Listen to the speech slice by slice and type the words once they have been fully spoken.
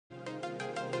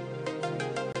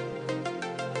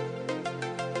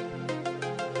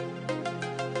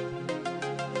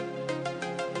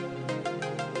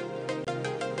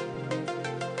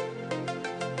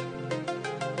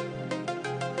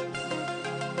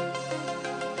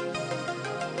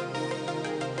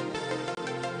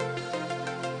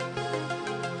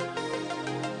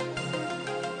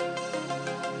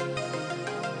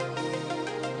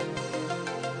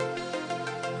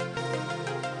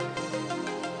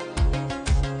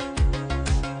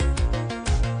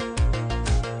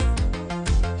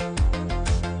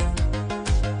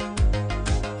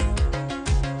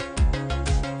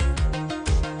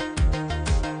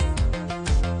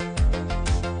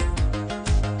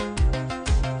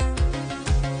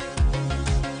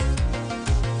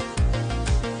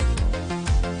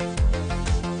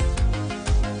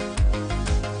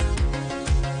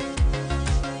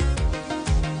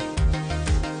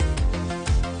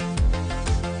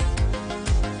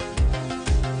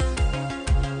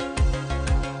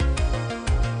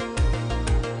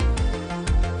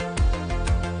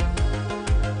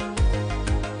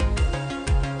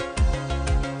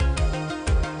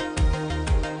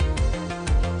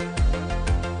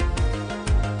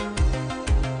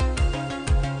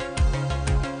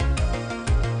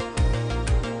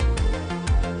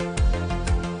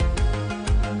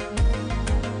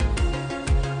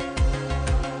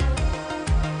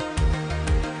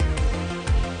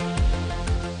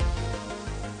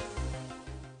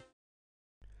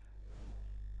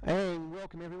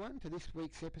welcome everyone to this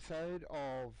week's episode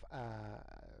of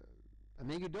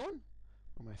Amiga Dawn.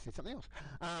 Almost said something else.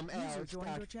 User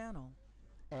joined your channel.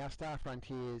 Our Star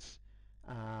Frontiers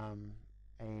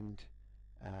and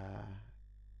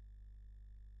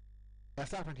our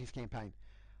Star Frontiers campaign.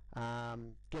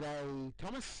 G'day,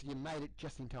 Thomas. You made it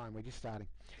just in time. We're just starting.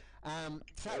 Hello.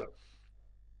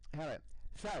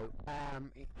 So,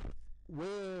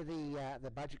 where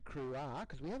the budget crew are,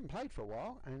 because we haven't played for a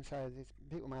while, and so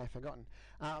people may have forgotten.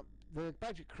 The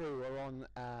budget crew are on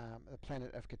the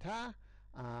planet of Qatar.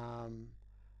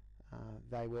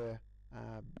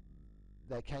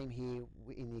 They came here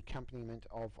in the accompaniment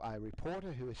of a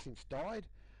reporter who has since died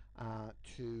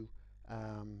to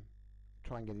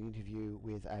try and get an interview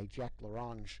with a Jack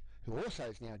Larange, who also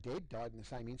is now dead, died in the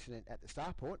same incident at the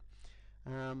starport.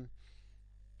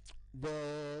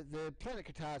 The planet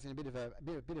Qatar is in a bit of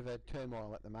a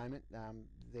turmoil at the moment.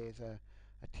 There's a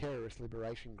terrorist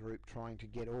liberation group trying to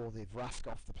get all the Vrusk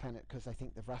off the planet because they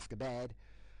think the Vrusk are bad.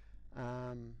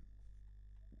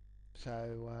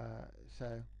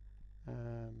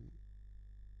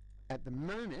 At the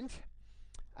moment,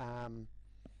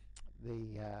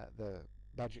 the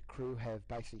budget crew have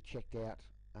basically checked out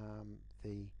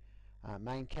the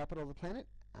main capital of the planet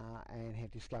and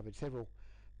have discovered several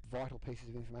vital pieces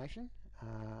of information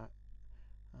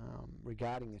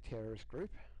regarding the terrorist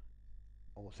group,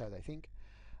 or so they think.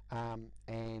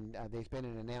 And there's been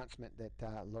an announcement that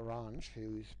Larange,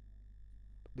 who's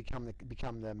become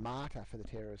the martyr for the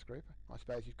terrorist group, I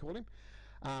suppose you'd call him,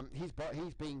 he's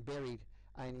being buried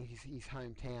in his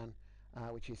hometown,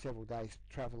 which is several days'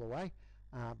 travel away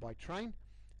by train,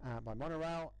 by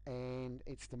monorail, and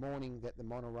it's the morning that the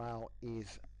monorail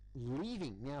is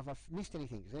leaving. Now, if I've missed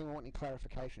anything, does anyone want any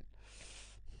clarification?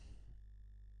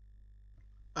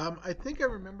 I think I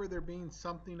remember there being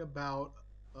something about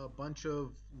a bunch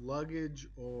of luggage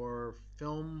or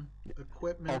film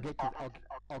equipment. I'll get to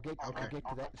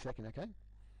that in a second. Okay.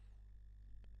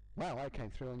 Wow, I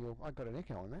came through on I got an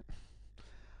echo on that.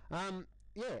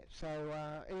 Yeah. So,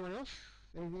 anyone else?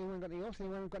 Anyone got any else?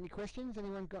 Anyone got any questions?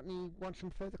 Anyone want some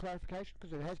further clarification?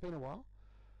 Because it has been a while.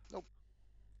 Nope.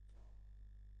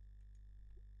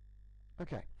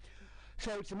 Okay.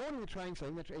 So it's the morning the train's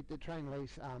leaving. The train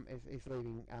leaves is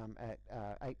leaving at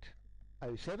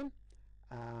 8:07.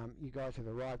 You guys have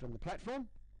arrived on the platform.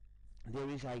 There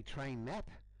is a train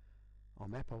map, or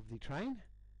map of the train.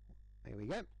 There we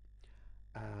go.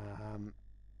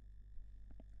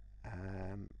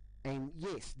 And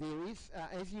yes, there is.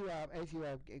 As you are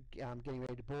getting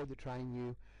ready to board the train,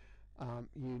 you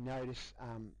notice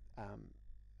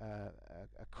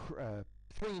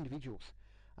three individuals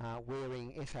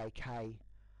wearing SAK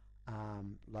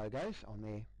logos on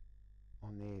their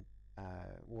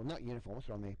well, not uniforms,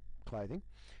 but on their clothing.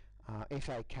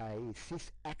 SAK is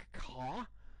Sis Akkar.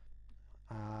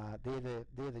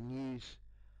 They're the news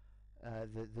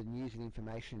the news and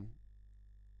information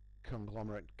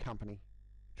conglomerate company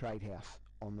trade house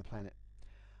on the planet,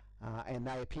 and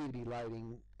they appear to be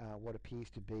loading what appears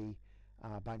to be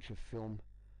a bunch of film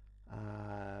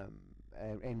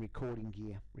and recording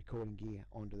gear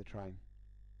onto the train.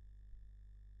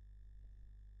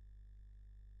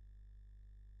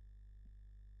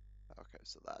 Okay,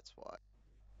 so that's why.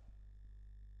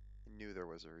 I knew there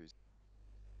was a reason.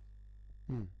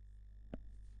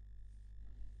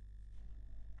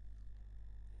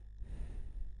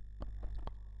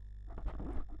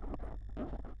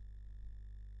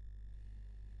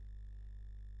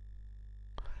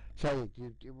 So,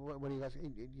 what do you guys?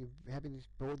 You happy to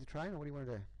board the train, or what do you want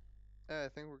to do? Yeah, I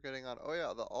think we're getting on. Oh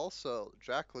yeah, also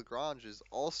Jack Lagrange is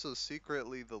also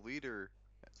secretly the leader,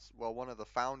 well, one of the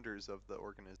founders of the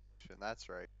organization. That's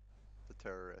right, the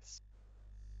terrorists.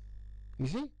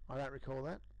 Is he? I don't recall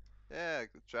that. Yeah,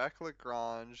 Jack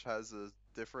Lagrange has a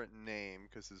different name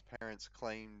because his parents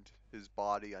claimed his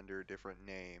body under a different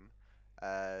name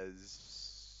as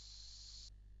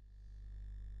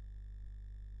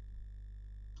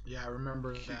Yeah, I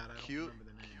remember that. I don't remember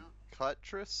the name.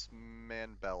 Curtis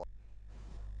Manbella.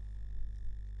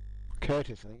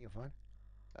 Curtis, I think you'll find.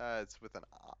 It's with an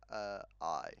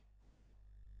I.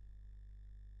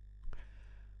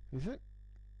 Is it?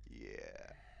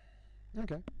 Yeah.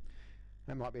 Okay.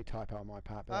 That might be a typo on my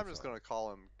part, but I'm just going to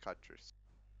call him Cutris.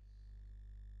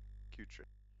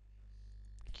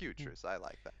 Cutris, I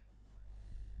like that.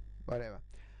 Whatever.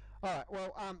 All right.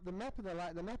 Well, the map of the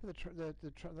layout,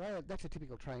 that's a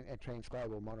typical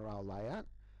Transglobal monorail layout.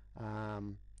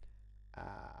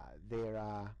 There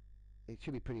are. It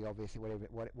should be pretty obvious where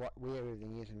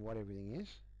everything is and what everything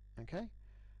is. Okay.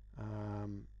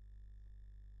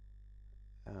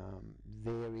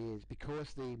 there is,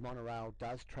 because the monorail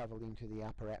does travel into the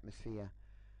upper atmosphere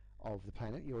of the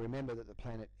planet. You'll remember that the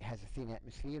planet has a thin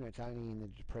atmosphere, and it's only in the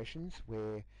depressions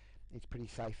where it's pretty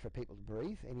safe for people to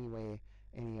breathe. Anywhere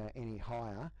any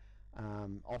higher,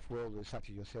 off-worlders such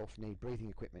as yourself need breathing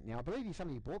equipment. Now, I believe some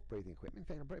of you bought breathing equipment.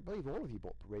 In fact, I believe all of you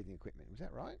bought breathing equipment. Was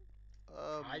that right?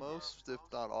 Most, if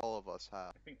not all of us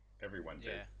have. I think everyone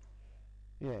did.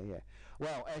 Yeah.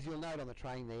 Well, as you'll note on the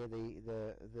train there,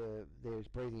 there's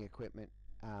breathing equipment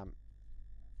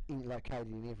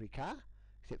located in every car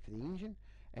except for the engine,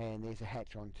 and there's a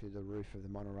hatch onto the roof of the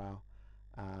monorail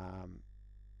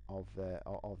of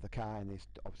the car, and there's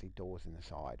obviously doors in the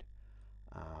side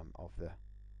of the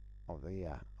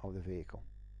vehicle.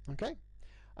 Okay.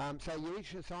 So you're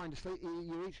each assigned to sleep.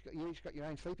 You each got your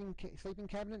own sleeping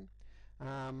cabinet.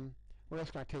 What else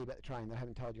can I tell you about the train that I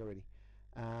haven't told you already?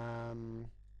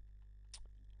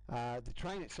 The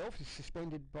train itself is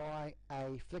suspended by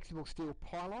a flexible steel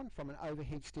pylon from an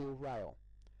overhead steel rail.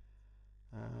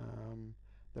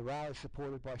 The rail is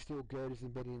supported by steel girders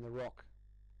embedded in the rock.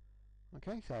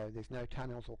 Okay, so there's no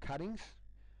tunnels or cuttings.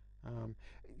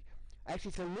 Actually,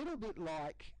 it's a little bit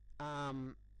like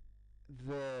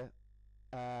the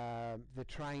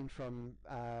train from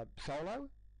Solo,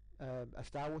 a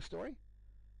Star Wars story.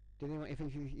 Did anyone, if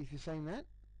you've seen that?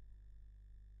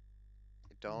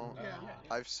 I don't. Yeah.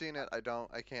 I've seen it. I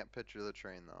can't picture the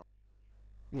train though.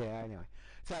 Yeah. Anyway,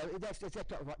 so that's that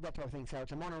type of thing. So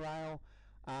it's a monorail.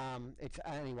 It's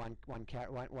only one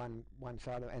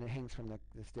side of it, and it hangs from the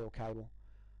steel cable,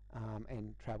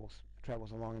 and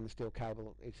travels along, and the steel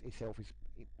cable itself is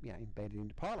embedded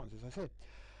into pylons, as I said.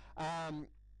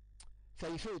 So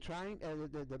you see the train,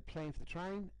 the plan for the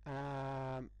train.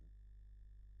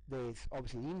 There's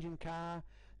obviously the engine car,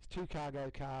 there's 2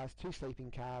 cargo cars, 2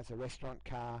 sleeping cars, a restaurant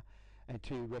car, and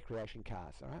 2 recreation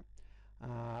cars. All right.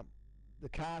 The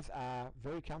cars are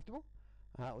very comfortable.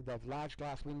 They have large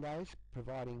glass windows,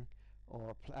 providing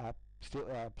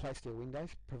plate steel windows,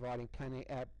 providing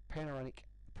panoramic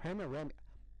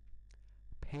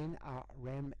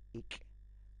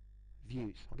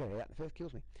views. I'll get it out. The first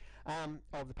kills me.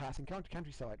 Of the passing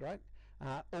countryside. Right.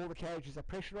 All the carriages are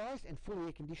pressurised and fully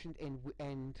air conditioned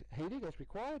and heated as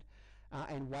required,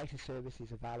 and waiter service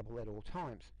is available at all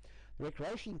times. The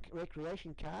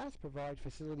recreation cars provide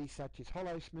facilities such as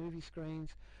hollow movie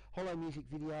screens, hollow music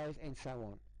videos, and so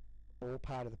on. All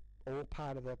part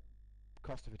of the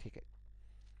cost of a ticket.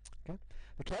 Okay.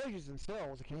 The carriages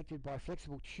themselves are connected by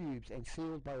flexible tubes and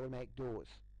sealed by automatic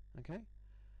doors. Okay.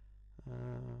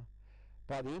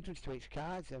 By the entrance to each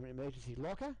car is an emergency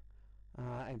locker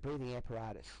and breathing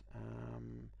apparatus.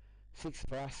 6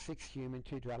 for us, 6 human,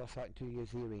 2 Dralosite and 2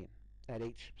 Yazirian at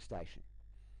each station.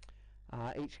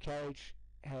 Each carriage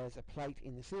has a plate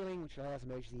in the ceiling which allows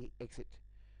emergency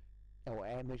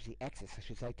access, I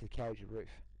should say, to the carriage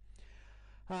roof.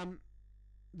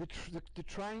 The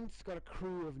train's got a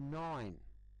crew of 9,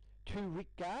 2 RIC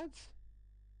guards,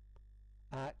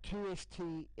 2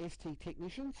 ST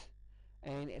technicians,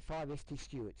 and 5 ST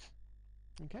stewards.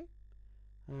 Okay.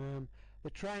 The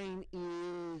train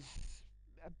is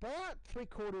about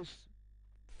 3/4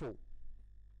 full.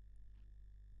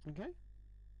 Okay.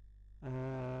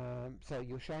 So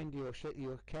you're shown to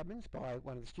your cabins by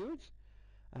one of the stewards.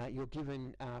 You're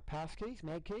given pass keys,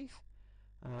 mag keys,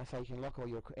 so you can lock all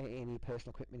your any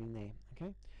personal equipment in there.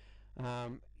 Okay.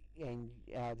 And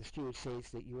the steward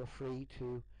says that you are free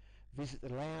to visit the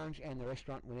lounge and the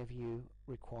restaurant whenever you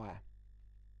require.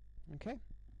 Okay.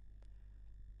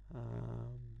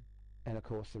 And of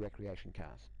course the recreation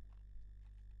cars.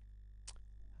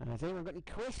 Has anyone got any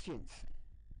questions?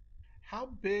 How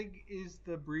big is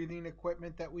the breathing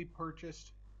equipment that we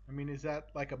purchased? I mean, is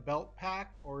that like a belt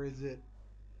pack, or is it?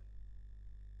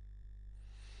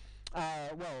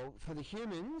 Well, for the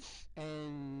humans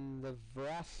and the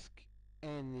Vrask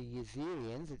and the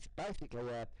Yazirians, it's basically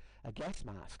a gas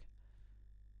mask.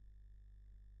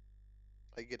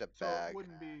 I get a So bag. it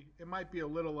wouldn't be. It might be a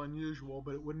little unusual,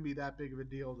 but it wouldn't be that big of a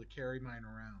deal to carry mine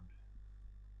around.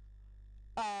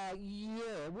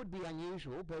 Yeah, it would be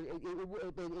unusual, but it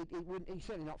wouldn't. It's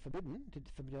certainly not forbidden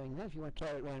from doing that if you want to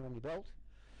carry it around on your belt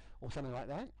or something like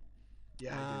that.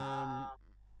 Yeah.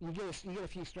 You get a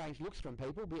few strange looks from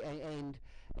people, and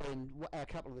a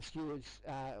couple of the stewards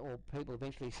or people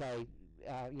eventually say,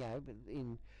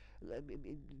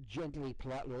 gently,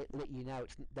 politely let you know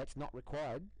that's not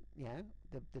required. You know,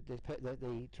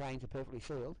 the trains are perfectly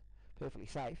sealed, perfectly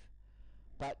safe,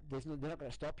 but they're not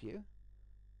going to stop you.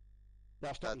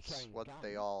 They'll stop you That's carrying what a gun.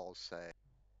 they all say.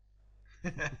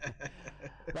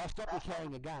 They'll stop you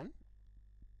carrying a gun.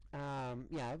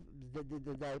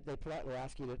 They politely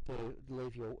ask you to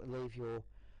leave your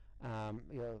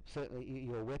certainly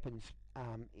your weapons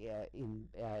in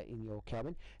your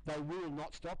cabin. They will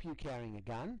not stop you carrying a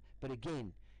gun, but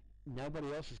again,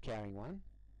 nobody else is carrying one.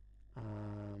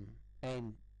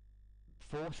 And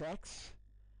force axe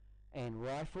and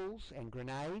rifles and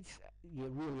grenades, you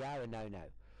really are a no-no.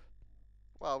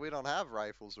 Well, we don't have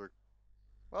rifles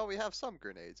well, we have some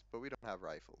grenades, but we don't have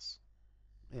rifles.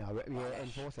 Yeah,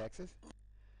 and force axes.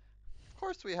 Of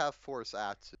course we have force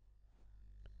axes.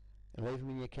 And leave them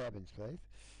in your cabins, please.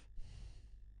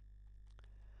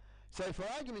 So for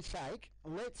argument's sake,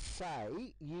 let's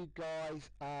say you guys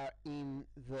are in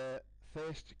the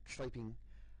first sleeping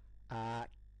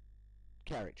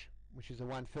carriage, which is the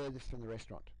one furthest from the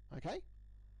restaurant. Okay?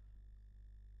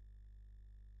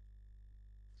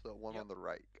 So one on the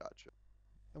right, gotcha.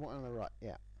 The one on the right,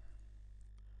 yeah.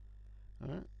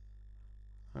 Alright.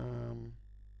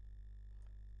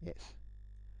 Yes.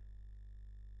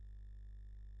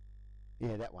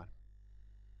 Yeah, that one.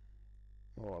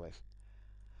 More or less.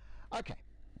 Okay.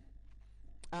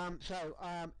 So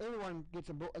everyone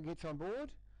gets on board.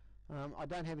 I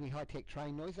don't have any high-tech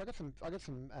train noises. I got some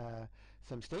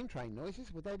steam train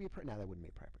noises. Would they be appropriate? No, they wouldn't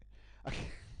be appropriate.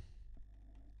 Okay.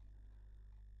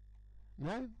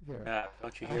 No, Vera.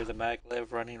 Don't you hear the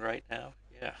maglev running right now?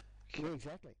 Yeah. Yeah,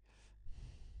 exactly.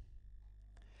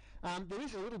 There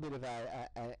is a little bit of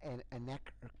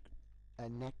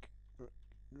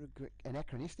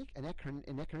anachronism,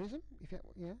 if that,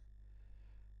 yeah.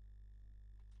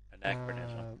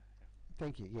 Anachronism.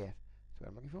 Thank you. Yeah, that's what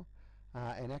I'm looking for.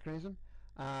 Anachronism.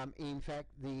 In fact,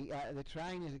 the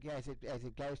train as it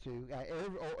goes to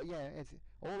it's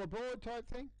all aboard type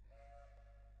thing.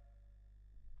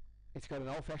 It's got an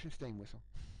old-fashioned steam whistle.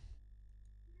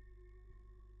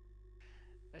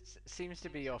 That seems to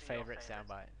be your favorite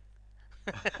soundbite.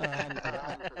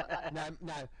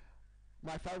 No.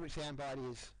 My favourite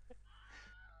soundbite is.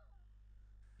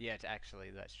 Yeah, actually,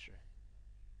 that's true.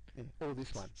 Yeah, or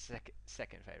this one.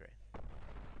 Second favorite.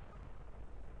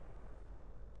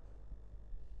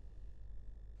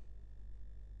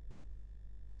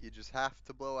 You just have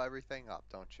to blow everything up,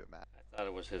 don't you, Matt? I thought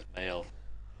it was his male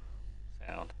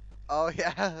sound. Oh,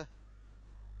 yeah.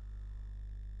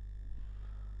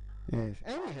 Yes.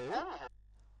 Anywho.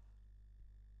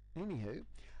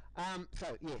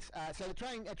 So yes. So the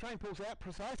train pulls out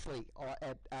precisely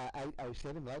at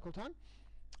 8:07 local time,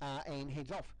 and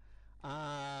heads off.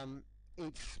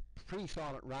 It's pretty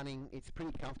silent running. It's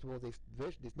pretty comfortable.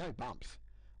 There's no bumps,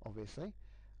 obviously,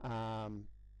 and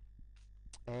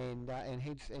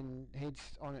heads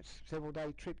on its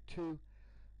several-day trip to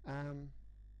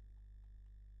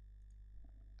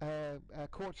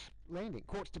Quartz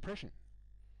Depression.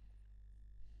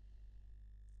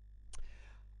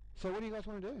 So what do you guys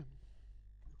want to do?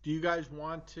 Do you guys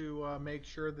want to make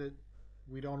sure that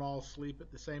we don't all sleep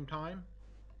at the same time?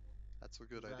 That's a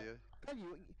good idea.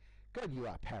 God, you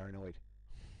are paranoid.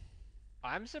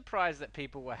 I'm surprised that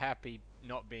people were happy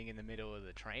not being in the middle of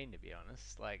the train, to be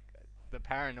honest. Like, the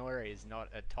paranoia is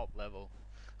not at top level.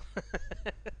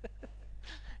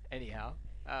 Anyhow.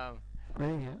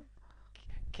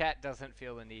 Kat doesn't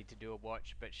feel the need to do a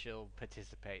watch, but she'll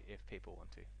participate if people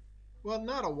want to. Well,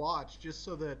 not a watch, just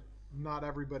so that not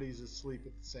everybody's asleep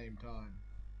at the same time.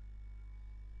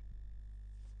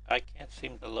 I can't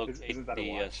seem to locate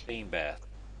the steam bath.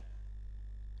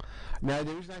 No,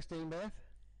 there is no steam bath.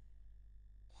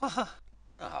 Oh.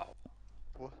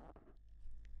 What?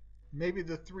 Maybe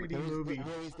the 3D movie.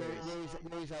 There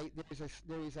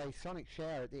is a sonic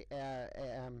shower at the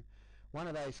one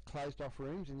of those closed-off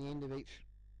rooms in the end of each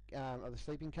of the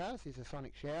sleeping cars. Is a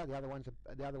sonic shower. The other one's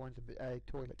a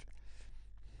toilet.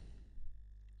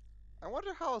 I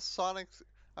wonder how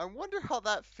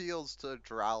that feels to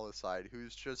Dralicide,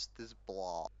 who's just this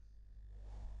blob.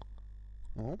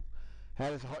 Well,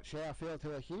 how does a hot shower feel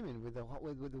to a human with the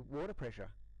water pressure?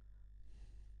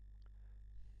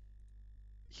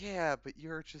 Yeah, but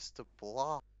you're just a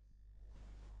blob.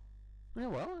 Yeah,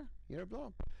 well, you're a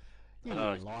blob. You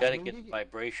gotta get the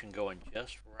vibration going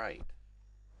just right.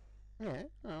 Yeah,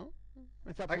 well,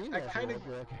 it's up to you.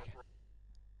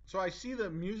 So I see the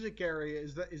music area.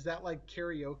 Is that like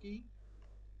karaoke?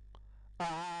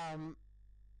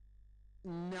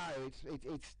 No,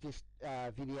 it's just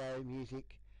video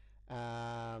music. You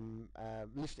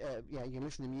can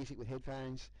listen to music with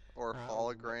headphones. Or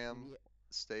hologram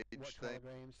stage thing.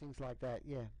 Holograms, things like that.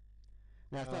 Yeah.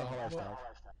 No, it's not hollow stage.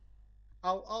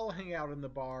 I'll hang out in the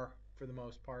bar for the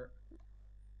most part.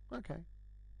 Okay.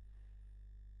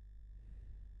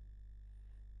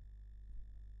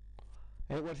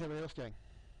 And what's everybody else doing?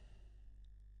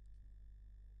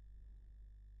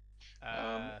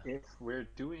 If we're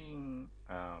doing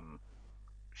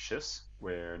shifts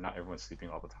where not everyone's sleeping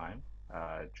all the time.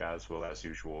 Jazz will, as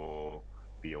usual,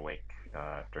 be awake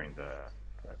during the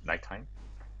nighttime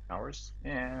hours,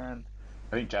 and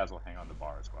I think Jazz will hang on the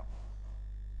bar as well.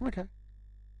 Okay.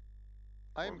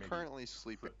 I am currently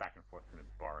sleeping. Flip back and forth between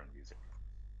the bar and music.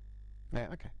 Yeah,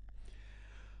 okay.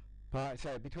 Right,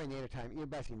 so between the entertainment, you're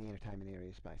basically in the entertainment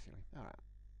areas, basically. All right.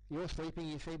 You're sleeping,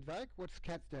 you said, Vogue. What's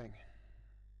Kat's doing?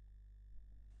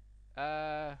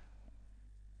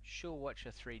 She'll watch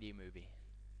a 3D movie.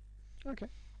 Okay.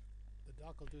 The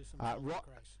doc will do some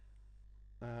sacrifice.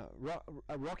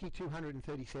 Rocky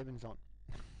 237's on.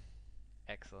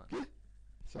 Excellent.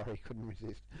 Sorry, couldn't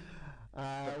resist.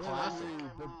 Classic.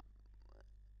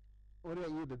 What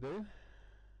about you, Babu?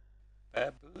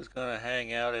 Babu's gonna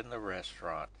hang out in the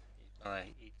restaurant. He's gonna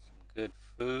eat some good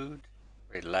food,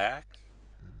 relax.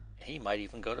 He might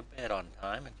even go to bed on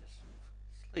time and just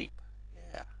sleep.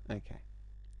 Yeah. Okay.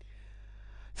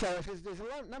 So if there's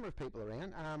a number of people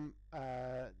around.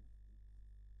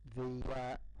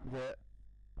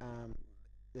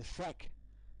 The SAC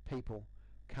people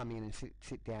come in and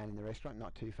sit down in the restaurant,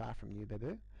 not too far from you,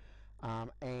 Babu.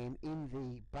 And in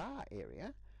the bar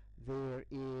area, there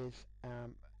is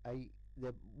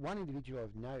the one individual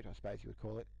of note, I suppose you would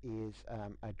call it, is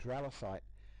a Dralosite.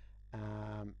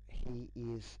 He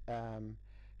is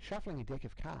shuffling a deck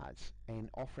of cards and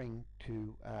offering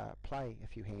to play a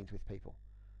few hands with people.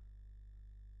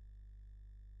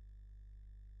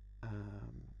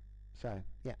 So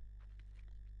yeah.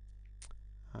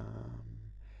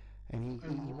 And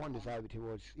he wanders over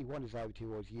towards you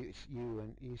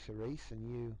and Cerise,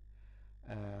 and you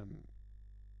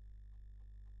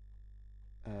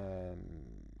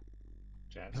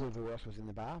Jazz. whoever else was in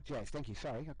the bar. Jazz, thank you.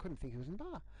 Sorry, I couldn't think who was in the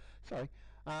bar. Sorry.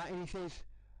 And he says,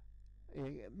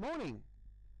 "Morning,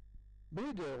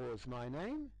 Bludor's my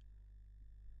name.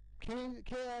 Care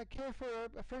for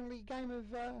a friendly game of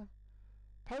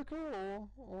poker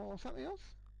or something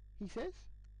else?" he says.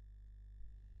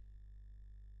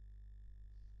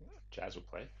 Jazz will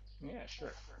play. Yeah,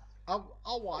 sure. I'll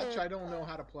watch. I don't know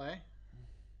how to play.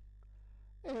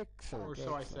 Excellent. Or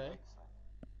so I say.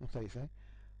 So you say.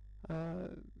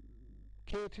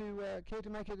 Care to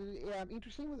make it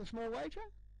interesting with a small wager?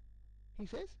 He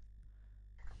says.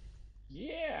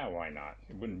 Yeah, why not?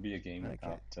 It wouldn't be a game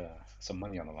without some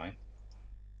money on the line.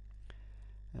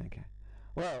 Okay.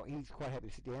 Well, he's quite happy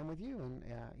to sit down with you, and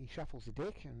he shuffles the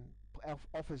deck and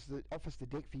offers the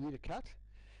deck for you to cut.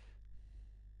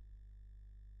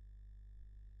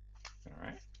 All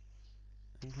right.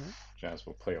 Okay. Jazz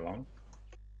will play along.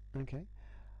 Okay.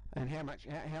 And how much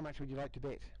would you like to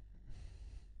bet?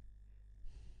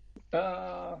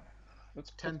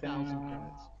 Let's 10,000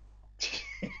 credits.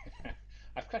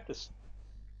 I've got this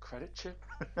credit chip.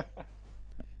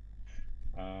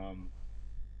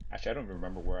 Actually, I don't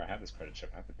remember where I have this credit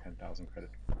chip. I have the 10,000 credit.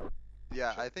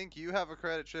 Yeah, I think you have a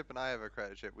credit chip and I have a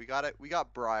credit chip. We got it. We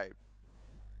got bribed.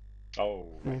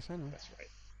 Oh, right. Yes, I know. That's right.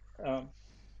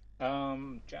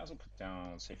 Jazz will put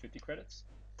down, say, 50 credits.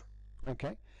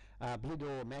 Okay.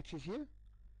 Bludor matches you.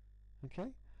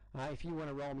 Okay. If you want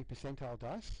to roll me percentile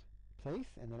dice, please,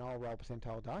 and then I'll roll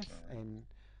percentile dice, and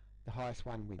the highest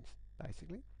one wins,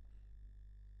 basically.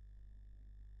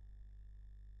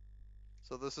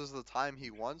 So this is the time he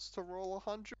wants to roll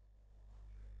 100?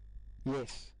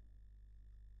 Yes.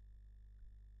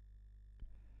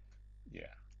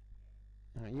 Yeah.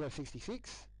 You got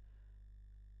 66.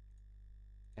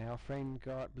 Our friend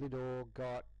Bludor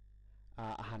got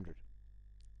 100.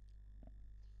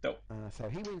 Dope. So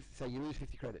he wins. So you lose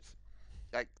 50 credits.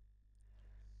 Yikes.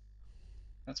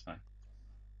 That's fine.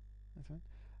 That's fine.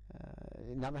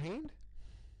 Another hand.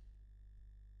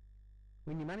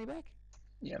 Win your money back.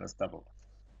 Yeah, let's double.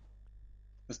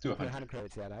 Let's do 100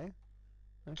 credits out, eh?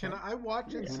 Okay. Can I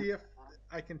watch and see if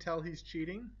I can tell he's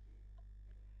cheating?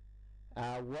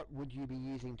 What would you be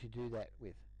using to do that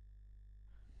with?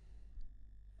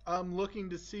 I'm looking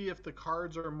to see if the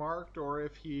cards are marked or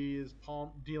if he is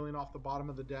dealing off the bottom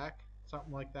of the deck,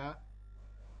 something like that.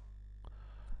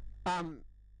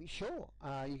 Sure,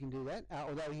 you can do that.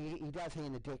 Although he does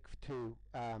hand the deck to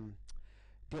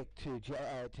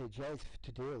Jazz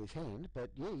to deal with his hand,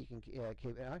 but yeah, you can keep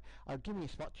it. Give me a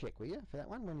spot check, will you, for that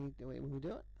one when you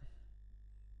do it?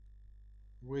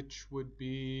 Which would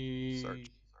be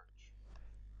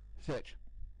Search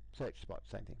spot,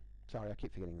 same thing. Sorry, I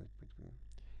keep forgetting.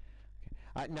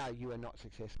 Okay. No, you are not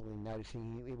successful in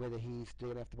noticing whether he's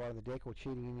dealing off the bottom of the deck or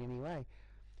cheating in any way.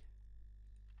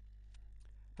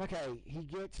 Okay, he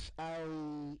gets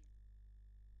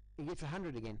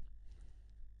 100 again.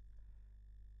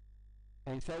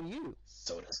 And so do you.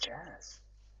 So does Jazz.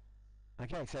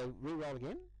 Okay, so re-roll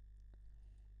again.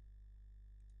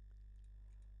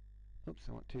 Oops,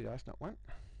 I want 2 dice, not 1.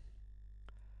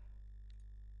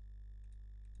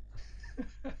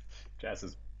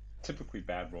 Jazz's typically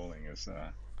bad rolling is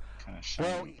kind of Well,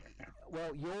 shining right now.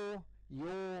 well,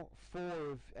 your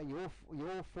 4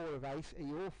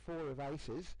 of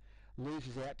aces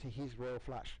loses out to his royal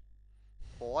flush.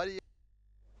 Well, why do you?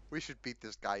 We should beat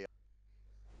this guy up.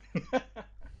 Let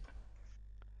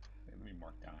me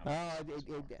mark down.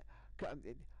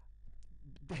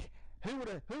 Who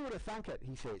would have thunk it?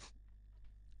 He says.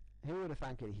 Who would have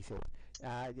thunk it? He said.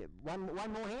 One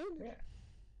more hand. Yeah,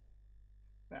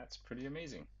 that's pretty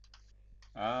amazing.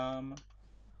 Let's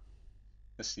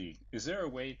see. Is there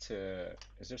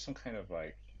some kind of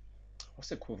like, what's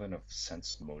the equivalent of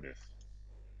sense motive?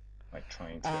 Like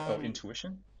trying to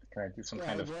intuition? Can I do some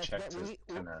kind of check to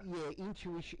kind of? Yeah,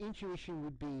 intuition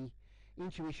would be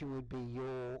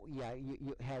your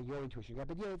how your intuition goes.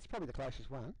 But yeah, it's probably the closest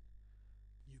one.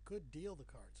 You could deal the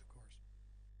cards, of course.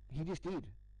 He just did.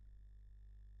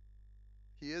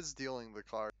 He is dealing the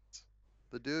cards.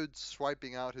 The dude's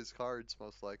swiping out his cards,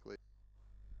 most likely.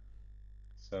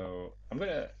 So I'm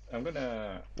gonna.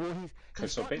 Well,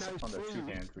 he's so got based no upon the 2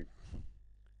 hands we.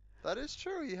 That is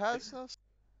true. He has no.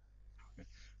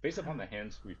 Based upon the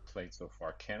hands we've played so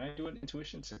far, can I do an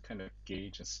intuition to kind of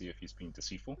gauge and see if he's being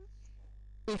deceitful?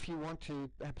 If you want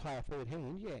to play a 3rd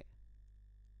hand, yeah.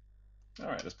 All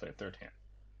right, let's play a 3rd hand.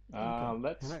 Okay.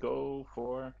 Let's go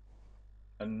for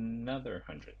another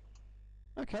 100.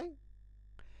 Okay.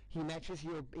 He matches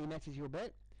your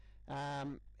bet.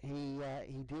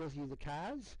 He deals you the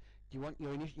cards. Do you want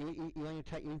your when do you want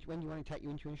to take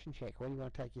your intuition check? When do you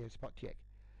want to take your spot check?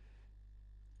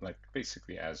 Like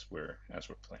basically as we're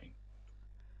playing.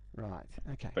 Right.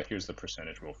 Okay. But here's the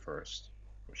percentage roll first,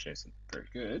 which isn't very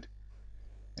good.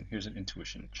 And here's an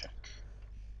intuition check,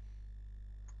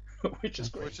 which is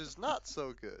great. Which is not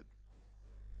so good.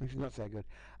 Which is not so good.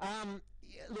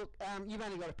 Look, you've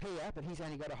only got a pair, but he's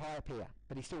only got a higher pair,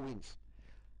 but he still wins.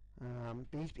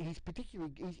 He's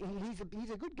particularly he's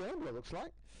a good gambler. It looks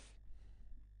like.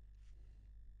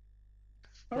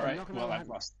 All right. Well, I've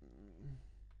lost.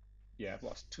 Yeah, I've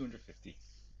lost 250.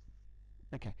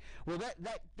 Okay. Well,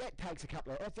 that takes a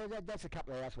couple of that's a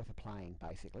couple of hours worth of playing,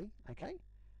 basically. Okay.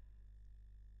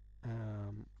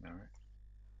 All right.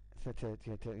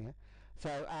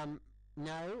 So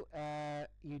no,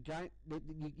 you don't.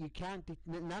 You can't.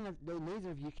 Neither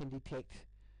of you can detect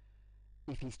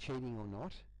if he's cheating or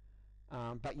not.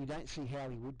 But you don't see how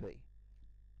he would be.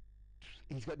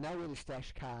 He's got nowhere to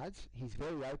stash cards. He's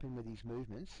very open with his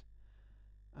movements.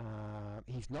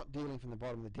 He's not dealing from the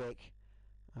bottom of the deck.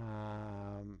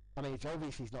 I mean, it's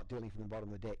obvious he's not dealing from the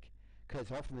bottom of the deck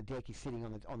because often the deck is sitting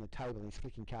on the table and he's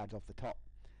flicking cards off the top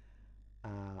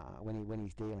when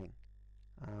he's dealing.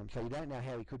 So you don't know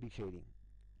how he could be cheating.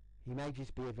 He may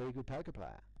just be a very good poker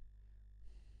player.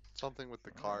 Something with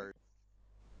the card.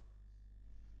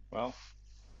 Well,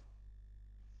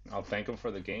 I'll thank him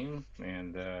for the game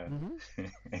and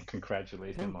and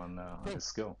congratulate him on his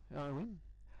skill.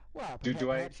 Well,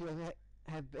 perhaps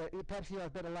you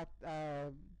have better luck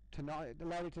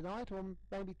later tonight, or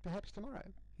maybe perhaps tomorrow.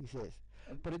 He says.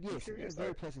 But yes, a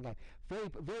very pleasant game. Very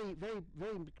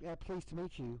pleased to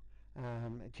meet you,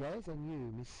 Jazz, and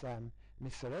you,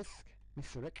 Miss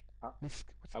Sarek.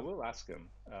 I will ask him.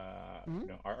 You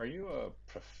know, are you a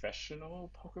professional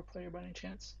poker player by any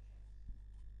chance?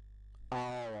 Oh,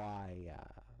 I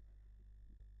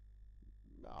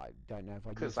don't know if I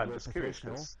because I'm just curious.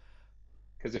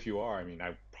 Because if you are, I mean,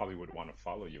 I probably would want to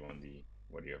follow you on the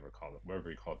what do you ever call it, whatever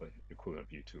you call the equivalent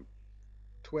of YouTube.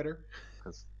 Twitter.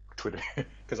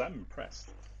 Because I'm impressed.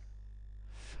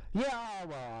 Yeah,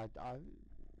 well,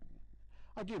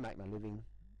 I do make my living.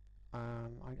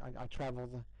 I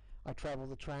travel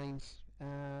the trains,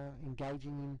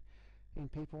 engaging in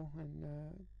people, and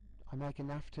I make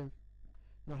enough to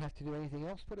not have to do anything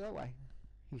else. Put it that way,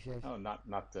 he says. Oh, not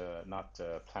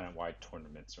planet-wide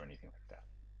tournaments or anything like that.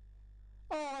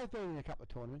 Oh, I've been in a couple of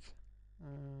tournaments,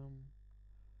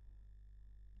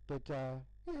 but yeah,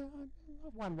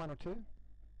 I've won one or two.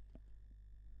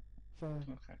 So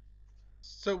okay.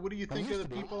 So what do you think of the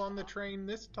people on the train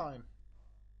this time?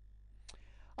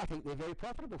 I think they're very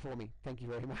profitable for me. Thank you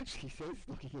very much, he says,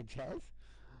 looking at Jazz.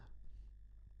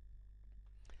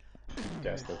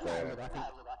 Jazz does that.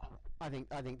 I think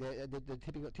the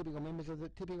typical members of the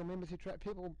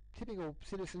typical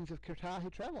citizens of Qatar who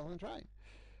travel on the train.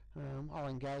 I'll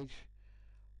engage.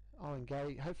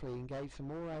 Hopefully engage some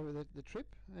more over the trip,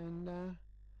 and we'll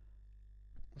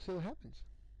see what happens.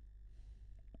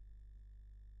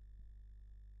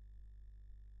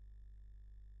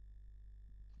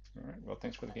 All right. Well,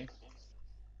 thanks for the game.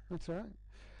 That's all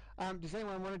right. Does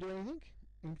anyone want to do anything?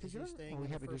 in Is particular? he staying Or we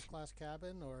in a happy to first-class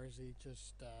cabin, or is he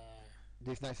just?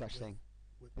 There's no such with- thing.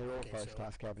 They're all okay,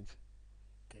 first-class cabins.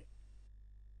 Okay.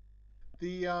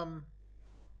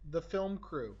 The film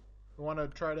crew. I want to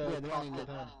try to Yeah, they're talk in with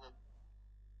the- him.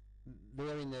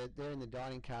 They're in the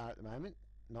dining car at the moment.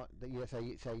 Not that you so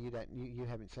you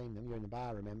haven't seen them. You're in the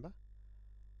bar, remember?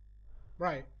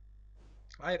 Right.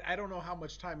 I don't know how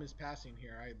much time is passing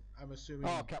here. I'm assuming.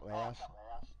 Oh, a couple of hours.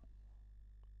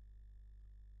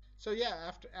 So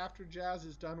yeah, after Jazz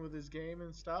is done with his game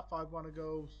and stuff, I want to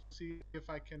go see if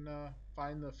I can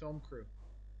find the film crew.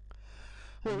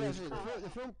 Well, the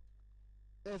film,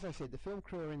 as I said, the film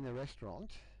crew are in the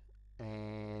restaurant,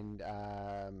 and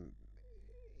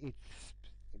it's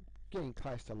getting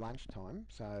close to lunchtime.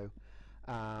 So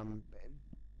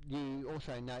you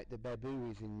also note the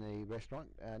Babu is in the restaurant,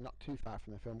 not too far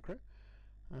from the film crew.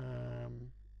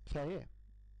 So yeah.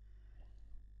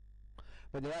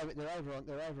 But they're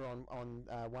over on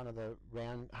one of the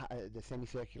round the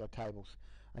semicircular tables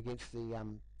against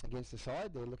the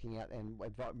side. They're looking out and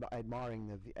admiring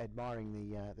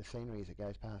the scenery as it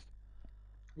goes past.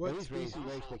 What It is species?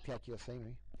 very spectacular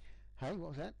scenery. Hey, what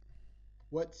was that?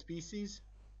 What species?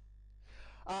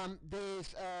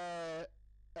 There's a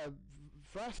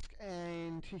Vrask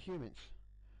and 2 humans.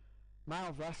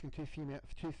 Male Vrask and 2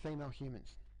 female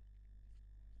humans.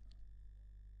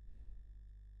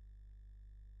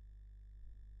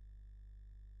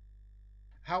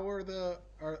 How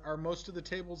are most of the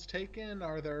tables taken?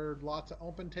 Are there lots of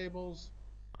open tables?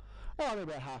 Oh, they're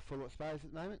about half full, I suppose,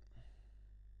 at the moment.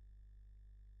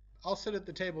 I'll sit at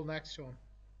the table next to him.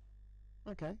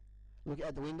 Okay. Look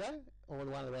at the window or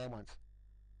the one of the round ones?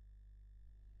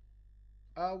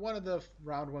 One of the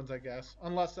round ones, I guess.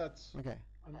 Unless that's Okay.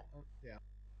 yeah.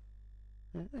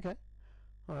 Yeah, okay.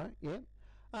 All right. Yeah.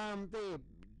 They're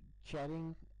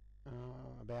chatting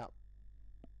about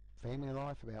family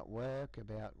life, about work,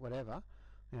 about whatever.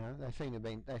 You know, they seem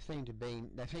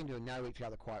to know each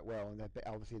other quite well, and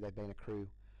obviously they've been a crew.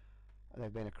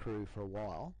 They've been a crew for a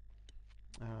while.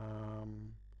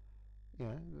 You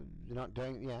know, they're not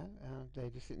doing. Yeah, they're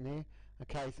just sitting there.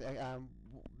 Okay, so,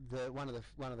 one of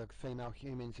the female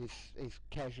humans is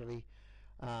casually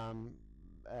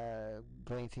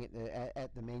glancing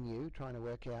at the menu, trying to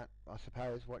work out, I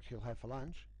suppose, what she'll have for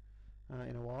lunch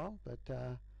in a while. But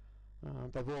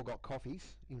they've all got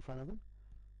coffees in front of them.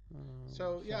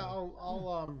 So yeah,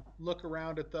 I'll look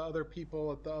around at the other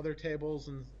people at the other tables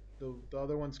and the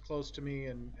other ones close to me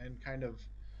and kind of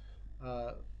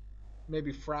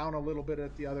maybe frown a little bit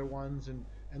at the other ones and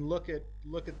look at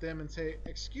them and say,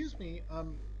 "Excuse me,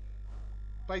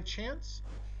 by chance,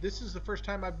 this is the first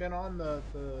time I've been on the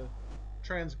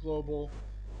Transglobal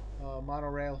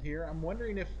monorail here. I'm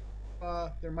wondering if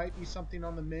there might be something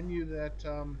on the menu that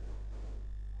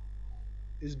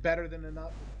is better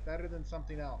than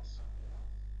something else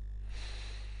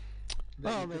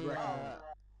that you could recommend."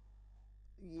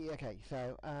 Yeah. Okay.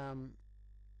 So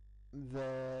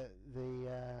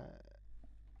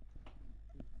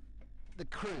the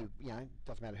crew, you know,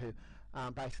 doesn't matter who,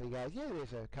 basically goes, yeah,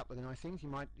 there's a couple of nice things. You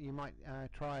might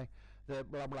try the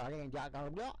blah blah blah blah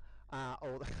blah,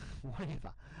 or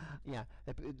whatever. Yeah,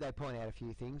 they point out a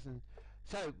few things, and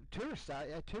so tourists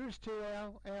to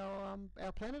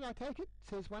our planet, I take it,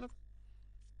 says one of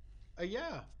them.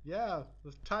 Yeah.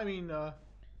 The timing a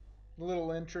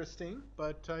little interesting,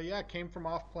 but yeah, it came from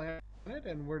off planet,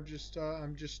 and we're just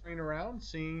I'm just straying around,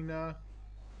 seeing the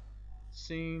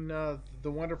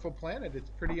wonderful planet. It's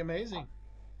pretty amazing.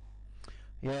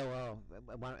 Yeah, well,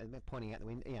 pointing out the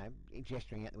window, you know,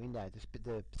 gesturing out the window.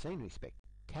 The scenery's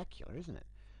spectacular, isn't it?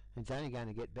 It's only going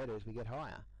to get better as we get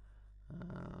higher.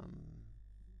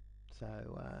 So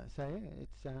yeah,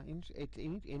 it's an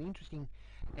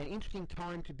interesting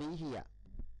time to be here.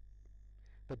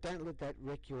 But don't let that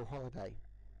wreck your holiday.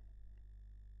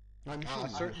 I'm sure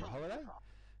you're here for a holiday.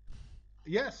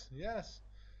 Yes.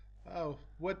 Oh,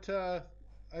 what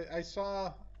I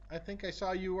saw. I think I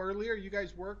saw you earlier. You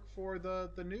guys work for the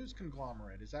news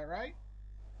conglomerate. Is that right?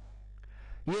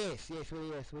 Yes, we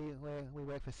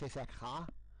work for CSACA.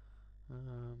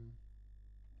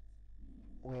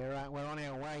 We're on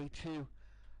our way to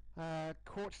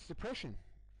court suppression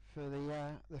for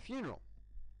the funeral.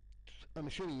 I'm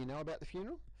assuming you know about the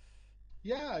funeral.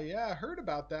 Yeah, I heard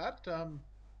about that.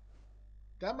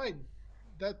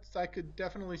 I could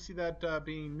definitely see that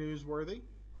being newsworthy.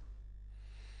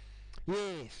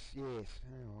 Yes. Oh,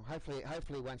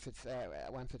 hopefully once it's out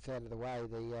of the way,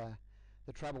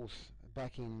 the troubles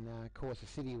back in Corsa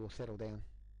City will settle down.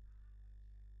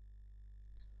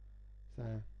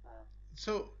 So.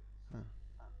 So,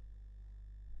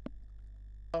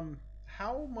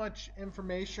 how much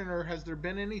information, or has there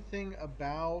been anything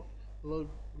about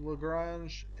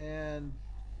Lagrange and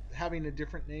having a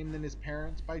different name than his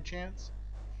parents by chance?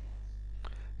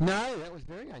 No, that was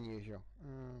very unusual.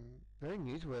 Very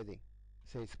newsworthy,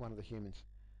 says one of the humans.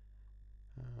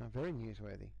 Very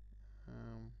newsworthy.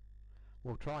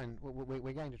 We'll try and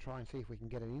we're going to try and see if we can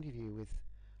get an interview with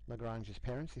Lagrange's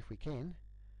parents, if we can,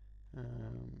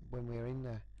 when we're in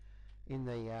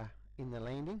the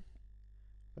landing.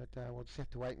 But we'll just have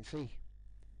to wait and see.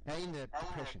 In the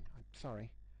depression. I'm sorry,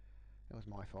 that was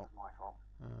my fault.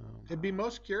 It'd be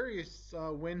most curious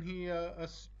when he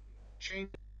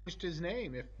changed his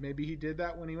name. If maybe he did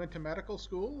that when he went to medical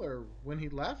school, or when he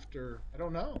left, or I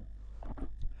don't know.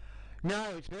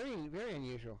 No, it's very, very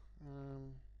unusual.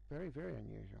 Very, very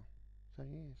unusual. So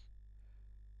yes.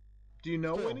 Do you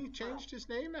know Still, when he changed his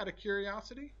name? Out of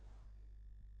curiosity.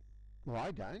 well,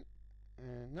 I don't.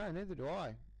 No, neither do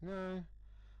I. No,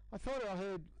 I thought I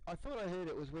heard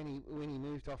it was when he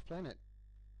moved off planet.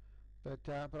 But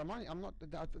I'm not.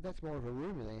 That's more of a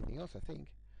rumor than anything else, I think.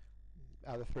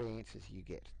 Are the three answers you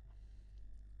get.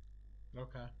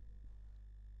 Okay.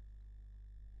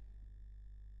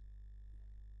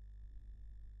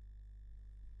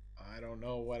 I don't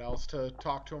know what else to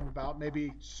talk to him about.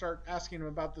 Maybe start asking him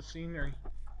about the scenery.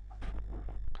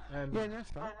 And Yeah,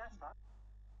 that's fine.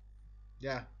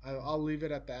 yeah, I'll leave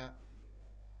it at that.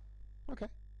 Okay.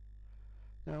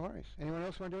 No worries. Anyone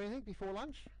else want to do anything before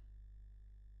lunch?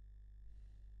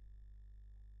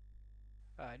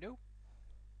 No.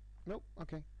 Nope.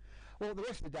 Okay. Well, the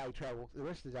rest of the day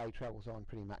travels on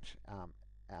pretty much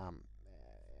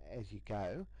as you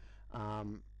go. A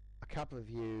couple of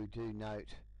you do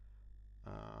note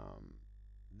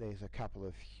there's a couple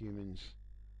of humans.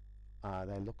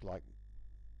 They look like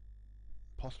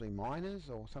possibly miners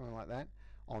or something like that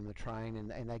on the train,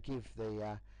 and they give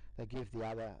the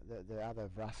other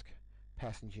Vrusk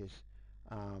passengers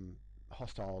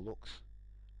hostile looks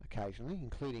occasionally,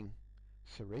 including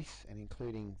Cerise and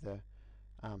including the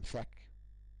Sack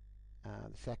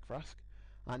Vrusk.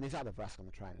 And there's other Vrusk on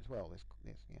the train as well. There's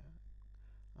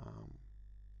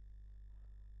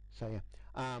so yeah.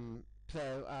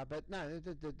 But no,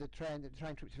 the train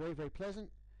trip's very, very pleasant.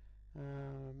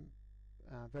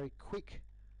 Very quick,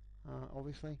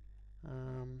 obviously.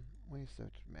 Where's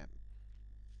the map?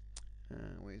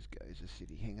 Where's Gozer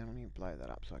City? Hang on, let me blow that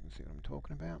up so I can see what I'm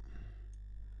talking about.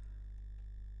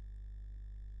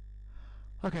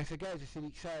 Okay, so Gozer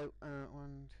City. So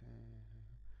 1,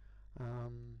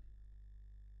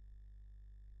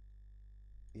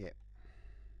 2. Yeah.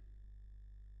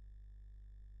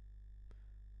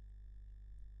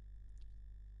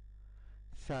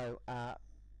 So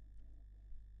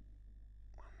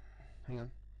hang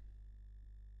on.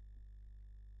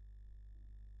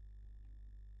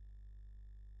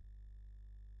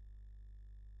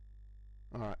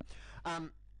 All right.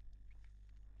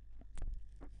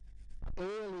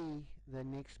 Early the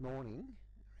next morning,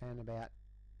 around about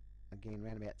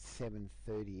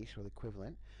 7:30ish or the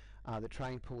equivalent, the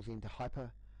train pulls into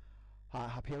Hyperion,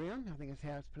 I think that's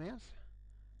how it's pronounced,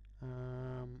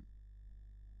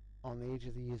 on the edge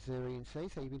of the Yazurian Sea.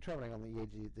 So you've been travelling on the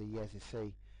edge of the Yazur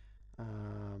Sea,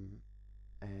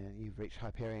 and you've reached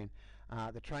Hyperion.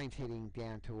 The train's heading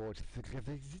down towards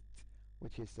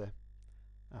which is the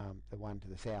one to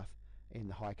the south in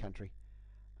the high country.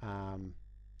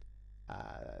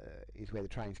 Is where the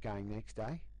train's going next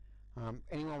day.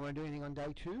 Anyone want to do anything on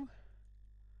day 2?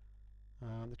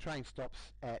 The train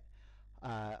stops at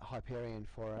Hyperion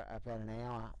for about an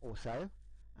hour or so.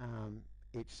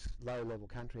 It's low-level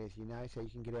country, as you know, so you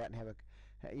can get out and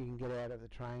you can get out of the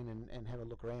train and have a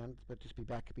look around, but just be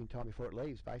back in time before it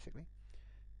leaves, basically.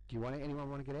 Anyone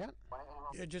want to get out?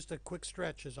 Yeah, just a quick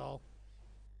stretch is all.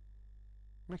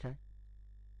 Okay.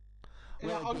 Yeah,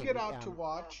 Well, I'll again, get out to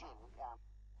watch.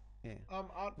 Yeah. I'm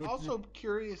also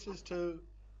curious as to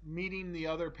meeting the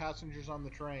other passengers on the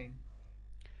train.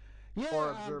 Yeah,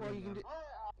 or observing them.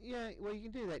 Well, you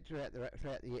can do that throughout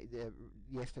the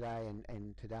yesterday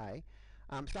and today.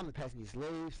 Some of the passengers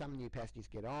leave, some new passengers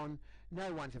get on.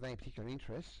 No one's of any particular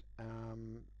interest.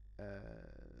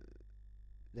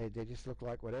 They just look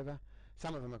like whatever.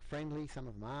 Some of them look friendly, some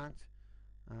of them aren't.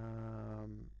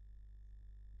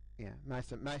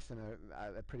 Most of them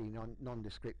are pretty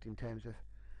nondescript in terms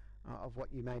of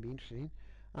what you may be interested in.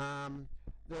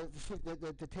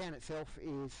 The town itself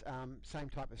is same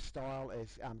type of style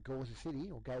as Gozer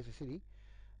City,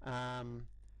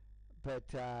 but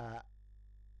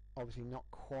obviously not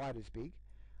quite as big.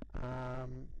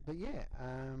 But yeah,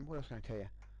 what else can I tell you?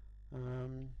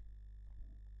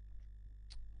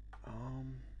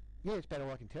 Yeah, it's about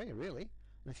all I can tell you, really.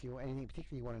 Unless you anything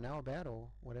particular you want to know about or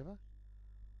whatever.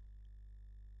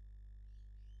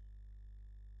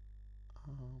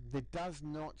 There does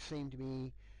not seem to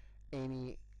be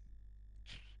any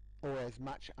or as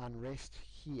much unrest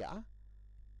here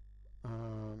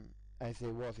as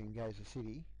there was in Gaza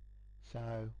City.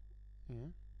 So, yeah.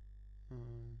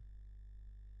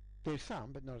 There's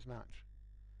some, but not as much.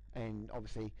 And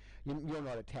obviously, you're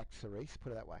not attacked, Cerise,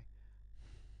 put it that way.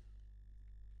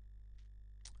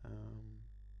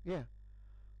 Yeah.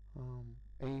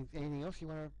 Anything else you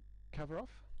want to cover off?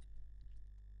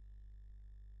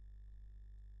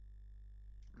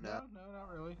 No, not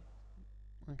really.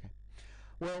 Okay.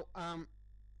 Well,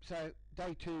 so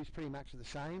day 2 is pretty much the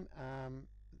same.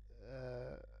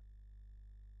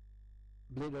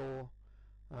 Blidor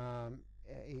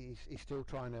is still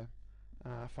trying to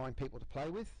find people to play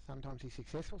with. Sometimes he's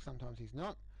successful, sometimes he's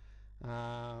not.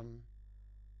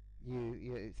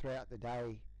 You throughout the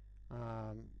day,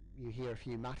 you hear a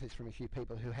few mutters from a few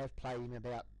people who have played him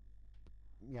about,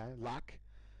 luck,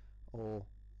 or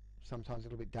sometimes a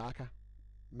little bit darker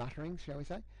mutterings, shall we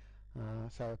say.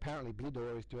 So apparently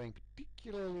Blidor is doing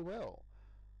particularly well.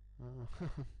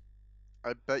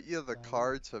 I bet you the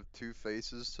cards have 2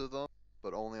 faces to them,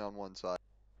 but only on one side.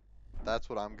 That's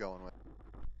what I'm going with.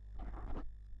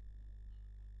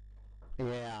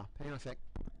 Yeah, hang on a sec.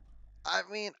 I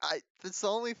mean, that's the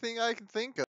only thing I can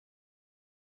think of.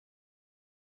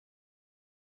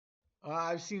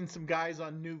 I've seen some guys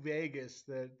on New Vegas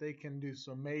that they can do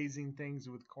some amazing things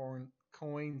with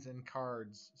coins and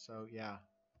cards. So yeah.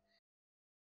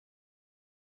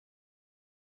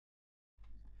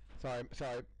 So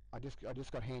I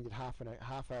just got handed half a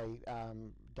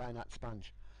donut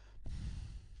sponge.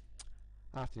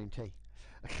 Afternoon tea.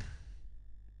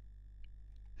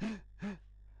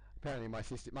 Apparently my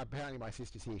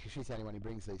sister's here because she's the only one who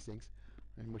brings these things,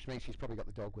 and which means she's probably got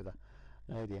the dog with her.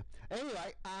 Oh dear.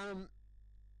 Anyway,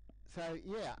 so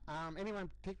yeah, anyone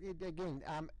again?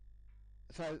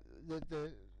 So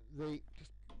the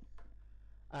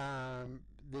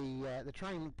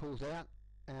train pulls out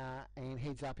and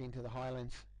heads up into the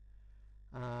highlands,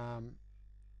 and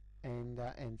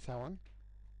so on.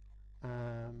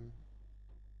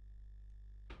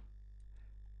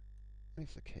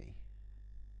 Where's the key?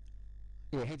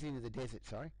 Yeah, heads into the desert.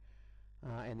 Sorry.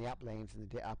 And the uplands and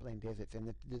the upland deserts, and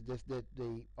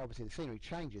the obviously the scenery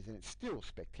changes, and it's still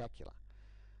spectacular.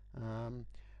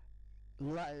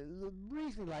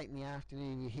 Reasonably late in the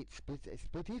afternoon, you hit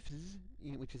Splitifs,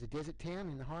 which is a desert town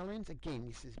in the highlands. Again,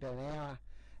 this is about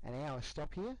an hour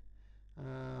stop here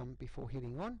before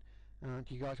heading on.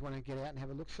 Do you guys want to get out and have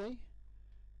a look-see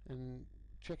and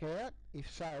check it out? If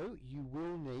so, you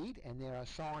will need, and there are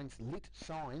lit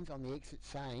signs on the exit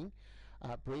saying,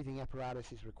 breathing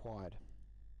apparatus is required.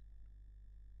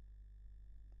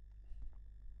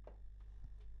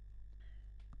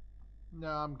 No,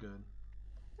 I'm good.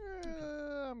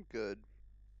 I'm good.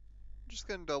 Just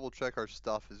gonna double check our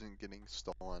stuff isn't getting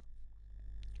stolen.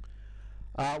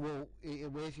 Well,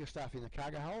 where's your stuff? In the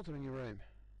cargo holds or in your room?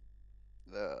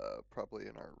 Probably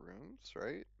in our rooms,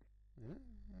 right? Yeah,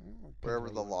 wherever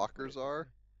the lockers are.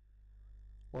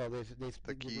 Well, there's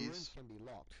the keys. The rooms can be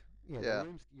locked. Yeah, yeah. The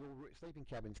rooms, your sleeping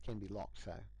cabins can be locked.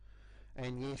 So,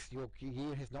 and yes, your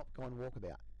gear has not gone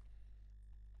walkabout.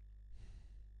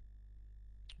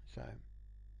 So,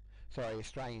 sorry,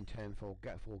 Australian term for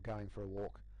going for a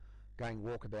walk. Going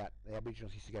walkabout. The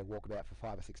Aboriginals used to go walkabout for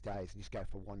 5 or 6 days and just go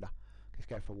for a wander. Just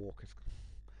go for a walk.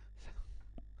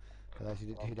 For those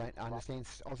who don't understand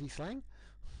Aussie slang.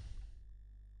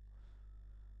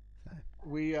 So.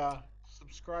 We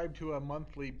subscribe to a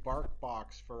monthly bark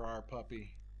box for our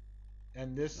puppy.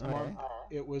 And this month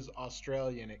it was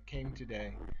Australian. It came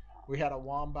today. We had a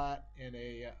wombat and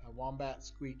a wombat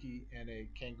squeaky and a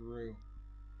kangaroo.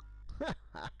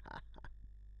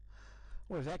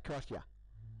 What does that cost you?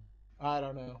 I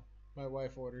don't know. My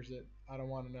wife orders it. I don't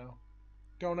want to know.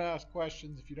 Don't ask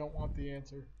questions if you don't want the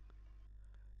answer.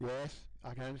 Yes,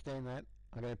 I can understand that.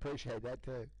 I can appreciate that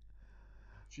too.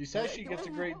 She says she gets a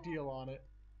great deal on it.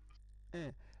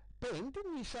 Yeah. Ben,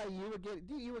 didn't you say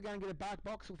you were going to get a bark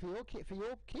box for your kid?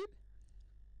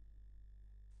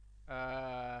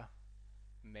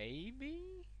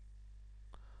 Maybe.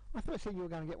 I thought I said you were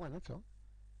going to get one. That's all.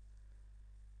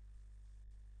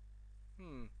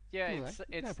 Yeah, anyway,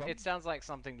 it sounds like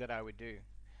something that I would do.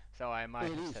 So I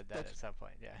might have said that at some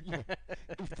point. Yeah.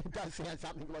 It does sound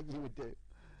something like you would do.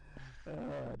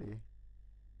 Oh dear.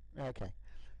 Okay.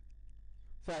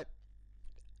 So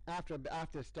after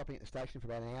stopping at the station for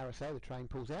about an hour or so, the train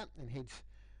pulls out and heads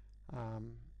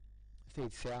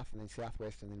south and then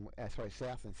southwest and then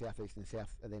south and southeast and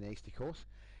south and then east, of course,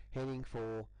 heading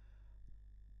for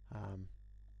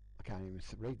I can't even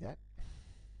read that.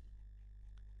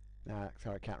 No,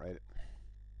 sorry, I can't read it.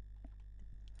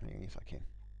 Hang on, yes, I can.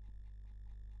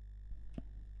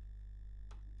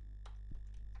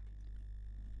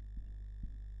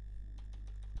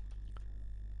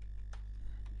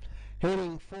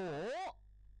 Heading for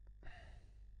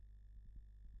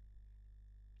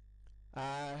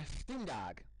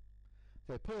Stindarg.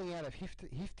 So pulling out of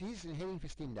Hifties and heading for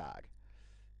Stindarg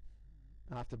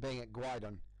after being at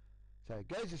Guidon. So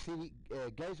goes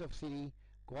off city,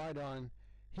 Guidon,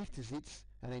 Hiftazitz,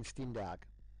 and then Stindarg.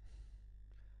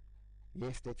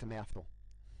 Yes, that's a mouthful.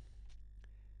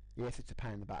 Yes, it's a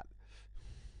pain in the butt.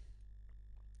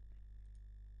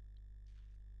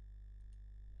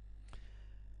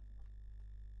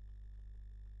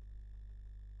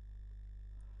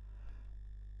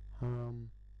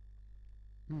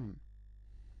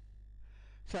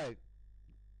 So,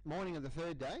 morning of the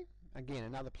third day, again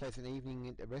another pleasant evening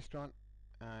at the restaurant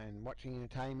and watching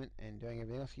entertainment and doing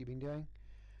everything else you've been doing.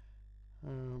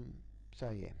 So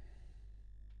yeah.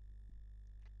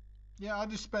 Yeah, I'll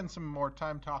just spend some more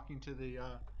time talking to the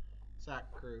SAC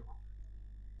crew.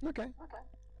 Okay.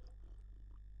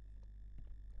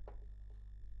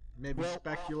 Maybe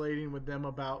speculating with them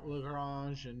about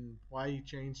Lagrange and why he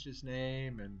changed his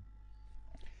name, and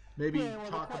maybe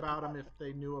talk about him if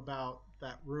they knew about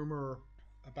that rumor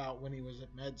about when he was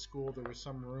at med school. There was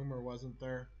some rumor, wasn't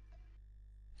there?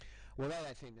 Well, they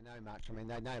don't seem to know much. I mean,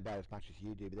 they know about as much as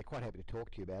you do, but they're quite happy to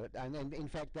talk to you about it. And in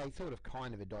fact, they sort of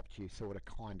kind of adopt you, sort of,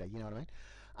 kind of. You know what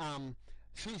I mean?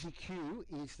 Susie Q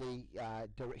is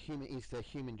the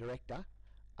human director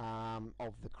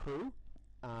of the crew.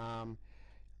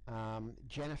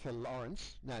 Jennifer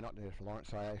Lawrence, no, not Jennifer Lawrence.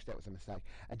 Sorry, that was a mistake.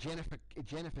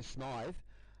 Jennifer Smythe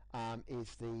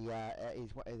is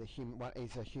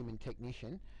a human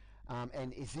technician,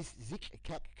 and is this Zik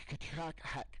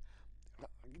Kachak?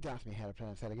 Ask me how to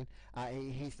pronounce that again.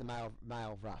 He's the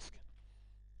male Rusk.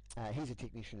 He's a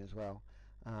technician as well.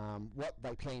 What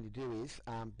they plan to do is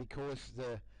because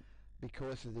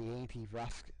of the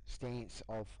anti-Rusk stance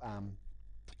of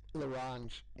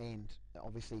Lagrange and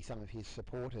obviously some of his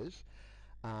supporters,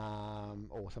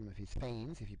 or some of his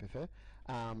fans, if you prefer,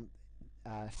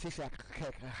 Sisak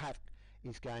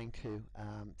is going to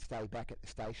stay back at the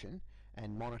station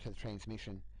and monitor the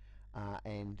transmission,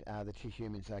 and the two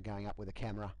humans are going up with a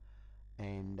camera,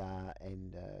 and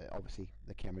obviously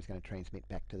the camera is going to transmit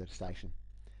back to the station.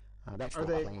 That's the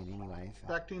plan, anyways.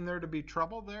 Expecting there to be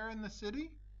trouble there in the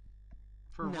city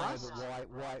for Rusk?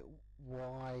 But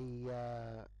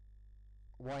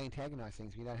why antagonize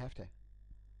things when you don't have to?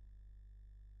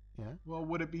 You know? Well,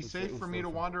 would it be safe for me to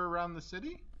wander around the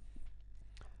city?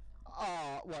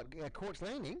 Court's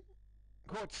Landing?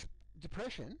 Court's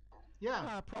Depression?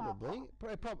 Yeah. Probably,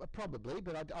 but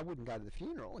I wouldn't go to the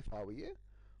funeral if I were you.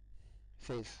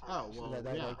 Says. Oh, well,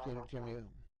 yeah. Generally,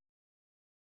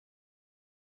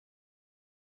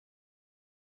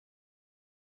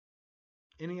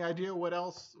 any idea what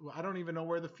else? I don't even know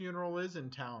where the funeral is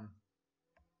in town.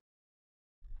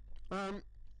 Well,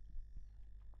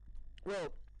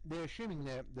 they're assuming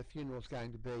the funeral's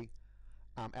going to be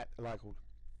at the local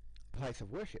place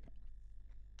of worship,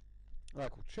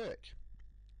 local church.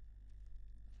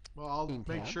 Well, I'll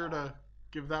make sure to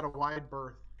give that a wide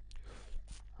berth.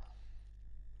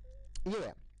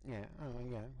 Yeah.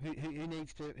 Who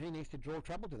needs to draw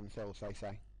trouble to themselves? They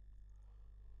say.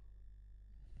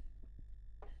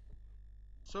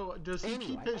 So, does he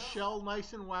keep his shell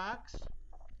nice and waxed?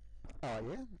 Oh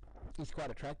yeah, he's quite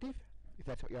attractive, if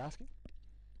that's what you're asking.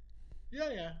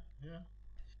 Yeah.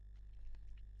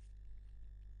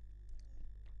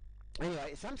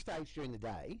 Anyway, at some stage during the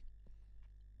day,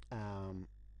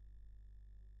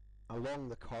 along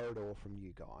the corridor from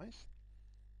you guys,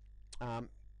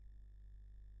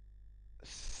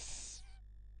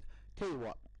 tell you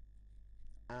what,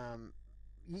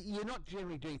 you're not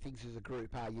generally doing things as a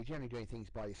group, are you? You're generally doing things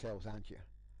by yourselves, aren't you?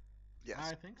 Yes.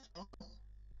 I think so.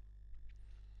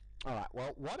 All right.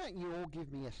 Well, why don't you all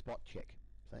give me a spot check,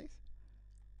 please,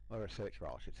 or a search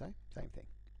roll, I should say. Same thing.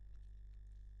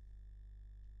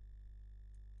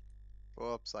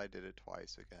 Whoops, I did it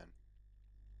twice again.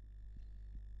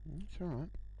 That's all right.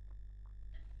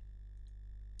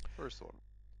 First one.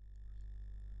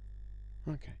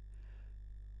 Okay.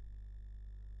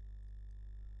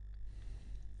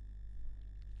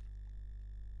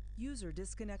 User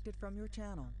disconnected from your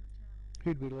channel.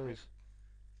 Who'd we lose?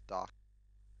 Doc.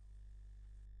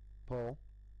 Paul.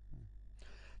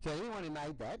 So anyone who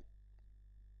made that,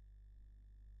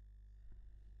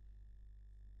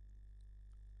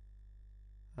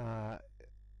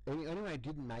 anyone who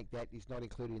didn't make that is not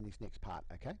included in this next part,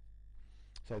 okay?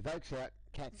 So Voke's out,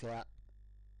 Cat's out.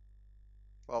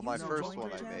 Well, my User first joined one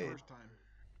your I channel. made. First time.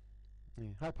 Yeah.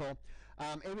 Hi, Paul.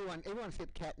 Everyone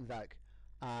except Cat and Voke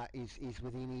is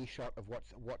within earshot of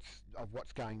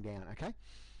what's going down. Okay.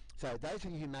 So those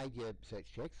of you who made your search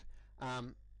checks,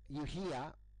 you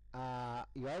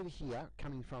over here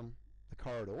coming from the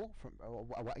corridor, from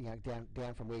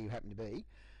down from where you happen to be.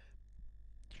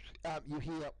 You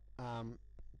hear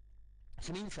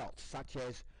some insults such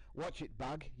as "Watch it,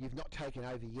 bug! You've not taken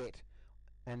over yet,"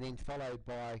 and then followed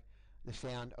by the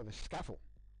sound of a scuffle.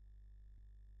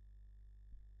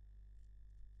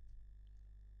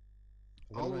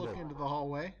 What I'll do you look want to do? into the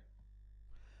hallway.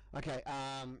 Okay.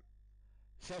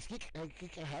 Saskik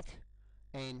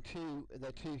and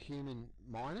the two human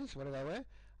miners, whatever they were,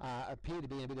 appear to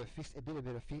be in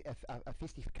a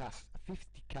fisticuff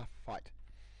fight,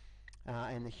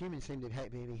 and the humans seem to be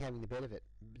having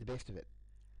the best of it.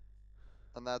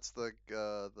 And that's the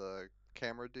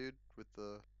camera dude with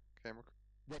the camera.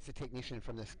 That's the technician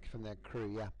from the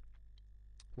crew. Yeah.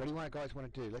 What do you guys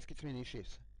want to do? Let's get some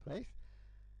initiatives, please.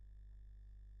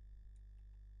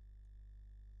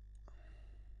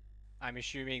 I'm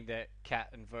assuming that Cat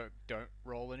and Vogue don't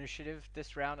roll initiative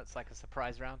this round. It's like a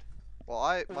surprise round. Well, Well,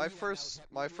 my you don't know what's first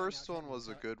hap- my you don't know first what's one happening, was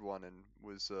a so good one and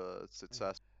was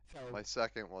successful. so My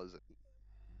second wasn't.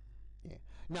 yeah.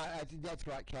 No, that's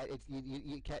right, Cat. It's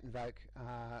you Cat and Vogue,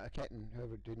 Cat and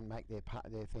whoever didn't make their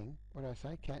thing. What did I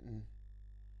say? Cat and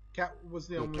Cat was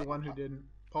the Yeah, only Cat- one who didn't.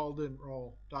 Paul didn't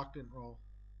roll. Doc didn't roll.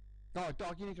 oh,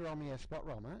 Doc, you need to roll me a spot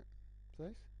roll, mate, please.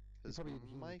 You His probably didn't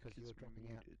hear me mic because you is were dropping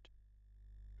out. muted.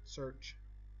 Search.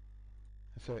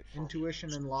 A search.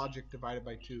 Intuition and logic divided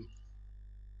by 2.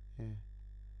 Yeah.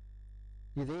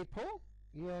 You there, Paul?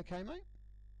 You okay, mate?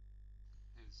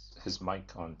 His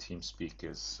mic on TeamSpeak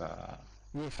is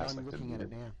Yes, has I'm like the looking at it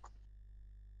muted. now.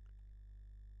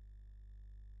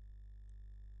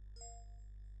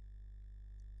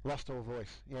 Lost all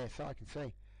voice. Yeah, so I can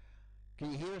see.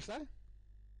 Can you hear us though?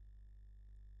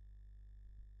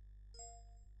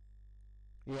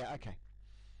 Yeah, okay.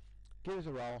 Give us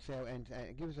a roll, so and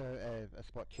give us a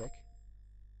spot check.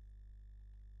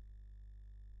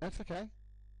 That's okay.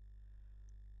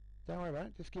 Don't worry about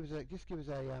it. Just give us a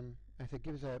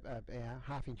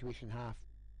half intuition, half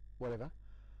whatever.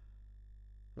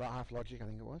 Half logic, I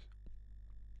think it was.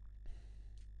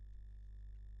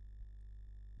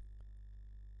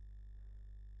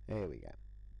 There we go.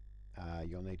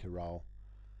 You'll need to roll.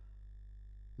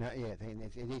 No, yeah, it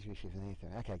is initiative.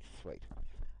 Okay, sweet.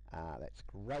 That's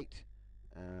great.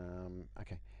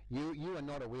 Okay, you are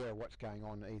not aware of what's going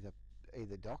on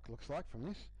either Doc, looks like from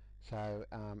this. So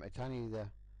it's only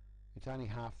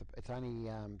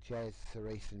Jazz,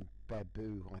 Cerise, and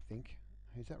Babu, I think.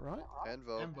 Is that right? And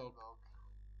Vogue. And Vogue.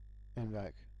 And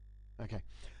Vogue. Okay,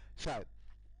 so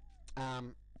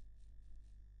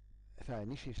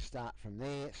initiatives start from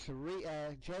there.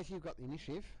 Jazz, you've got the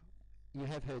initiative. You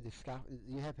have heard this stuff.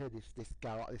 You have heard this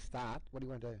start. What do you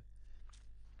want to do?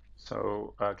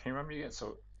 So can you remember again?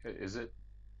 So is it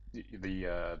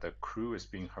the crew is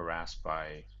being harassed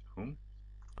by whom?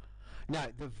 No,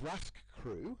 the Vrusk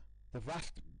crew, the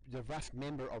Vrusk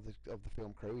member of the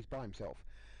film crew, is by himself,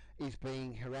 is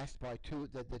being harassed by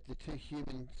the two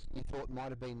humans you thought might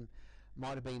have been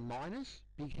miners,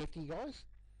 big hefty guys.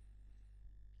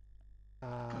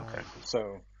 Okay,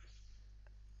 so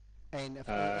And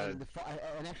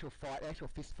an actual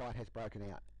fist fight has broken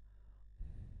out.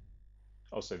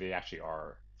 oh, so they actually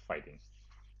are fighting.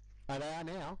 Oh, they are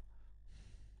now.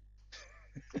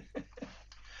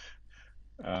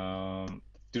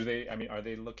 Do they? I mean, are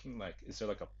they looking like? Is there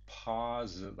like a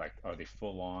pause? Is it like, are they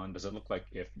full on? Does it look like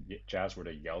if Jazz were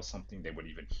to yell something, they would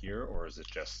even hear, or is it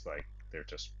just like they're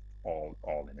just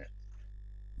all in it?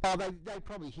 Oh, they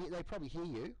probably hear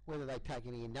you. Whether they take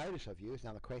any notice of you is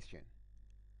another question.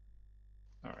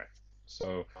 All right.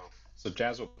 So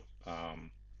Jazz will kind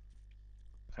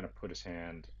of put his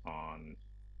hand on.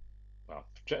 Well,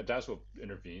 Jazz will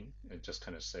intervene and just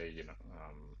kind of say,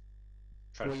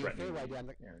 try to Well, threaten.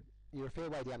 you're a fair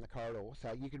way down the corridor,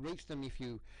 so you could reach them if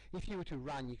you were to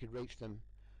run. You could reach them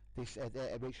at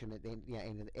the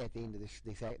end of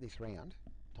this round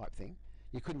type thing.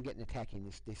 You couldn't get an attack in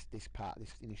this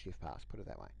initiative pass. Put it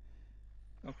that way.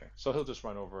 Okay, so he'll just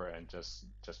run over and just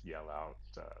yell out,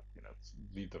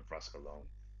 leave the Vrusk alone.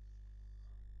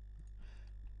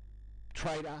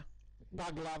 Traitor,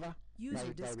 bug lover. User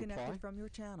They disconnected reply. from your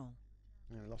channel.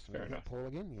 I lost Fair enough. Paul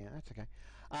again. Yeah, that's okay.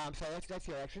 So that's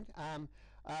your action.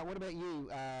 What about you,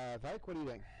 Vogue? What are you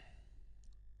doing?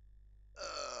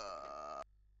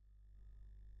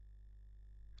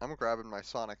 I'm grabbing my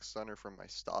Sonic Stunner from my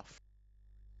stuff.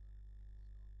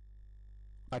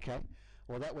 Okay.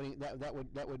 Well, that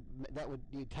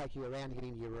would take you around to get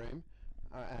into your room,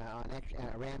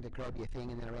 around to grab your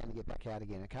thing, and then around to get back out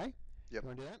again. Okay. Yep. You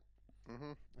want to do that?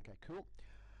 Mm-hmm. Okay. Cool.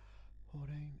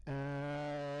 14.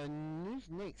 Who's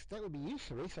next? That would be you,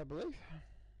 Cerise, I believe.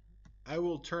 I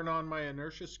will turn on my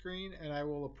inertia screen and I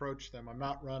will approach them. I'm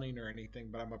not running or anything,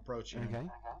 but I'm approaching them. Okay.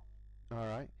 All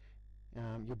right.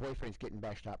 Your boyfriend's getting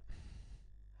bashed up.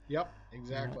 Yep,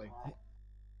 exactly.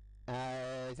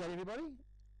 Is that everybody?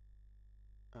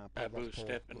 Babu's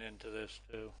stepping into this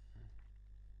too.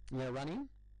 You gonna run in?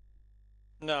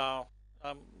 No,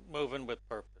 I'm moving with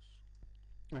purpose.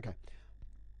 Okay.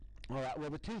 All right. Well,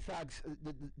 the two thugs,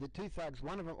 the two thugs.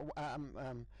 One of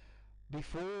them,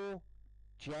 before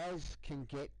Jazz can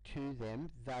get to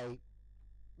them, they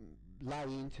lay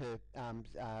into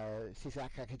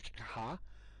Sisaka. How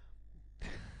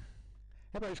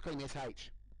about just calling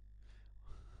SH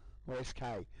or SK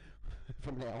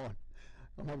from now on?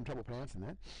 I'm having trouble pronouncing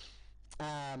that.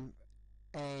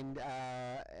 And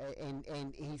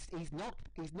he's knocked.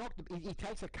 He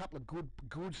takes a couple of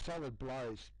good solid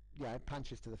blows.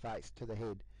 Punches to the face, to the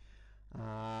head.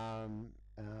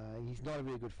 He's not a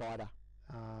very good fighter.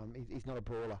 He's not a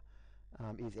brawler.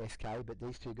 Is SK, but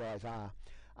these two guys are.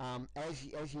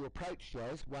 As you approach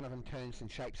Jazz, one of them turns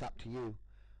and shapes up to you.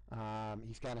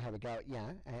 He's going to have a go at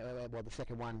well, the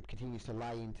second one continues to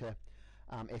lay into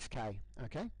SK.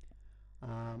 Okay.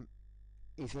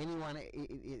 Is anyone?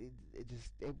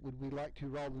 Would we like to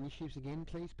roll initiatives again,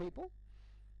 please, people?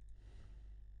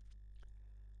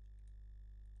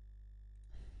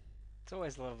 It's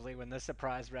always lovely when the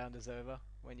surprise round is over,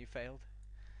 when you failed.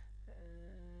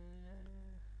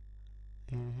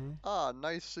 Mm-hmm. Ah,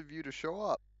 nice of you to show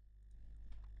up.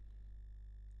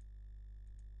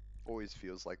 Always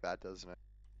feels like that, doesn't it?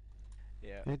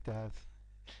 Yeah. It does.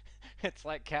 It's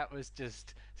like Kat was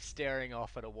just staring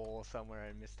off at a wall somewhere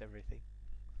and missed everything.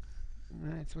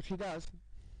 That's what she does.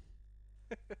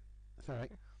 That's all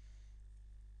right.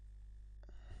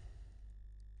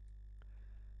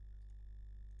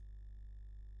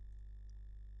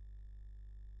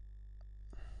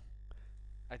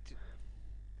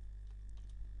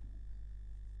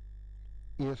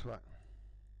 Yes, what?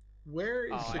 Where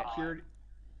is security?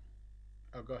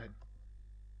 Oh, go ahead.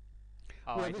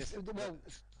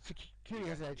 Security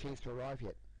hasn't had a chance to arrive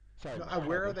yet. Sorry. No,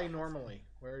 where are they normally?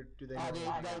 Where do they normally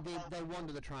go? They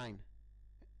wander the train.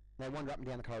 They wander up and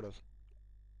down the corridors.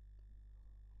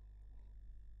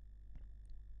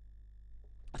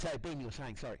 So, Ben, you were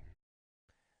saying, sorry.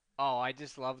 Oh, I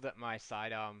just love that my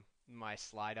slide arm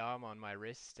on my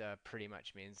wrist pretty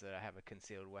much means that I have a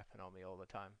concealed weapon on me all the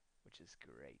time, which is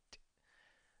great.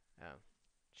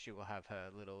 She will have her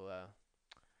little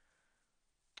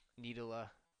needle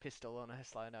pistol on her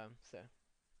slide arm, so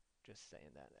just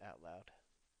saying that out loud.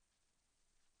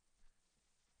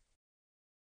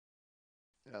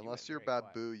 Yeah, unless you're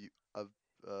Babu, a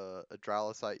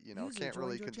Dralicite, can't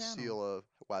really conceal a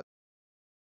weapon.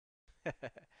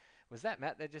 Was that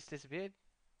Matt that just disappeared?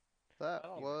 That I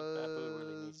don't was. think Babu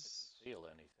really needs to conceal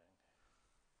anything.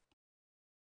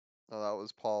 No, that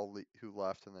was Paul who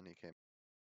left, and then he came.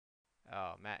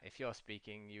 Oh, Matt, if you're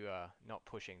speaking, you are not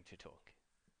pushing to talk.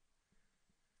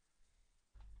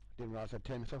 Didn't realise I'd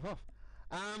turned myself off.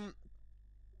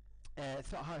 No,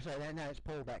 it's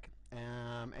Paul back.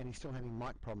 And he's still having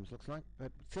mic problems, looks like.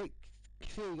 But see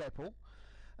you go, Paul.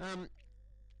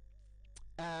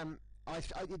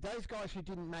 Those guys who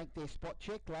didn't make their spot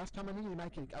check last time, you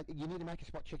need to make a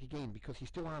spot check again because you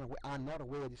still are not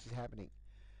aware this is happening.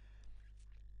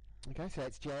 Okay, so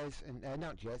that's Jazz, and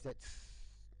not Jazz. That's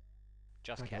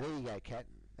just okay, Kat. There you go, Kat.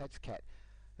 That's Kat,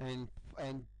 and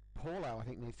Paulo, I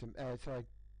think needs to.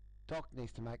 Doc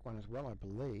needs to make one as well, I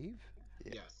believe.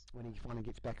 Yes. When he finally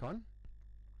gets back on.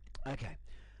 Okay.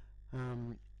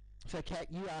 So, Kat,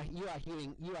 you are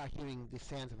hearing the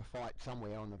sounds of a fight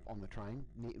somewhere on the train,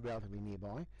 relatively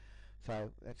nearby.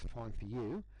 So that's fine for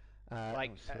you.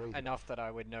 Enough that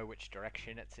I would know which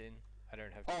direction it's in. I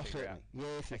don't have to figure out.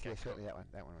 Yes, Okay, yes, certainly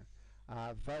that one.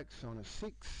 Vokes on a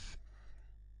 6.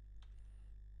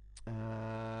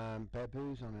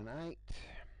 Babu's on an 8.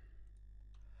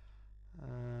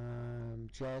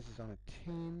 Jazz is on a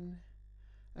 10.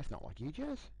 That's not like you,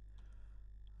 Jazz.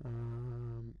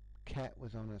 Cat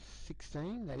was on a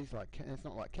 16. That's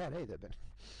not like Cat either, but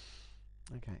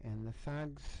okay. And the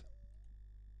thugs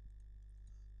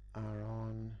are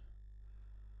on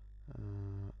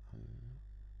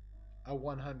a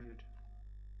 100.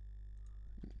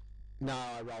 No,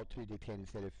 I rolled 2d10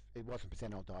 instead of. It wasn't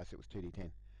percentile dice. It was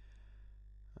 2d10.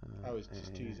 I was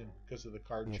just teasing because of the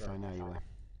card yes, chart. I know you were.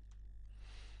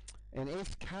 And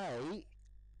SK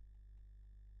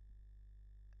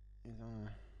is on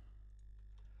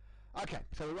Okay,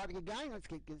 so we're right to get going. Let's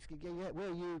get going. Where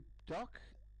are you, Doc?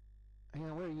 Hang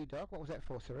on, where are you, Doc? What was that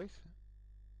for, Cerise?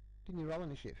 Didn't you roll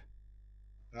initiative?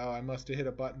 Oh, I must have hit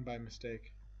a button by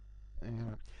mistake.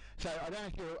 So I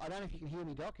don't know if you can hear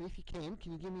me, Doc. If you can you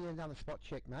give me another spot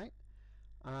check, mate?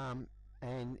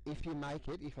 And if you make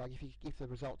it, if the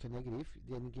results are negative,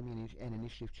 then give me an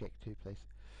initiative check too, please.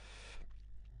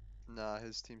 Nah,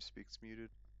 his team speaks muted.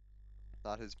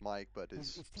 Not his mic, but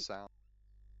his sound.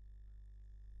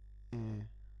 Yeah.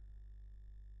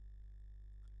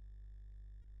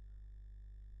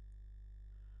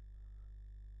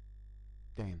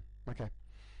 Damn. Okay.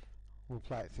 We'll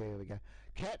play it through. There we go.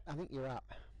 Kat, I think you're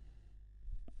up.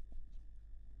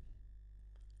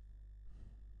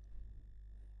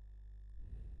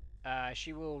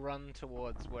 She will run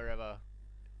towards wherever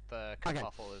the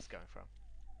kerfuffle is going from.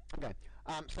 Okay.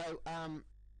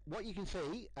 What you can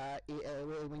see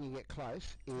when you get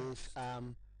close is,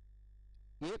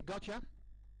 yep, gotcha.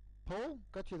 Paul,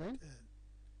 got you then.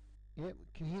 Yep,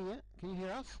 can hear you. Can you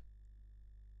hear us?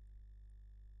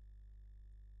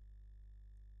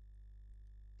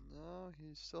 No,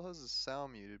 he still has his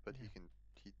sound muted, but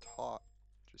he talk.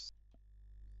 Just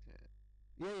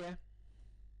Yeah.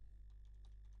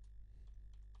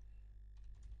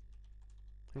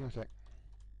 Hang on a sec.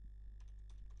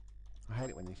 I hate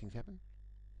it when these things happen.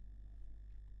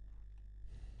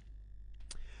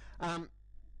 You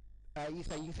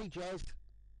can see Jazz.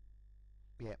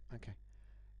 Yeah, okay.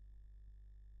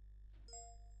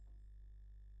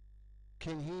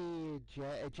 Can hear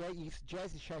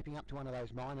Jazz is shaping up to one of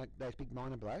those big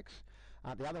miner blokes.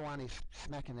 The other one is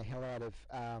smacking the hell out of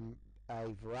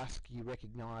a Vrask you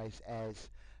recognise as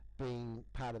being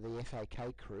part of the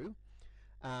SAK crew.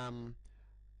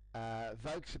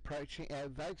 Vok's approaching.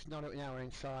 Vok's not nowhere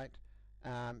in sight.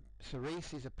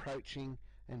 Cerise is approaching,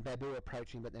 and Babu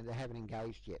approaching, but they haven't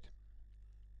engaged yet.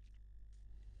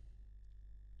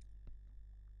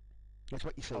 That's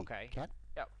what you see. Okay. Kat?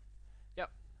 Yep.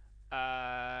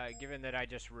 Given that I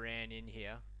just ran in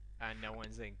here and no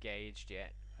one's engaged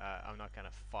yet, I'm not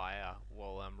gonna fire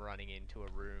while I'm running into a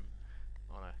room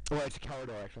on a. Well, it's a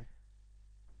corridor actually.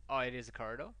 Oh, it is a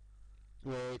corridor.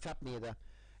 Yeah, it's up near the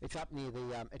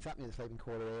sleeping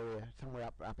quarter area, somewhere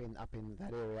up in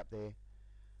that area up there.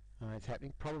 It's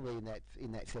happening probably in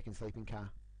that second sleeping car,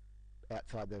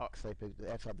 outside the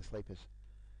sleepers.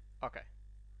 Okay.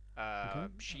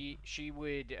 She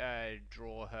would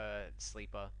draw her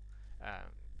sleeper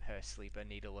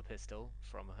needler pistol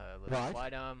from her little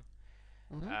slide arm,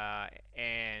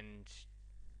 and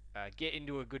get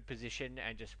into a good position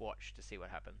and just watch to see what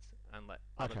happens, and let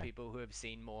other people who have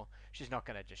seen more. She's not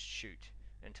gonna just shoot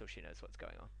until she knows what's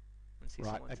going on and see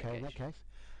someone's engaged. In that case,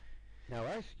 no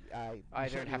worries. I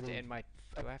don't have to end my.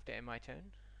 Do I have to end my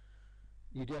turn?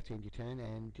 You do have to end your turn,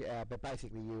 and but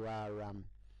basically you are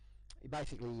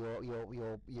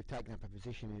you've taken up a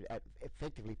position at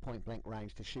effectively point blank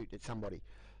range to shoot at somebody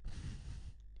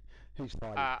who's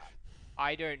fighting.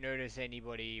 I don't notice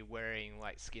anybody wearing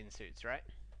like skin suits, right?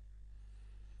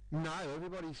 No,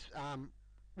 everybody's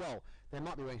well, they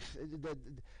might be wearing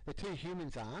the two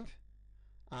humans aren't.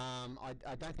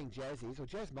 I don't think Jazz is, or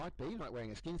Jazz might be. You're not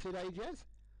wearing a skin suit, are you, Jazz?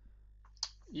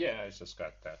 Yeah, it's just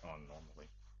got that on normally.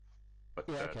 But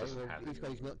yeah, okay. Doesn't well, have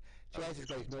Jazz has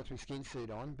got his military skin suit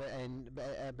on, but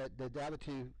the other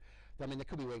two, I mean, they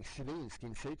could be wearing civilian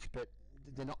skin suits, but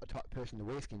they're not the type of person to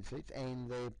wear skin suits, and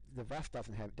the Vrask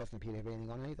doesn't appear to have anything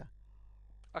on either.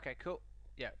 Okay, cool.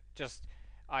 Yeah, just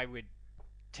I would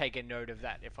take a note of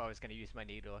that if I was going to use my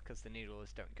needler, because the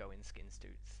needlers don't go in skin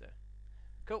suits. So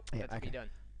cool. Yeah, Let's be done.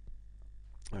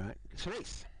 All right,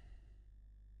 Cerise.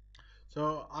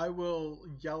 So I will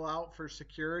yell out for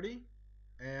security,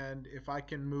 and if I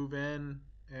can move in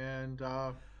and you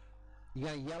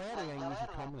gonna yell out or you gonna use your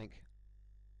comlink?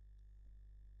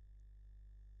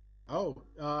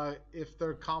 If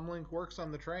the comlink works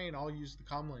on the train, I'll use the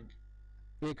comlink.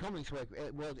 Yeah, comlinks work.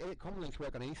 Well, comlinks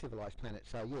work on any civilized planet,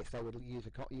 so yes, they would use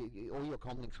all your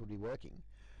comlinks would be working.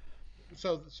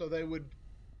 So they would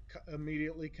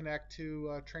immediately connect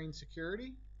to train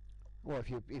security. Well, if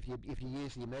you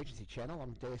use the emergency channel, I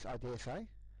dare say.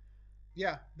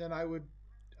 Yeah, then I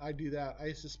do that.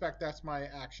 I suspect that's my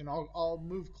action. I'll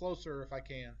move closer if I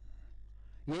can.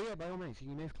 Yeah, by all means, you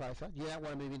can move closer. You don't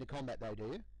want to move into combat though,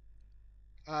 do you?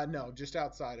 No, just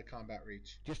outside of combat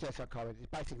reach. Just outside combat.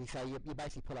 Basically, say you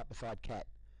basically pull up beside Kat,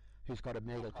 who's got a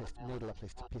needler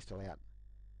pistol out.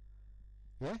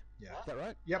 Yeah. Yeah. Is that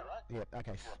right? Yep. Yep.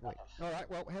 Okay. Sweet. All right.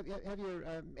 Well, have your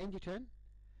end your turn.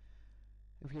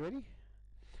 If you're ready.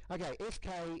 Okay. SK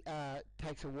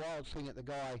takes a wild swing at the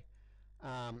guy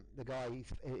the guy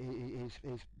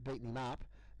who's beaten him up,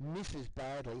 misses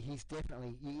badly. He's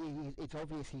definitely, it's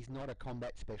obvious he's not a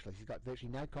combat specialist. He's got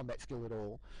virtually no combat skill at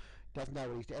all. Doesn't know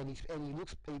what he's doing, and he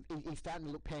looks, he's starting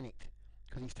to look panicked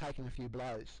because he's taken a few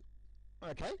blows.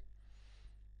 Okay.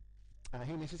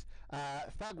 He misses.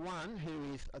 Thug 1,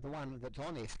 who is the one that's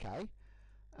on SK,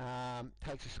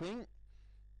 takes a swing.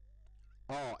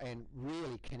 Oh, and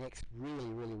really connects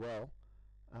really well.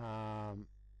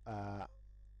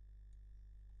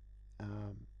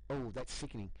 Oh, that's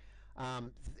sickening.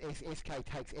 SK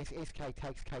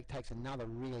takes another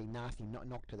really nasty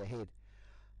knock to the head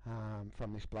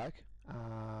from this bloke.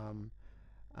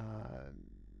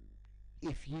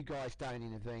 If you guys don't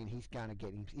intervene, he's going to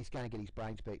get his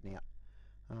brains beaten out.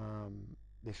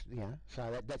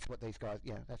 So that's what these guys.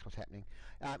 Yeah, that's what's happening.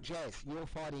 Jazz, you're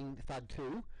fighting Thug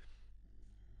 2.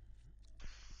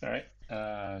 All right.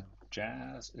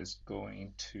 Jazz is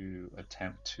going to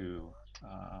attempt to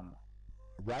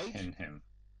Rage. pin him.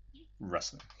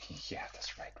 Wrestling. Yeah,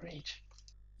 that's right. Rage.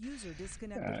 User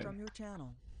disconnected from your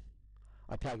channel.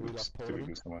 I take it we Oops, lost Paul did we again.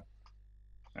 lose someone?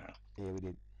 No. Yeah, we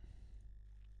did.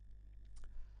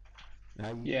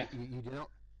 No, Yeah. you did not.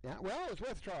 Yeah, well, it was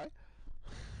worth a try.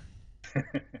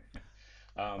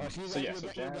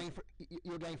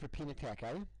 You're going for pin attack,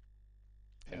 eh?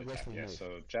 Pin attack, yeah. Move.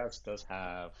 So Jazz does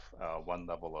have 1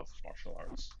 level of martial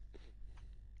arts.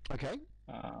 Okay.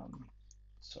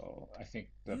 So I think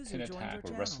the User pin joined your attack or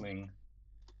channel. wrestling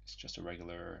is just a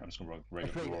regular. I'm just going to roll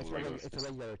It's a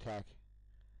regular attack.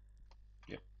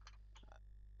 Yep.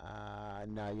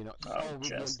 No, you're not. Oh, with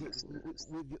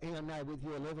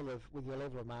your level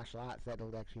of martial arts,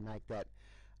 that'll actually make that.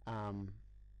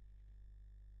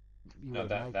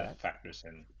 That factors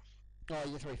in. Oh,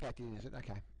 you're 3 factored in, is it?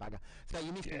 Okay, bugger. So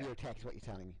you missed your attack, is what you're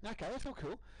telling me. Okay, that's all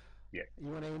cool. Yeah.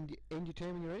 You want to end your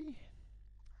turn when you're ready,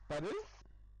 Babu?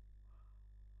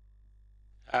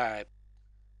 All right.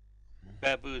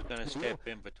 Babu's going to step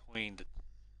in between the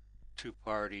two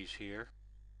parties here.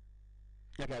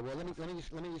 Okay, well let me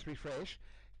just refresh.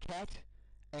 Kat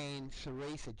and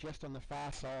Cerise are just on the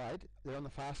far side. They're on the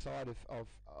far side of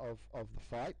the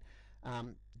fight.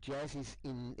 Jazz is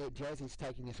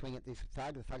taking a swing at this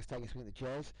Thug. The Thug's taking a swing at the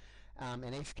Jazz,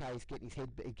 and SK is getting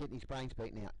his brains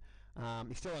beaten out.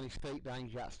 He's still on his feet, being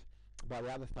just by the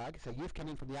other Thug. So you've come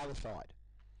in from the other side.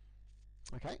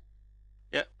 Okay.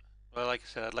 Yep. Well, like I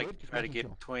said, I'd like to try to get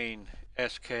between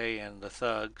SK and the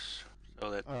Thugs so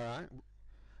that all right.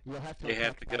 You'll have to they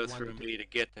have to go through me to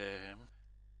get to him.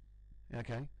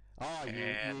 Okay. Oh,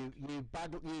 you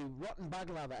rotten bug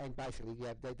lover, and basically,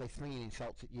 yeah, they're slinging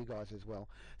insults at you guys as well.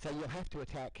 So you'll have to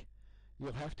attack.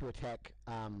 You'll have to attack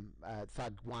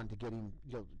Thug 1 to get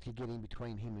in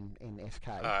between him and SK.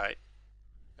 All right,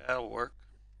 that'll work.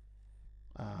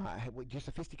 Just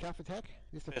a fisticuff attack.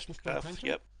 Just a fisticuff. Punch.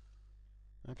 Yep.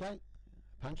 Okay,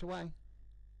 punch away.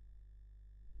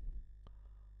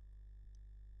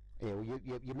 Yeah, well,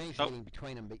 you managed to get in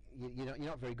between them, but you're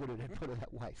not very good at it. Put it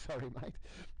that way. Sorry, mate.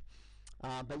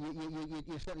 But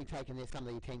you're certainly taking some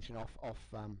of the attention off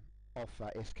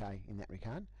SK in that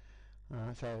regard.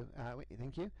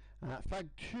 Thank you. Thug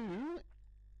 2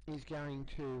 is going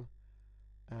to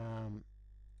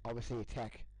obviously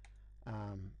attack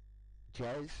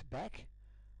Jazz back.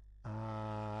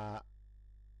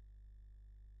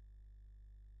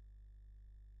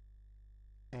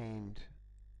 And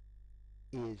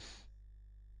is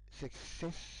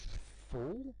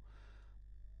successful.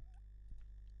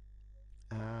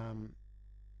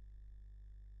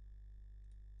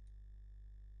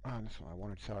 That's what I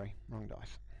wanted. Sorry, wrong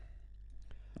dice.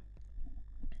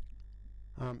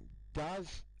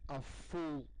 Does a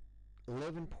full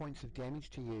 11 points of damage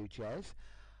to you, Jazz.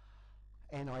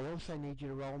 And I also need you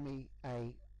to roll me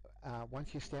a.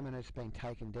 Once your stamina's been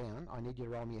taken down, I need you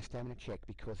to roll me a stamina check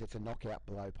because it's a knockout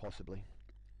blow, possibly.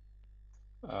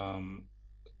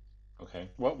 Okay.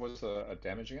 What was a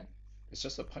damage again? It's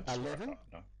just a punch. 11. Thought,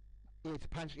 no? Yeah, it's a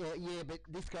punch. Yeah, but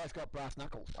this guy's got brass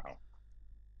knuckles. Wow.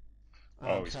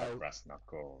 He's got brass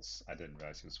knuckles. I didn't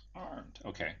realize he was armed.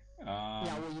 Okay.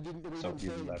 Yeah, well, you didn't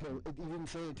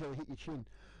see it until it hit your chin.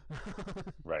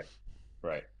 Right.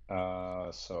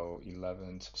 So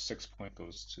 11. So 6 point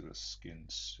goes to the skin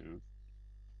suit.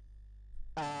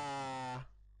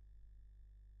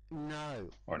 No.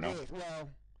 Or no? Yeah, well.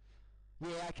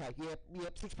 Yeah. Okay.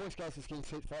 Yep. 6 points goes to the skin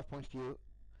suit. 5 points to you.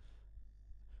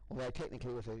 Although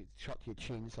technically it was a shot to your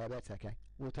chin, so that's okay.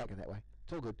 We'll take it that way.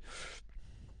 It's all good.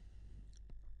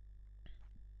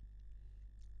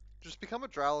 Just become a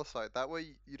Dralicite. That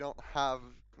way you don't have...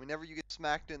 Whenever you get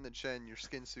smacked in the chin, your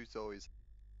skin suit's always...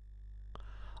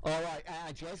 Alright,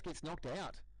 Jazz gets knocked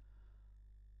out.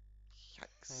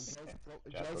 Yikes.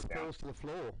 And Jazz Jazz goes down. falls to the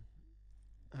floor.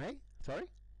 Hey, sorry.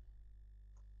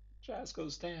 Jazz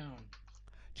goes down.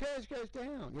 Jazz goes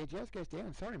down. Yeah, Jazz goes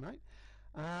down. Sorry, mate.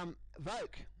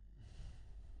 Voke.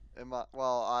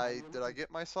 Did I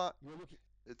get my son? You're looking.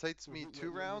 It takes me You're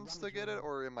 2 rounds to get it, rummaging.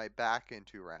 or am I back in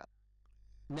 2 rounds?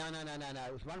 No.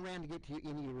 It was 1 round to get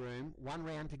in your room, 1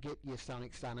 round to get your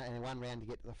Sonic Stunner, and 1 round to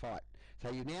get to the fight.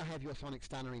 So you now have your Sonic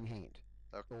Stunner in hand.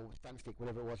 Okay. Or Stun Stick,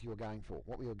 whatever it was you were going for.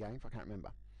 What were you going for? I can't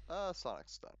remember. Sonic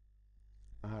Stun.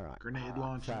 All right. Grenade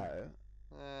launcher.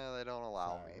 So, They don't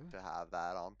allow me to have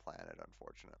that on planet,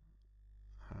 unfortunately.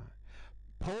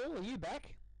 Paul, are you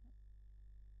back?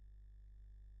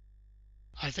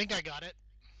 I think I got it.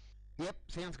 Yep,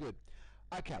 sounds good.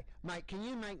 Okay, mate, can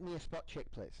you make me a spot check,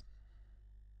 please?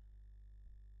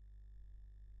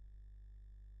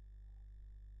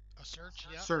 A search,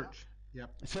 yeah. Search.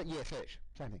 Yep. So, yeah, search.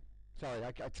 Same thing. Sorry,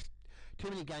 it's too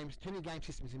many game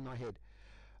systems in my head.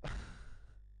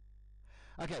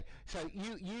 Okay, so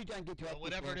you don't get to Well, act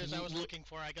whatever it is I was looking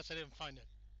for, I guess I didn't find it.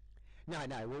 No.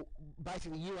 Well,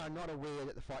 basically, you are not aware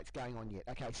that the fight's going on yet.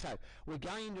 Okay, so we're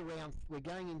going into round. We're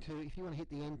going into. If you want to hit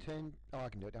the end turn, I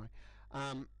can do it, don't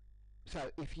I?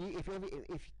 So if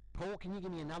Paul, can you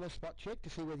give me another spot check to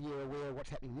see whether you're aware of what's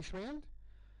happening this round,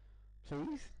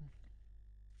 please?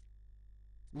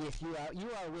 Yes, you are.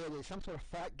 You are aware there's some sort of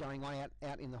fight going on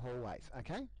out in the hallways.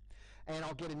 Okay, and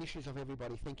I'll get initiatives of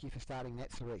everybody. Thank you for starting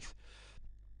that, Cerise,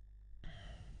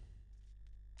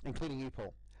 including you,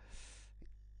 Paul.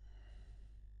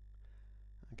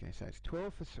 Okay, so it's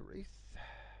 12 for Cerise.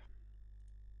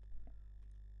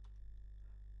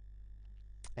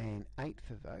 And 8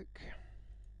 for Voke.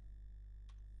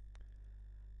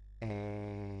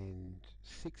 And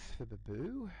 6 for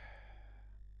Baboo.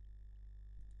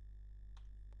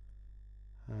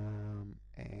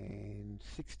 And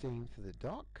 16 for the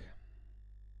Doc.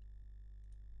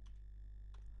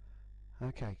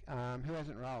 Okay, who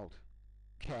hasn't rolled?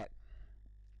 Cat.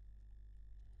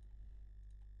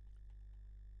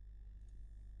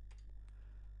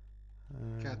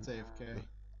 Cat's AFK.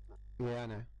 Yeah, I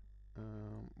know.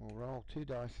 We'll roll 2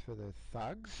 dice for the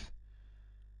thugs.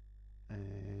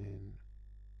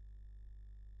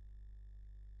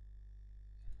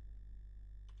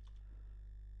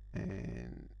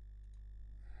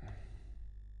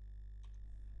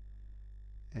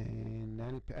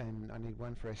 And I need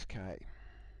 1 for SK.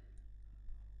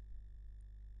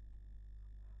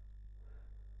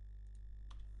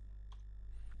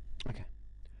 Okay.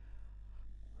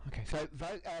 Okay, so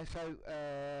vote. I've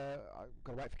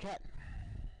got to wait for Cat.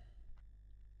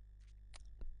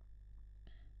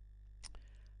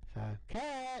 So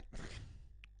Cat.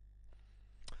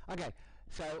 Okay,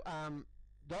 so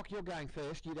Doc, you're going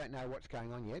first. You don't know what's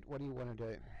going on yet. What do you want to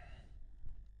do?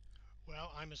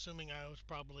 Well, I'm assuming I was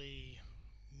probably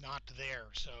not there,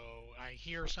 so I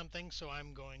hear something, so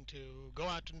I'm going to go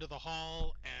out into the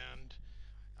hall, and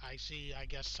I see, I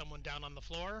guess, someone down on the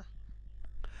floor.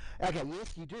 Okay,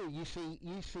 yes, you do. You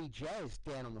see Jazz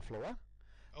down on the floor.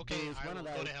 Okay, I will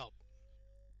go to help.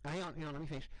 Hang on, let me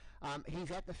finish.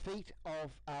 He's at the feet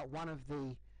of one of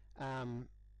the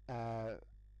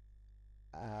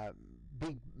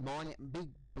big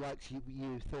blokes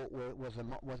you thought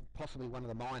was possibly one of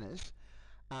the miners.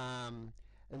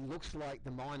 It looks like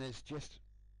the miners just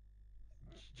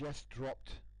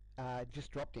dropped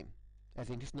him, as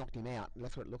in just knocked him out.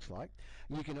 That's what it looks like.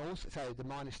 You can also, so the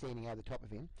miner's standing over the top of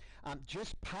him.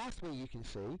 Just past where you can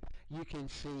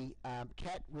see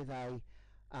Kat with a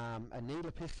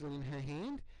needler pistol in her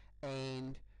hand,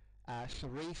 and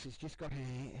Cerise has just got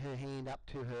her hand up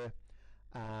to her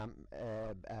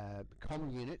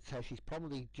comm unit, so she's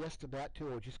probably just about to,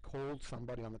 or just called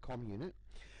somebody on the comm unit.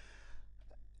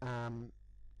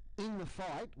 In the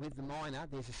fight with the miner,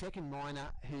 there's a second miner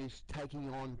who's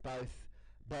taking on both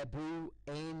Baboo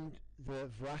and the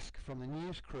Vrusk from the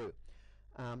news crew.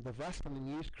 The Vrusk from the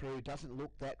news crew doesn't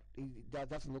look that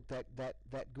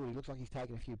good. He looks like he's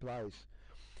taken a few blows.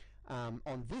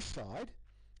 On this side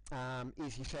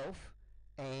is yourself,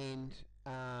 and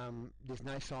there's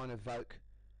no sign of Voke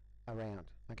around.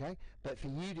 Okay, but for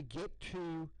you to get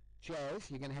to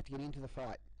Jazz, you're going to have to get into the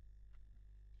fight.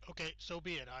 Okay, so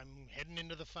be it. I'm heading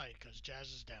into the fight because Jazz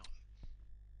is down.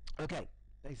 Okay,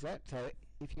 is that so?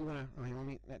 If you want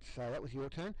to, that was your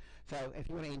turn. So if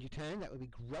you want to end your turn, that would be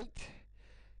great.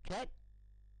 Cat,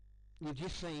 you've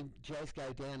just seen Jazz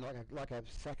go down like a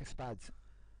sack of spuds.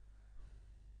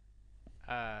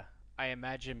 I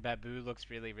imagine Baboo looks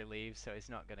really relieved, so he's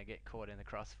not going to get caught in the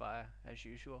crossfire as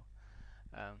usual.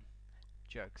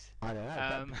 Jokes. I don't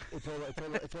know. It's all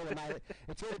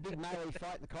a big melee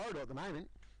fight in the corridor at the moment.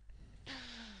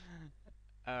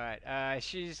 All right.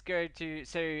 She's going to.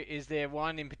 So, is there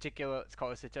one in particular that's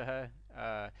closer to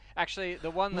her? Actually,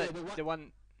 the one Yeah, that the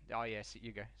one. Oh yes,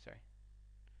 you go. Sorry.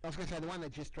 I was going to say the one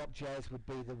that just dropped Jazz would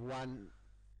be the one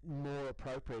more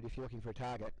appropriate if you're looking for a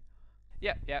target.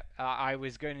 Yep. I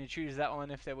was going to choose that one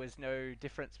if there was no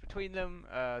difference between them.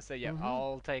 So yeah,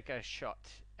 I'll take a shot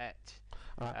at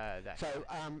that. So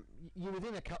you're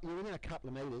within a couple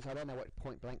of meters. I don't know what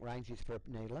point blank range is for a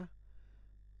needler.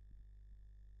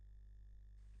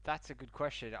 That's a good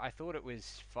question. I thought it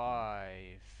was 5,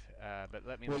 but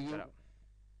let me look that up.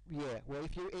 Yeah, well,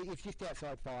 it's just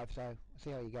outside 5, so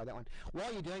see how you go that one.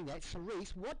 While you're doing that,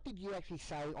 Cerise, what did you actually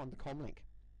say on the comlink?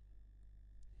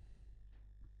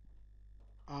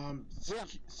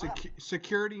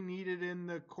 Security needed in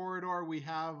the corridor. We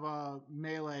have a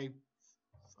melee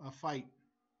fight.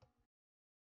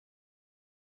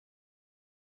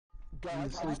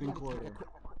 Guys, I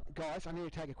need to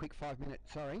take a quick 5-minute.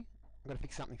 Sorry, I've got to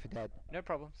fix something for Dad. No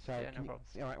problem. So yeah, no problem.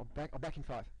 All right, I'll back in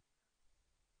 5.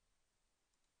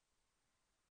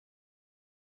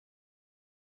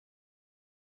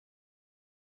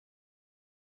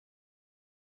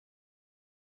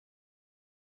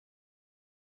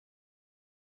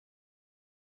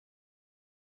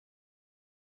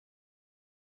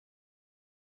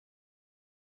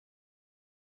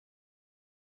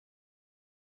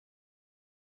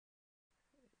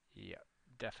 Yeah,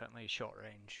 definitely short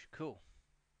range. Cool.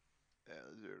 Yeah,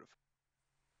 beautiful.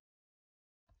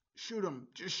 Shoot them!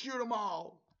 Just shoot them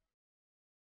all!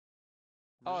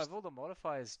 Oh, have all the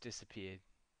modifiers disappeared?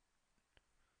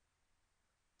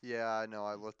 Yeah, I know.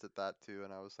 I looked at that too,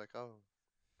 and I was like, oh,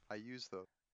 I use those.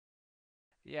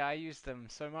 Yeah, I use them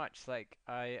so much. Like,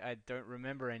 I don't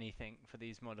remember anything for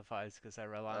these modifiers because I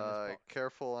rely on this box.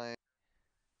 Careful aim.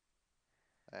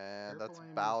 And that's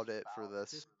about it for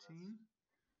this. 15?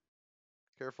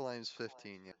 Careful aim's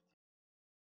 15, yeah.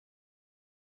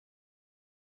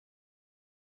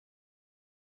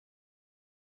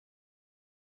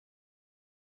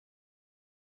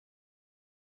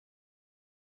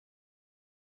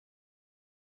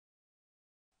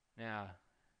 Now,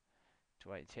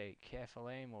 do I take careful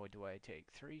aim or do I take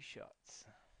 3 shots?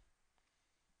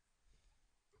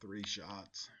 3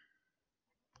 shots.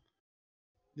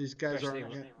 These guys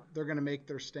they're going to make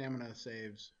their stamina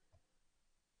saves.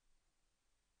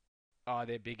 Oh,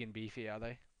 they're big and beefy, are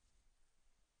they?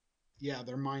 Yeah,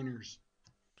 they're miners.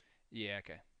 Yeah,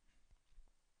 okay.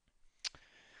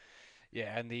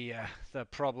 Yeah, and the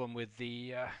problem with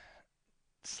the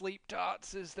sleep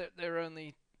darts is that they're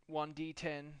only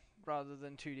 1d10 rather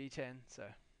than 2d10, so...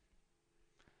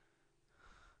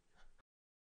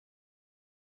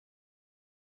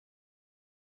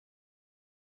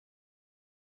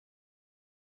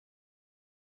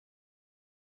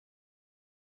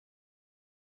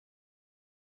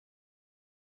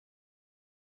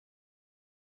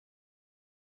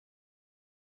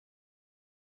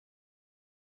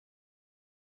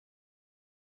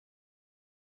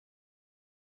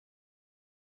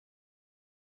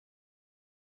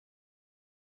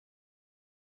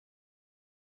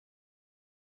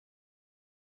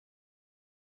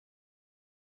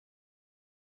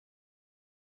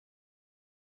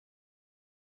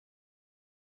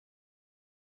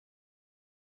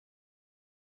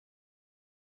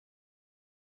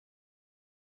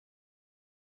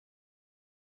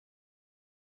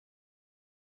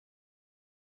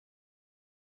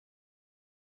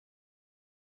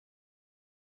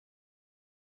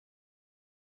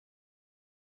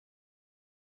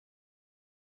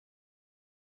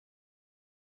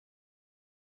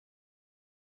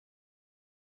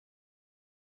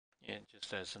 Yeah,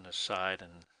 just as an aside,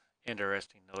 an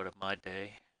interesting note of my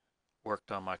day,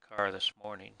 worked on my car this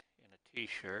morning in a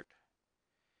t-shirt,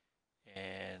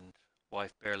 and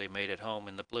wife barely made it home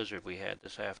in the blizzard we had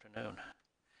this afternoon.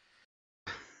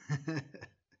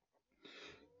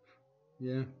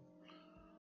 Yeah.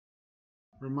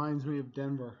 Reminds me of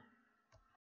Denver.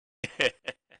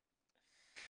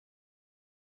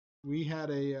 We had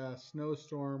a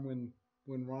snowstorm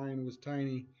when Ryan was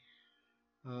tiny.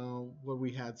 Where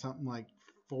we had something like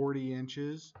 40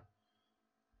 inches.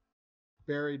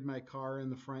 Buried my car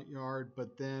in the front yard,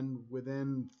 but then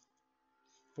within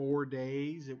 4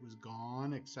 days it was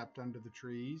gone except under the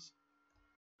trees.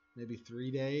 Maybe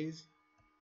 3 days.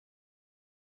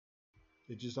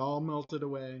 It just all melted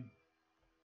away.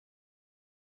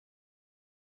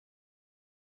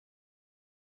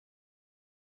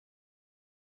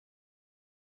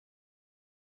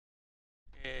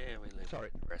 Yeah, we live in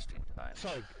interesting times.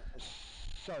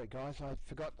 Sorry, guys. I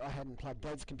forgot I hadn't plugged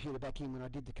Dad's computer back in when I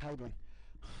did the cabling.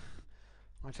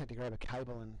 I just had to grab a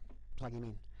cable and plug him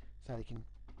in so he can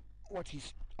What's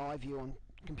his eye view on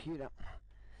computer?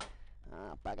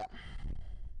 Bugger.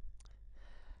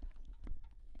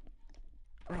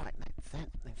 Right, that's that.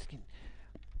 Let's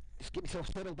just get myself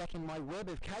settled back in my web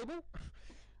of cable.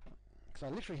 Because I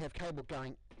literally have cable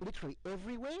going literally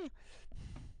everywhere.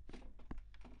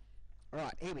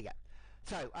 Right, here we go.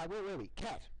 So, where were we?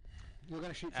 Cat, you were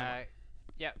going to shoot someone.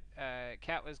 Yep.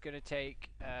 Cat was going to take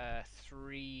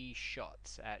 3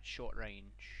 shots at short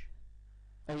range.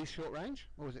 Are you short range,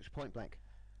 or was it point blank?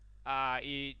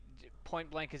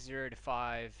 Point blank is 0 to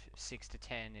 5, 6 to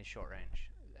 10 is short range,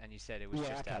 and you said it was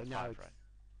just out of 5,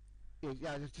 right?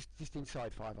 Yeah, just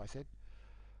inside 5, I said.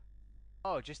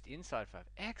 Oh, just inside 5.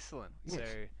 Excellent. Yes.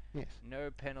 So Yes.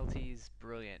 no penalties.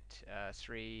 Brilliant.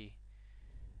 3.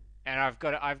 And I've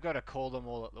got to call them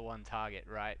all at the one target,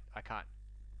 right? I can't.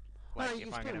 Well, Like, you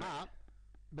can split them up,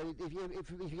 but if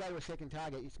you go to a second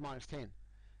target, it's -10.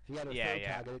 If you go to a third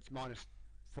target, it's -4.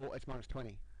 It's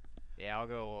 -20. Yeah, I'll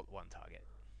go all at one target.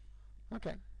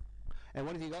 Okay. And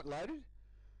what have you got loaded?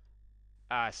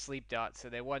 Sleep darts. So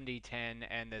they're 1d10,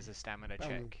 and there's a stamina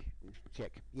check.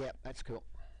 Check. Yeah, that's cool.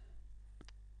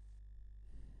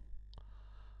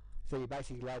 So you're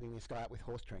basically loading this guy up with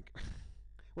horse drink.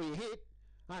 Well, you hit,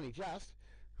 only just.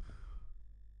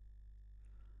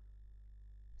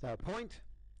 So a point,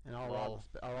 and I'll roll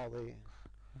the.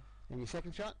 And your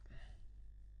second shot.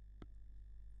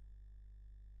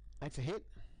 That's a hit.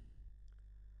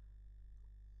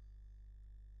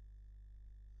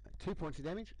 2 points of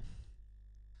damage.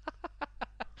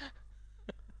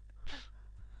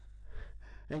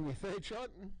 And your third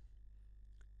shot.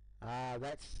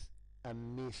 That's a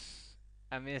miss.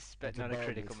 A miss, but not a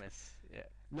critical miss. Yeah.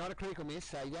 Not a critical miss,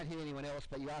 so you don't hit anyone else,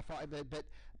 but you are fighting.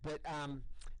 But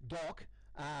Doc,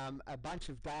 a bunch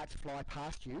of darts fly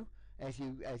past you as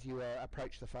you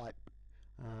approach the fight.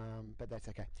 But that's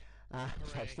okay.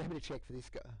 So stamina check for this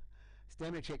guy.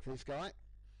 Stamina check for this guy.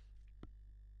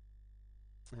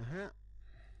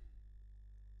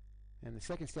 And the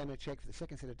second stamina check for the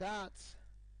second set of darts.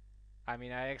 I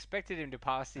mean, I expected him to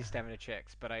pass these stamina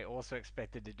checks, but I also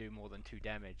expected to do more than 2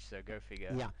 damage. So go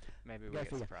figure. Yeah. Maybe we'll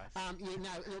get surprised.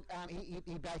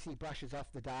 He basically brushes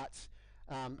off the darts,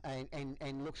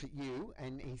 and looks at you,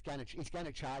 and he's going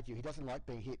to charge you. He doesn't like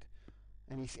being hit,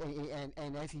 and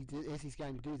as he's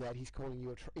going to do that, he's calling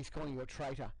you a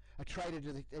traitor, a traitor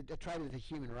to the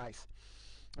human race.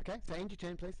 Okay, so end your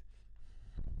turn, please.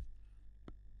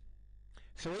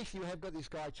 Cerise, you have got this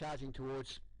guy charging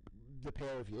towards the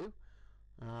pair of you.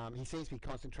 He seems to be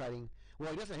concentrating.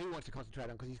 Well, he doesn't know who he wants to concentrate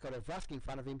on because he's got a Vrsk in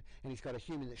front of him and he's got a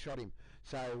human that shot him.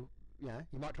 So, you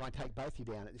might try and take both you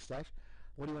down at this stage.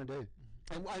 What do you want to do?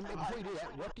 And before you do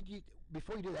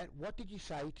that, what did you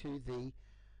say to the?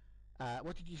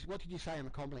 What did you say on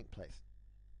the comlink, please?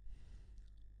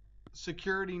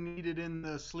 Security needed in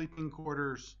the sleeping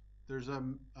quarters. There's a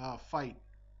fight.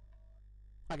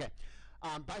 Okay.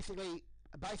 Basically.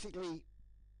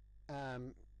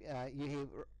 You hear,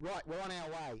 right, we're on our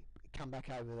way. Come back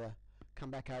over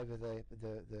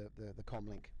the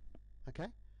comlink. Okay?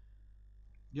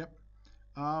 Yep.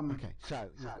 Okay,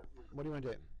 so what do you want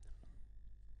to do?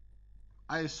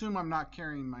 I assume I'm not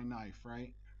carrying my knife,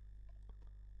 right?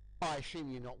 I assume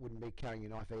you wouldn't be carrying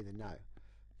your knife either, no.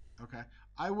 Okay.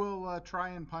 I will try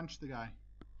and punch the guy.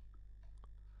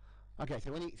 Okay,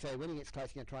 so when he gets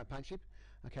close, you're going to try and punch him?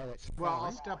 Okay, that's fine. Well,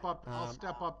 I'll step up. I'll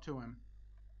step up to him.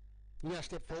 You're going to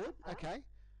step forward? Okay.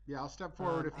 Yeah, I'll step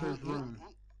forward if there's room.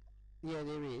 Yeah,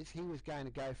 there is. He was going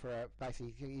to go for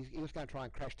basically, he was going to try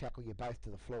and crash tackle you both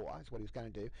to the floor, is what he was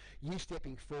going to do. You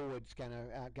stepping forward is going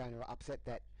to upset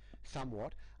that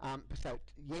somewhat. So,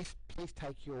 yes, please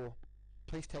take your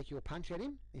punch at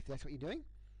him, if that's what you're doing.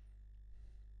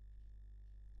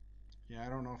 Yeah, I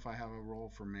don't know if I have a roll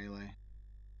for melee.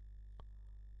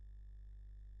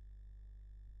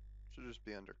 Should just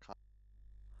be under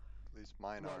at least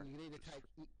mine are. You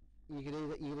could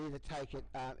either take it.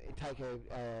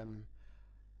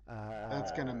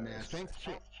 That's gonna miss. Strength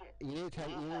check. You either take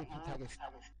a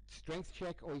strength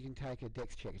check or you can take a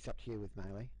dex check. It's up to you with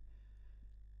melee.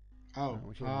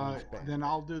 Then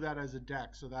I'll do that as a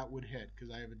dex, so that would hit because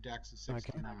I have a dex of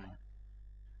 69. Okay.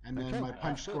 And then my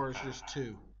punch score is just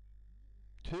 2.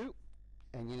 2,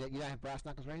 and you don't have brass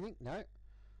knuckles or anything? No.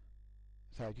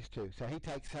 So just 2. So you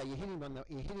hit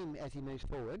him as he moves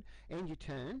forward. End your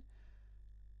turn.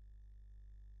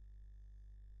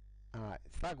 All right.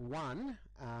 Thug 1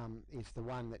 is the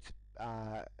one that's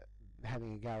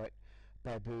having a go at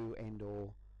Babu and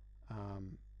or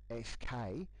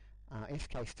SK.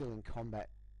 SK still in combat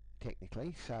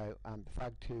technically. So Thug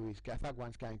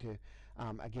 1's going to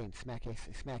again smack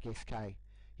SK.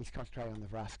 He's concentrating on the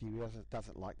Vrsk. He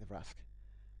doesn't like the Vrsk.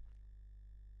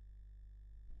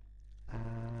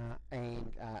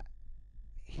 and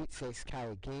hits SK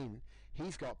again.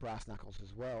 He's got brass knuckles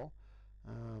as well.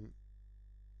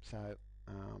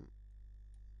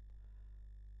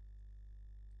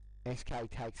 SK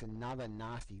takes another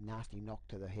nasty knock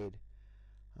to the head.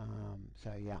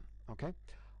 Yeah, okay.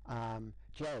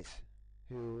 Jazz,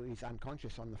 who is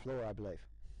unconscious on the floor, I believe.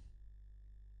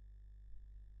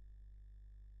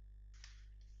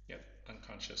 Yep,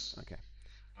 unconscious. Okay.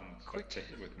 But to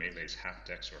hit with melee is half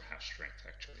dex or half strength,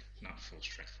 actually, not full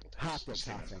strength, full dex. Half dex,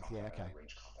 Same half as strength. Yeah, okay.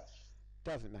 range combat.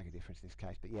 Doesn't make a difference in this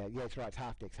case, but yeah, it's right. It's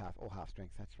half dex, half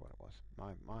strength. That's what it was.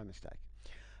 My mistake.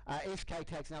 SK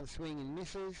takes another swing and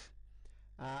misses.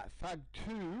 Thug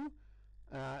 2,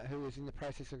 who is in the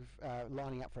process of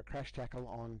lining up for a crash tackle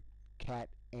on Cat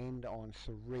and on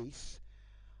Cerise,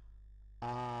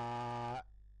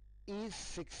 is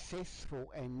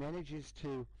successful and manages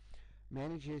to. Now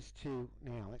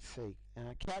let's see.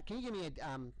 Cat, can you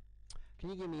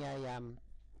give me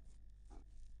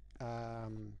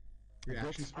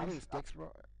Reaction I think speed. it's dex.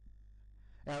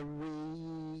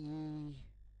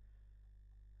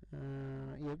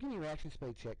 Give me a reaction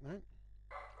speed check, mate.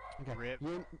 Okay. Rip.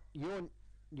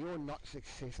 You're not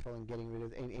successful in getting rid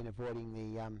of in avoiding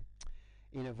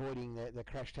the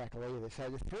crash tackle either. So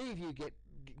the three of you get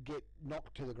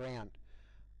knocked to the ground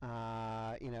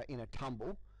in a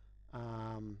tumble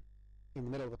in the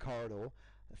middle of the corridor.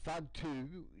 Thug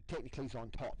 2 technically is on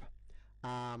top.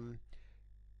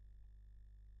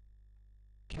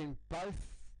 Can both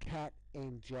Cat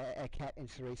and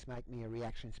Cerise make me a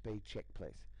reaction speed check,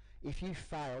 please? If you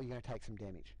fail, you're going to take some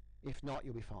damage. If not,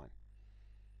 you'll be fine.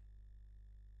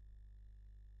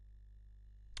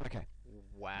 Okay.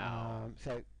 Wow.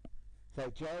 So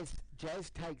Cat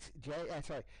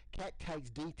takes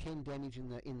D10 damage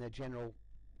in the general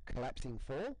collapsing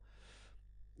fall.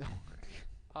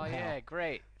 Oh Wow. yeah,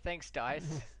 great. Thanks,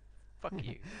 dice. Fuck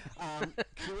you.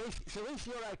 Cerise,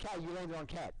 you're okay. You landed on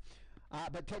Cat.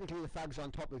 But technically the thug's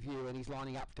on top of you and he's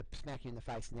lining up to smack you in the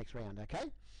face next round,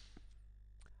 okay?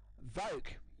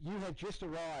 Voke, you have just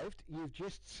arrived. You've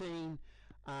just seen,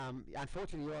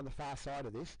 unfortunately you're on the far side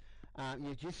of this,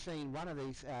 you've just seen one of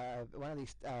these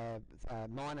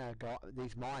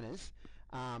miners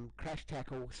crash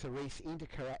tackle Cerise into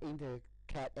Cat, and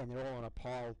they're all on a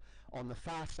pile on the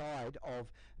far side of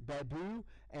Babu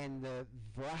and the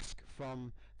Vrask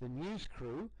from the news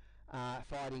crew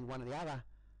fighting one of the other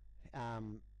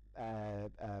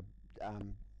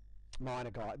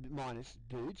miners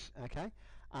dudes, okay?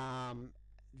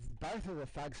 Both of the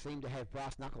thugs seem to have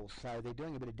brass knuckles, so they're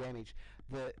doing a bit of damage.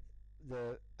 The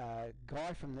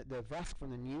guy from the Vrask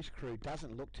from the news crew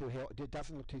doesn't look too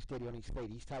steady on his feet.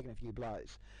 He's taken a few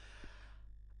blows,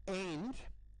 and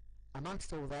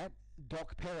amongst all that,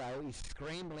 Doc Perro is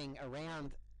scrambling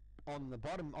around on the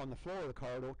floor of the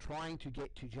corridor, trying to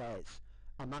get to Jazz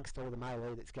amongst all the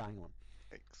melee that's going on.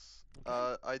 Thanks.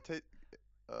 Okay.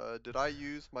 Did I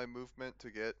use my movement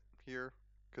to get here?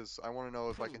 Because I want to know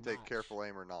if I Pretty can take much. careful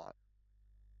aim or not.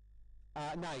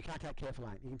 No, you can't take careful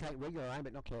aim. You can take regular aim,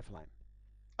 but not careful aim.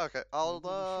 Okay,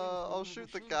 I'll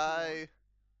shoot the guy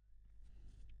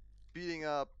beating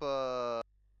up the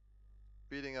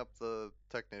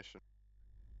technician.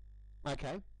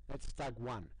 Okay, that's Thug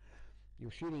 1.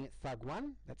 You're shooting at Thug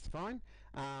 1. That's fine.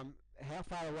 How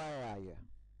far away are you?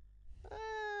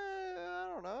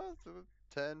 I don't know,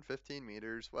 10, 15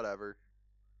 meters, whatever.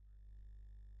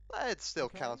 It still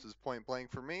Okay. counts as point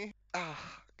blank for me.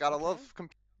 Gotta Okay. love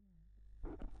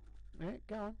Yeah,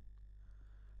 go on.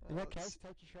 In that it's case,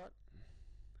 take your shot.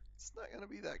 not gonna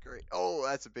be that great. Oh,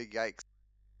 that's a big yikes.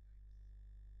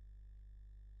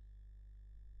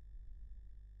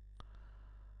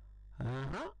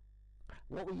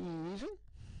 What were you using?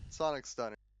 Sonic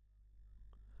Stunner.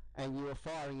 And you were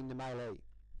firing into melee.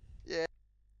 Yeah.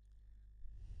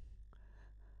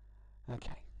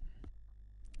 Okay.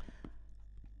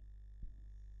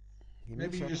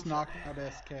 Maybe you just knocked out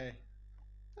SK.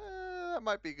 That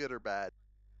might be good or bad.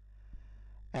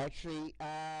 Actually,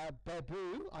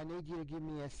 Babu, I need you to give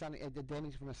me the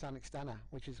damage from a Sonic Stunner,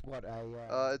 which is what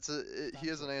He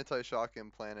has an anti-shock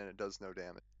implant and it does no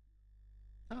damage.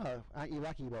 Oh, aren't you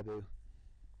lucky, Babu?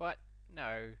 What?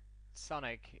 No.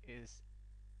 Sonic is...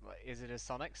 Is it a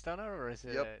Sonic Stunner or is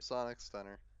it Yep, Sonic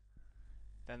Stunner.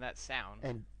 Then that's sound.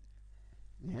 And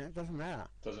yeah, it doesn't matter.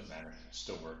 Doesn't matter.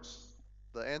 Still works.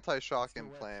 The anti-shock Still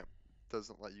implant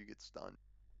doesn't let you get stunned.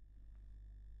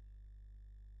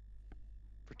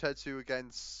 Protects you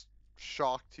against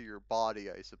shock to your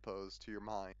body, I suppose, to your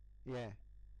mind. Yeah,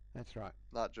 that's right.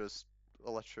 Not just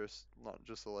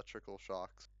electrical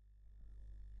shocks.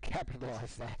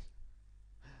 Capitalize that.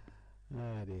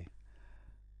 Oh dear.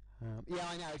 Yeah,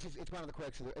 I know. It's one of the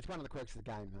quirks of the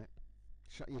game, mate.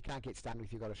 You can't get stunned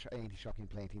if you've got an anti-shock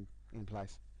implant in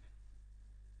place.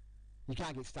 You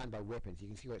can't get stunned by weapons. You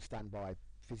can still get stunned by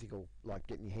physical, like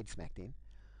getting your head smacked in.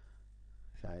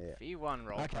 So yeah. V1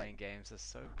 role-playing games are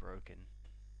so broken.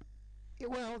 Yeah,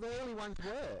 well, the early ones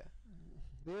were.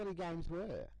 The early games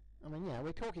were. I mean, yeah,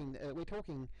 we're talking.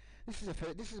 This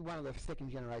is one of the second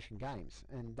generation games,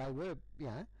 and they were,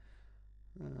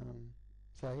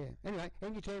 So yeah. Anyway,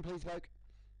 end your turn, please, Voke.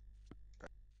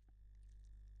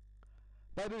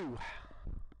 Babu.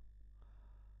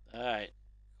 Alright,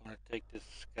 I'm going to take this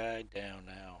guy down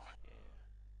now.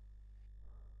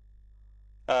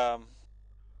 Yeah.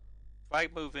 If I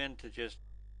move in to just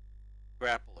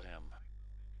grapple him,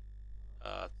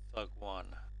 Thug 1,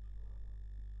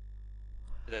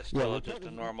 is that still just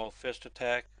a normal fist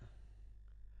attack?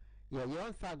 Yeah, you're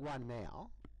on Thug 1 now,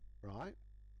 right?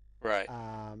 Right.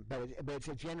 But it's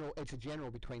a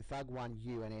general between Thug 1,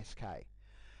 you, and SK.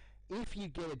 If you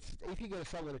get a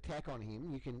solid attack on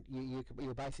him,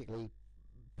 you'll basically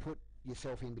put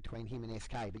yourself in between him and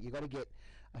SK, but you've got to get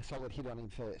a solid hit on him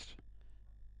first.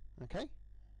 Okay?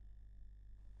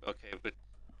 Okay, but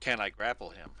can I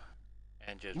grapple him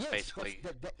and just Yes, basically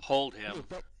hold him?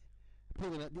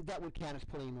 That would count as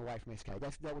pulling him away from SK.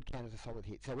 That would count as a solid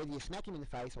hit. So whether you smack him in the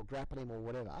face or grapple him or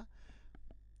whatever,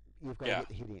 you've got to get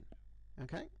the hit in.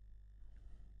 Okay?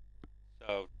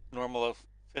 So normal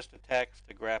fist attacks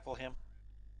to grapple him?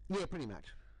 Yeah, pretty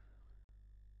much.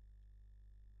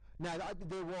 No,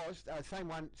 there was same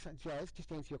one, Jazz. Just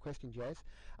to answer your question, Jazz.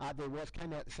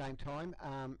 Came out at the same time.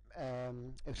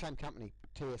 Same company,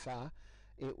 TSR.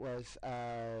 It was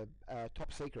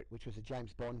Top Secret, which was a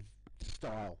James Bond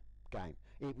style game.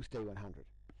 It was D100.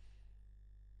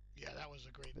 Yeah, that was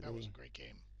a great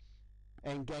game.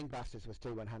 And Gangbusters was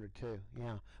D100 too.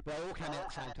 Yeah, but they all came out at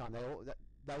the same time.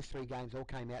 Those three games all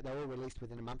came out. They were all released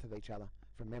within a month of each other,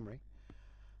 from memory.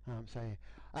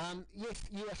 Yes,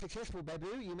 you are successful,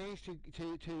 Babu. You managed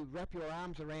to wrap your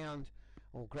arms around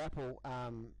or grapple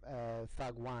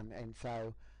Thug 1, and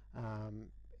so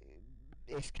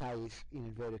SK is, in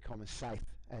inverted commas, safe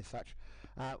as such.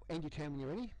 End your turn when you're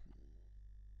ready.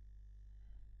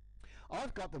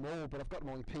 I've got them all, but I've got them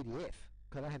all in PDF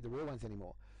because I don't have the real ones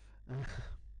anymore.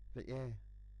 But yeah.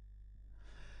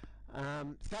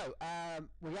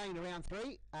 We're going to round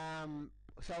 3.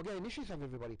 So I'll get initiatives of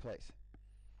everybody, please.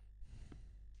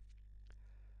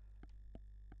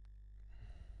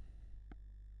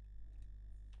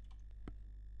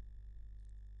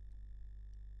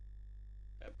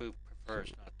 Babu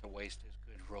prefers not to waste his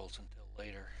good rolls until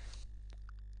later.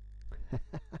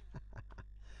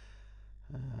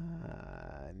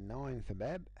 9 for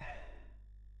Bab.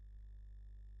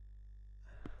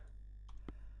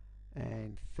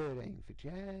 And 13 for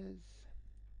Jazz.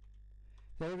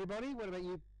 So everybody, what about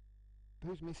you?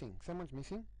 Who's missing? Someone's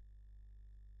missing.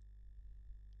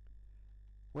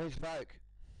 Where's Voke?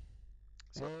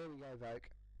 There we go, Voke.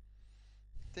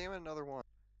 Damn it, another one.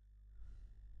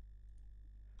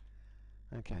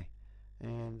 Okay.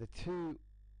 And the 2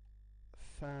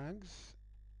 thugs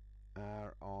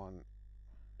are on...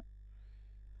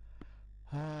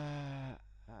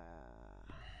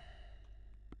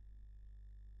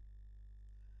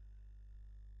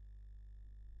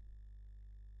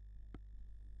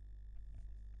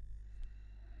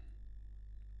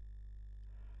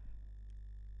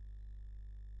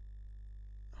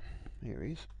 Here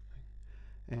he is.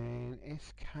 And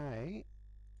SK...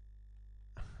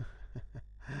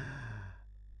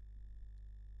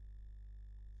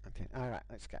 Okay, alright,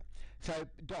 let's go. So,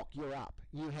 Doc, you're up.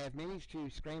 You have managed to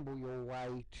scramble your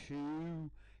way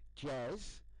to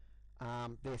Jazz.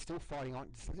 There's still fighting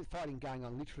going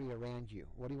on literally around you.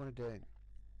 What do you want to do?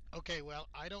 Okay, well,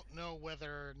 I don't know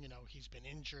whether, he's been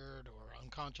injured or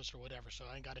unconscious or whatever, so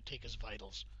I got to take his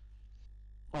vitals.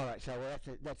 Alright, so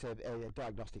that's a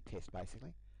diagnostic test,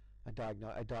 basically. A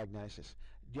diagnosis.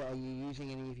 Are you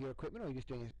using any of your equipment, or are you just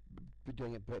doing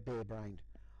it bare-brained?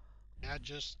 Yeah,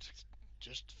 just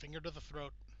finger to the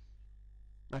throat.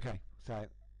 Okay, so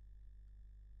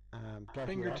go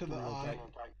finger to the eye.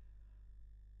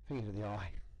 Finger to the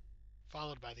eye.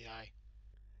 Followed by the eye.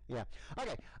 Yeah.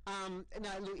 Okay. No,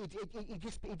 look, it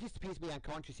just appears to be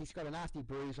unconscious. He's got a nasty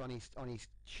bruise on his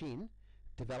chin,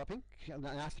 developing a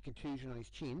nasty contusion on his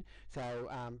chin. So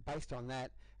based on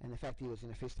that, and the fact he was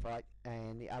in a fist fight,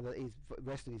 and the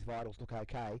rest of his vitals look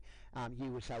okay,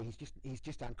 you would say he's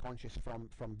just unconscious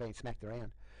from being smacked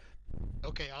around.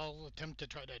 Okay, I'll attempt to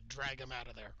try to drag him out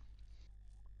of there.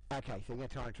 Okay, so you're going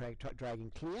to try and drag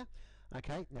him clear.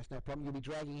 Okay, that's no problem. You'll be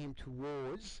dragging him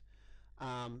towards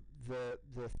the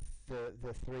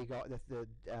 3 guys, the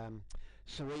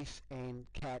Cerise and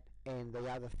Cat and the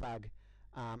other thug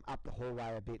up the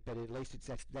hallway a bit, but at least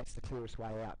that's the clearest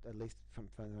way out, at least from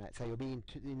that. So you'll be in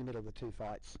the middle of the two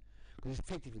fights, because it's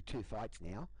effectively two fights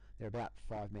now. They're about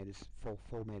 4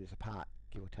 meters apart,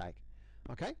 give or take.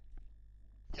 Okay.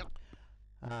 Yep.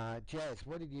 Jazz,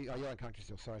 what did you? Oh, you're unconscious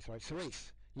still. Sorry.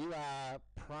 Cerise, you are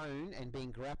prone and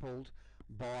being grappled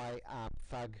by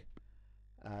Thug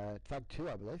 2,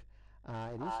 I believe.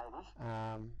 It is.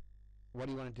 What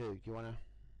do you want to do? Do you want to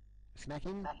smack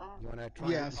him? You want to try?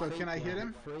 Yeah. And So can I hit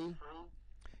him? Free.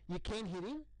 You can hit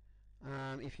him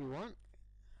if you want.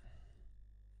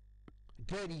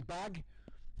 Dirty bug,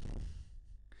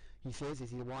 he says as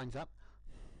he winds up.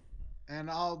 And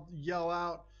I'll yell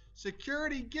out,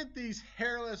 "Security, get these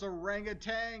hairless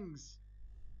orangutans!"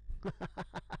 Well,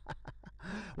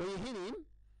 you hit him.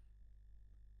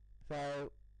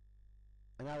 So,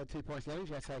 another 2 points damage,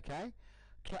 that's okay.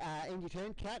 End your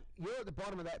turn. Cat, you're at the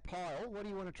bottom of that pile. What do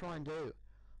you want to try and do?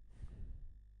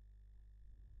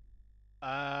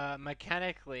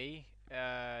 Mechanically,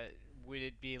 would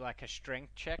it be like a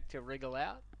strength check to wriggle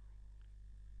out?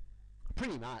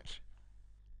 Pretty much.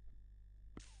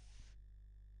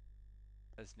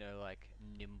 There's no, like,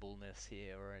 nimbleness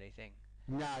here or anything.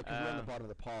 No, because you're on the bottom of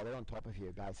the pile. They're on top of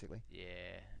you, basically.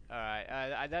 Yeah.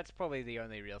 Alright, that's probably the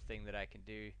only real thing that I can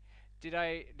do. Did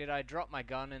I drop my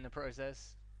gun in the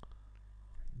process?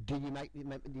 Do you make me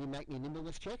a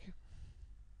nimbleness check?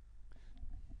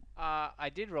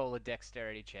 I did roll a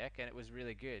dexterity check, and it was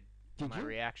really good. Did my you?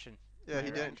 reaction. Yeah, my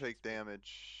he didn't reaction take speed.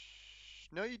 damage.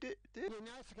 No, you did. Yeah,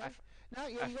 no, it's okay.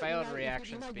 I failed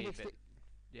reaction speed, but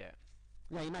yeah.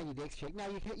 No, you made your dex check. No,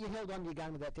 you held on to your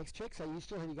gun with that dex check, so you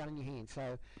still had your gun in your hand.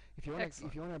 So if you want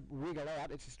to wriggle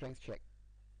out, it's a strength check,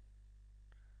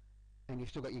 and you've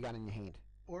still got your gun in your hand.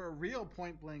 Or a real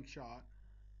point-blank shot.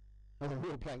 Or a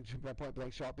real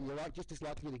point-blank shot, but you're right, just as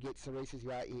likely to get Cerise as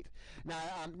you are it. No,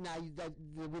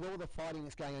 with all the fighting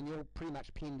that's going on, you're pretty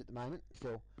much pinned at the moment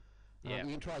still. Yeah.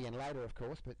 You can try again later, of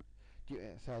course, but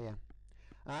so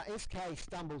yeah. SK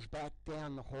stumbles back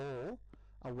down the hall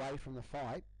away from the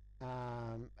fight.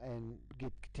 And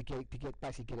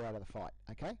basically get out of the fight,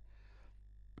 okay?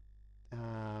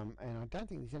 And I don't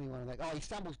think there's anyone like. Oh, he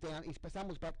stumbles down. He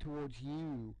stumbles back towards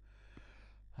you,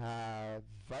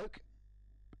 Voke.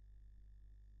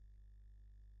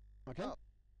 Okay. Oh.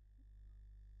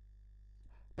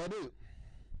 Babu,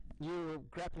 you're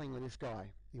grappling with this guy.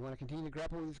 You want to continue to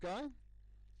grapple with this guy?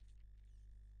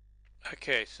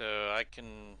 Okay, so I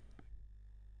can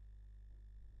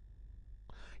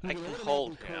automatically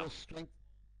hold cause him. strength.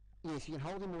 Yes, you can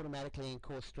hold him automatically and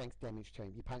cause strength damage to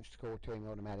him. You punch score to him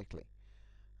automatically.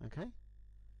 Okay.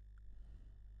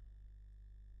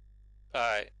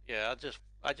 Alright, yeah,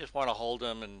 I just want to hold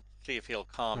him and see if he'll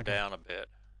calm down a bit.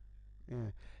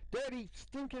 Yeah. Dirty,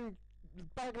 stinking,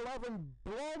 bug-loving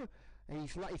blob. And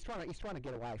he's trying to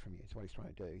get away from you. That's what he's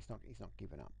trying to do. He's not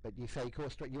giving up. But you say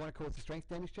you want to cause the strength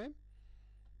damage to him?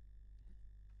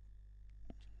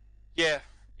 Yeah,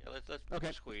 let's put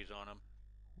a squeeze on him.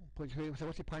 So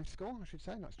what's your punch score? I should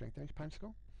say, not strength damage. Punch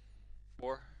score.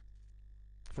 4.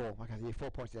 4. Okay, so you're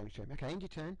 4 points of damage to him. Okay, end your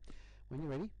turn when you're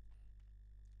ready.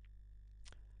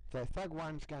 So Thug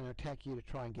 1's going to attack you to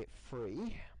try and get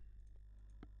free,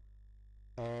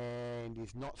 and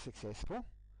is not successful.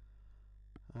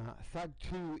 Thug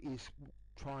 2 is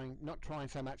not trying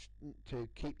so much to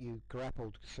keep you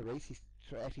grappled, Cerise. He's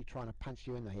actually trying to punch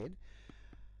you in the head,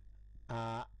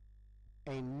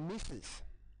 and misses.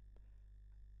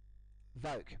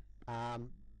 Voke. I'll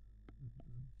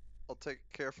take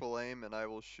careful aim and I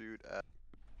will shoot at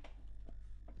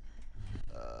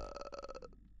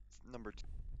number 2.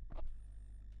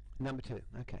 Number 2.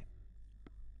 Okay.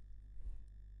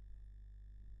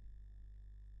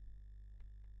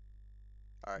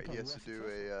 All right, Okay, he has to do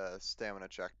a stamina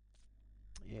check.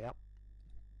 Yep.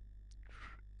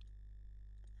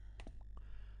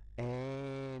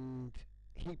 And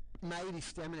he made his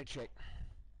stamina check.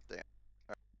 Damn.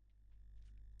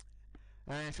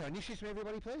 So initiatives from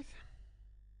everybody, please.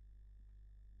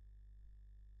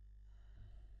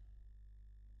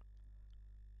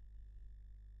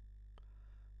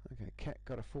 Okay, Cat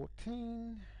got a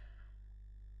 14.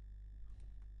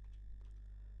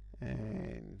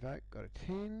 And Vote got a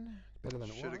 10. It's better than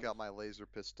it was. Should have got my laser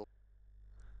pistol.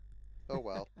 Oh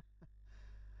well.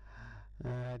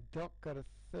 Doc got a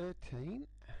 13.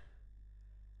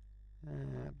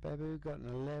 Babu got an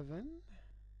 11.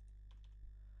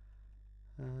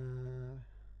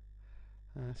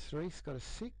 Cerise got a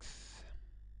 6.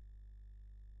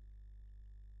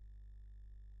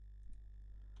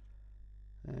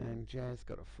 And Jazz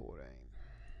got a 14.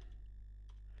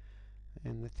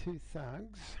 And the two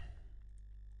thugs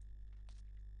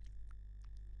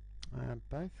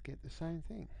Both get the same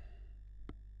thing.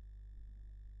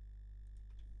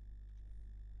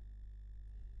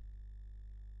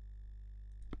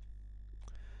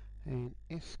 And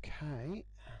SK...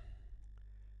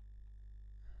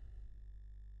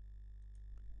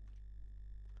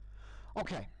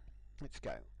 Okay, let's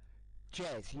go.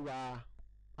 Jazz, you are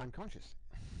unconscious.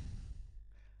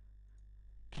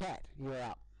 Cat, you're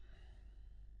up.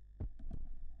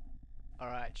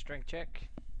 Alright, strength check.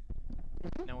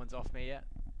 No one's off me yet.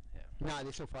 Yeah. No,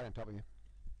 they're still fighting on top of you.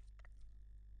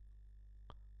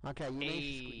 Okay,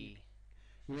 you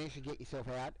managed to get yourself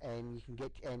out, and you can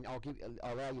get, and I'll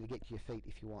allow you to get to your feet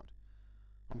if you want.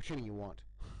 I'm assuming you want.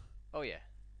 Oh yeah.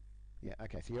 Yeah.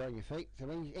 Okay. So you're on your feet. So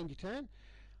when you end your turn,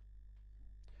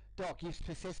 Doc, you've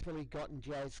successfully gotten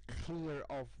Jazz clear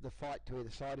of the fight to either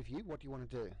side of you. What do you want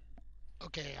to do?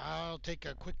 Okay, I'll take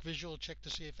a quick visual check to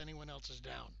see if anyone else is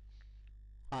down.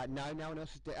 No, no one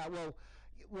else is down.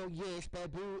 Well, yes,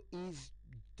 Babu is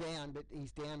down, but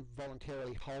he's down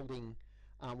voluntarily holding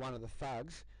one of the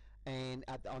thugs, and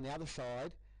on the other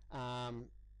side,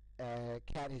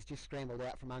 Kat has just scrambled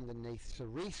out from underneath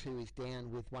Cerise, who is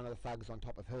down with one of the thugs on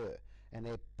top of her, and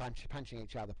they're punching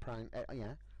each other prone,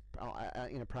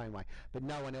 in a prone way. But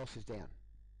no one else is down.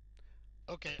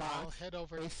 Okay, But I'll head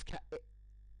over. the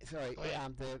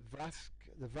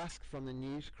Vrask from the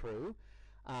news crew,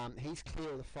 he's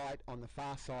clear of the fight on the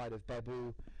far side of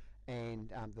Babu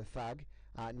and the thug,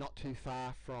 not too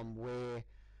far from where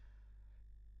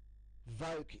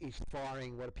Voke is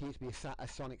firing what appears to be a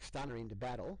sonic stunner into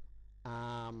battle,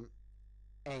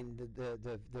 and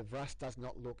the Vrask does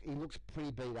not look. He looks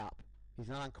pretty beat up. He's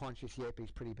not unconscious yet, but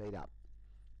he's pretty beat up.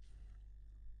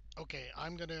 Okay,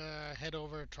 I'm gonna head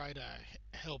over, try to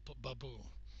help Babu.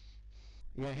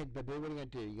 You're gonna head Babu. What are you gonna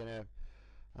do? You're gonna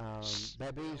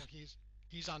Babu's. Well,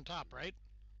 he's on top, right?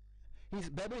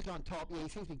 Babu's on top. Yeah, he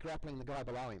seems to be grappling the guy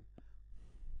below him.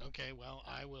 Okay, well,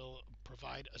 I will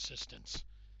provide assistance.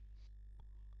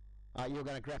 You're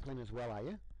going to grapple him as well, are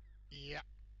you? Yeah.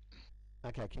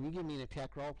 Okay, can you give me an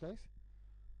attack roll, please?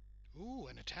 Ooh,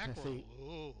 an attack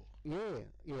roll. Ooh.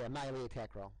 Yeah, melee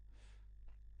attack roll.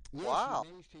 Yes, wow.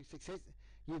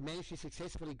 You've managed to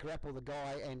successfully grapple the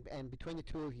guy, and between the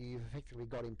two of you, you've effectively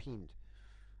got him pinned.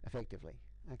 Effectively.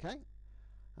 Okay?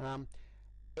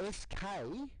 SK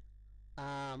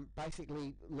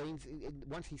basically leans,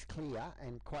 once he's clear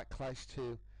and quite close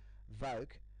to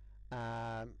Vogue,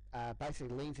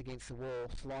 basically leans against the wall,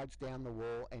 slides down the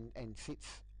wall, and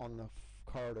sits on the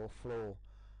corridor floor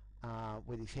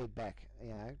with his head back,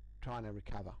 trying to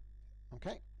recover.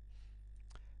 Okay?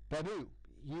 Babu,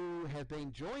 you have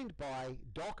been joined by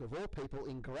Doc, of all people,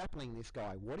 in grappling this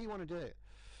guy. What do you want to do?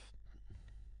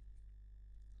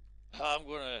 I'm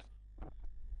going to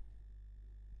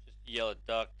just yell at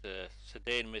Doc to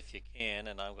sedate him if you can,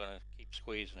 and I'm going to keep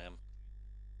squeezing him.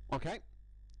 Okay.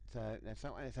 So that's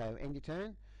not one. So end your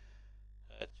turn.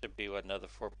 That should be, another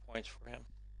 4 points for him?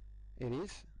 It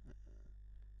is.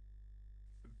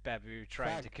 Babu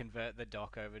trying to convert the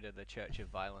Doc over to the Church of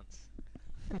Violence.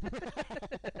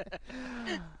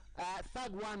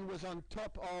 Thug 1 was on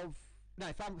top of... No,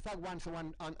 Thug 1's the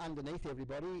one underneath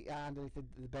everybody, underneath the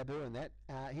Babu and that.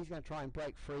 He's going to try and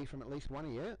break free from at least one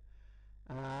of you.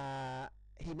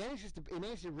 He managed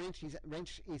to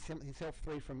wrench himself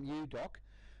free from you, Doc,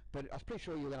 but I was pretty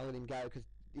sure you were going to let him go, because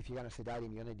if you're going to sedate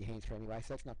him, you're going to need your hands free anyway,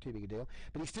 so that's not too big a deal.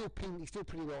 But he's still pinned, he's still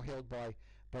pretty well held by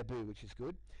Babu, which is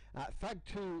good. Thug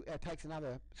 2 takes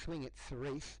another swing at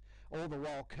Cerise, all the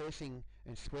while cursing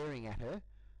and swearing at her,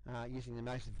 using the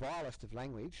most vilest of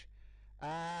language.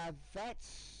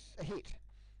 That's a hit.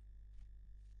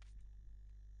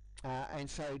 And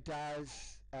so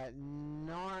does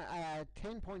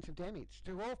 10 points of damage.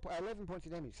 11 points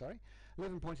of damage, sorry.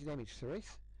 11 points of damage,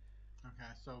 Cerise.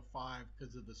 Okay, so 5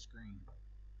 because of the screen.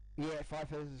 Yeah, 5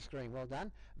 because of the screen. Well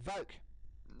done. Voke.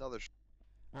 Another.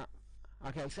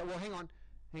 Okay, so well, hang on.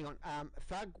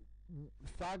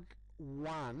 Thug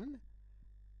 1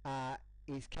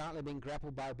 is currently being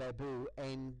grappled by Babu,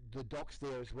 and the Doc's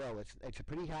there as well. It's a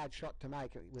pretty hard shot to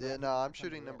make. Yeah, no, I'm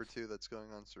shooting number 2. That's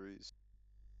going on Cerise.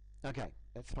 Okay,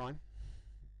 that's fine.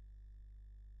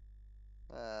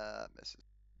 Misses.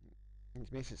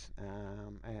 It misses.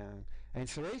 And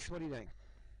Cerise, what are you doing?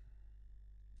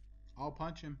 I'll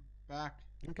punch him back.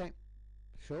 Okay,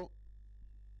 sure.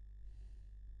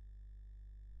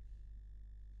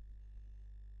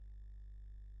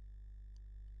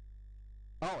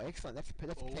 Oh, excellent. That's a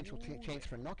potential chance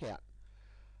for a knockout.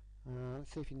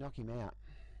 Let's see if you knock him out.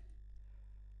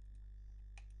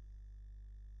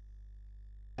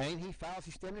 And he fails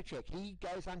his stamina check. He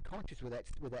goes unconscious with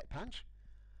that punch.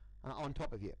 on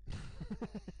top of you.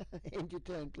 End your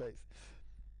turn, please.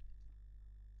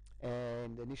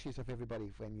 And initiatives of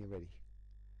everybody when you're ready.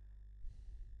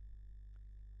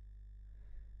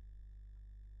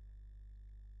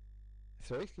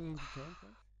 Sorry, can you end your turn,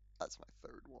 please? That's my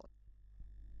third one.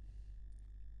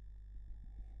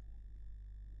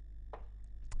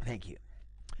 Thank you.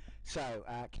 So,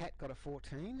 Cat got a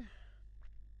 14.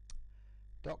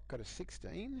 Doc got a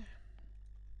 16.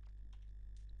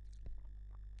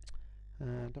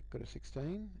 Doc got a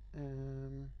 16.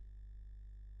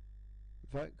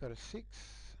 Vote got a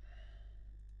 6.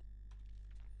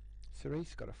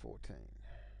 Cerise got a 14.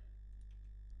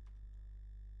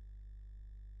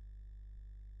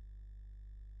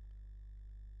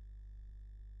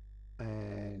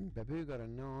 And Babu got a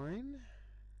 9.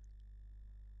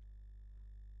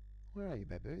 Where are you,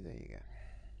 Babu? There you go.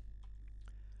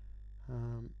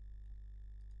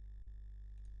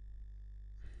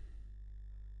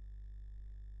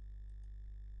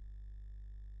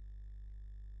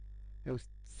 It was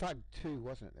Thug 2,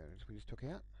 wasn't it, that we just took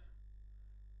out?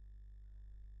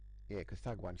 Yeah, because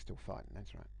Thug 1's still fighting,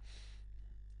 that's right.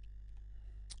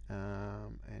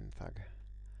 And Thug.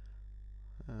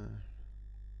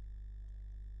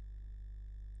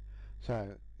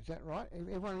 So, is that right?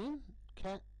 Everyone in?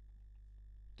 Cat,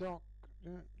 Doc,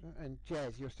 and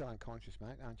Jazz, you're still unconscious,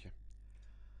 mate, aren't you?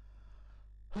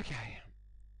 Okay.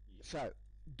 So,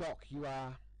 Doc, you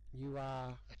are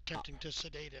Attempting to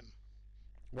sedate him.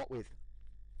 what with?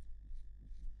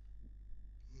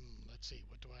 Let's see,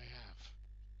 what do I have?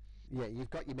 Yeah, you've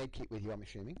got your med kit with you, I'm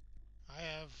assuming. I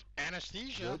have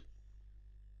anesthesia. Good.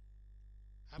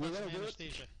 How about some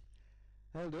anesthesia?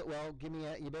 That'll do it. Well,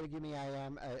 you better give me a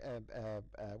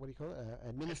what do you call it?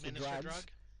 Administer drugs. Drug?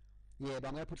 Yeah, but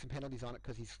I'm going to put some penalties on it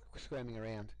because he's squirming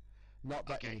around. Not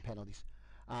that many penalties.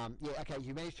 Yeah, okay.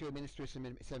 You managed to administer some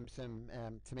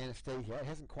anesthesia. It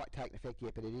hasn't quite taken effect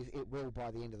yet, but it will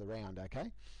by the end of the round.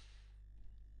 Okay.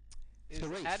 Is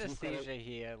Cerise, anesthesia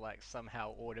here like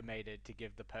somehow automated to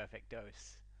give the perfect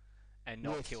dose and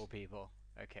not kill people?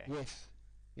 Okay. Yes.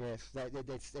 Yes,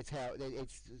 that's how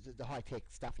it's the high tech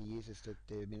stuff he uses to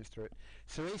administer it.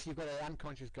 Cerise, you've got an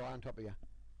unconscious guy on top of you.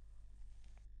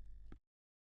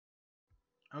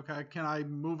 Okay, can I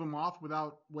move him off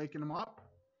without waking him up?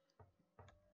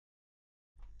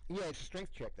 Yeah, it's a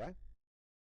strength check though.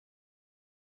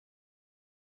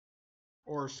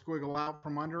 Or squiggle out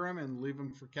from under him and leave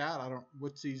him for Cat?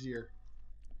 What's easier?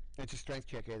 It's a strength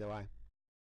check either way.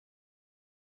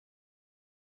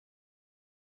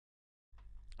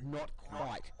 Not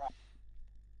quite.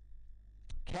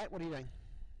 Cat, what are you doing?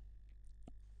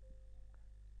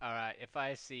 Alright, if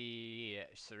I see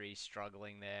Cerise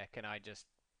struggling there, can I just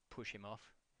push him off?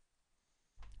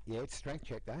 Yeah, it's a strength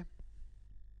check though.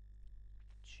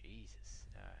 Jesus.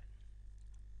 Alright.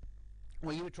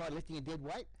 Well, you would try lifting a dead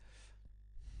weight?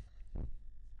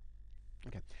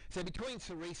 Okay. So between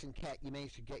Cerise and Cat, you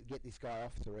managed to get this guy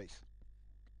off Cerise.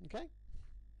 Okay?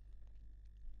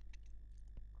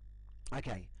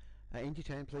 Okay. End your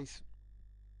turn, please.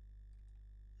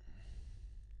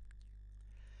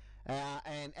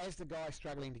 And as the guy's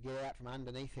struggling to get out from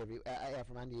underneath out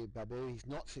from under you, Babu, he's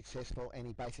not successful and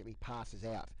he basically passes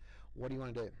out. What do you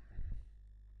want to do?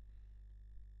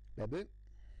 Babu?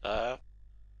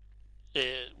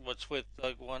 What's with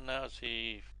Thug 1 now? Has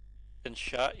he been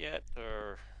shot yet,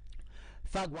 or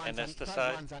Thug 1's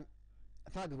anesthetized?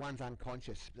 Thug 1's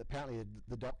unconscious. Apparently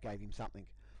the doc gave him something.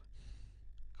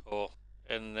 Cool.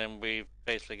 And then we've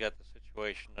basically got the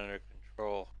situation under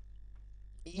control.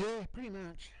 Yeah, pretty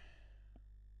much.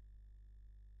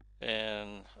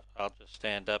 And I'll just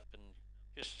stand up and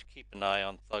just keep an eye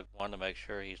on Thug 1 to make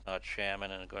sure he's not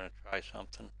shamming and going to try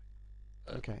something.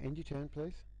 Okay, end your turn,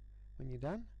 please, when you're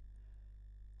done.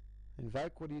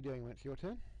 Invoke, what are you doing when it's your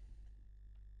turn?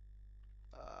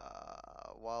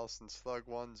 Well, since Thug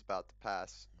 1's about to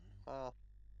pass,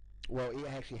 well, he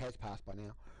actually has passed by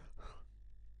now.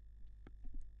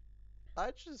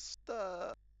 I just,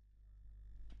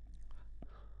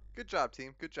 good job,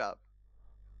 team. Good job.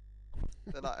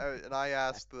 And I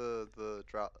asked the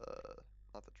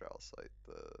not the Drowsite,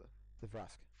 the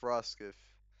Frusk if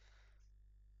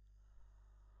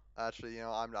actually,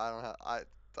 I don't have,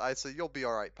 I say you'll be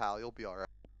all right, pal. You'll be all right.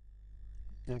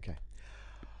 Okay.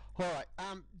 All right.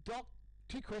 Doc,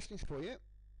 2 questions for you.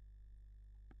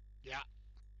 Yeah.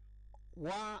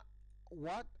 What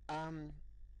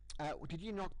did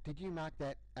you mark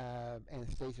that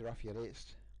anesthesia off your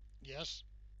list? Yes.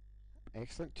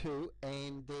 Excellent. 2,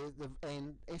 and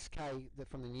and SK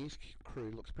from the news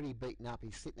crew looks pretty beaten up.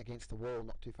 He's sitting against the wall,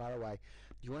 not too far away.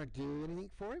 Do you want to do anything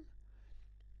for him?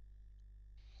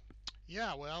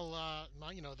 Yeah, well,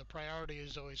 the priority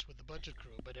is always with the budget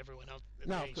crew, but everyone else,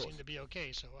 No, of they course. seem to be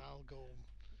okay, so I'll go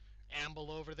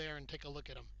amble over there and take a look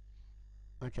at them.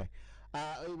 Okay.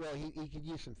 Well, he could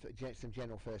use some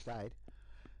general first aid.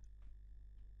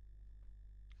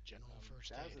 General first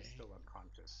Jazz aid, is still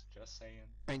unconscious. Just saying.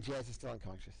 And Jazz is still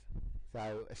unconscious.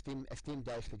 So a stim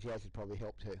dose for Jazz would probably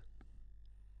help too.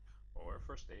 Or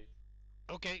first aid.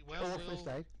 Okay, well, Or first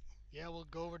aid. Yeah, we'll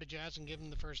go over to Jazz and give him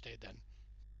the first aid then.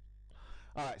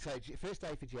 All right. So first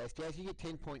aid for Jazz. Jazz, you get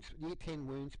 10 points. You get 10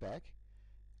 wounds back.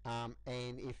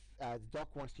 And if the doc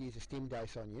wants to use a stim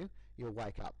dose on you, you'll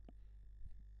wake up.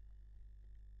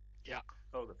 Yeah.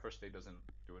 Oh, the first aid doesn't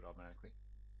do it automatically?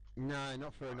 No,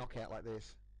 not for a knockout like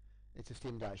this. It's a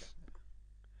stim dose.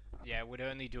 Yeah, it would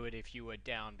only do it if you were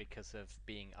down because of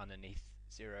being underneath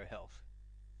 0 health.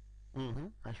 Mm-hmm.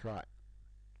 That's right.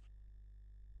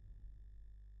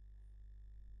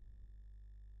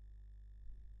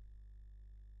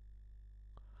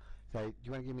 So, do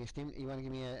you want to give me a stim? You want to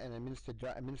give me an administered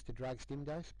drug stim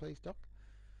dose, please, Doc?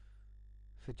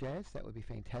 For Jazz, that would be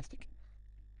fantastic.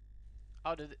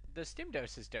 Oh, the stim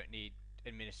doses don't need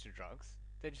administered drugs.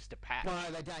 They're just a patch. No,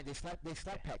 they don't. They're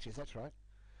slap patches. That's right.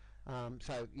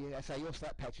 So your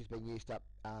slap patch has been used up.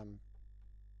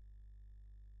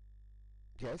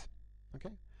 Jazz,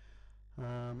 okay.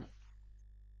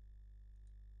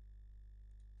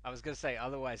 I was going to say,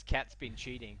 otherwise Kat's been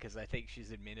cheating because I think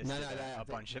she's administered a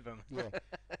bunch of them. Yeah.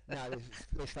 No,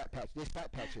 there's slap patches. There's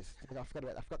slap patches. I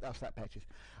forgot those slap patches.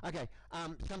 Okay.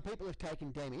 Some people have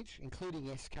taken damage,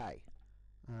 including SK.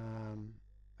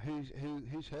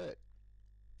 Who's hurt?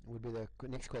 Would be the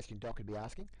next question Doc would be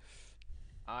asking.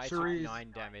 I took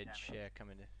 9 damage. Yeah,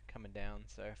 coming down.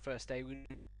 So first aid would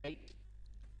be 8.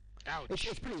 Ouch.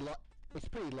 It's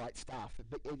pretty light stuff,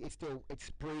 but it's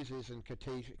bruises and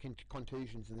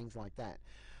contusions and things like that.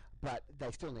 But they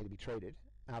still need to be treated,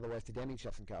 otherwise the damage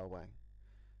doesn't go away.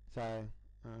 So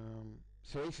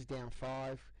Cerise is down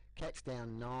 5, Kat's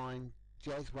down 9,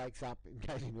 Jazz wakes up and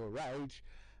goes into a rage.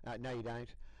 No, you don't.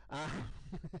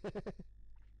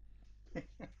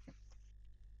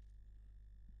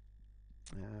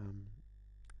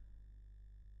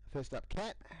 First up,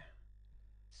 Kat.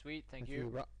 Sweet, thank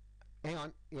you. Hang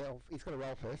on, yeah, he's got to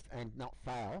roll first and not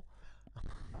fail.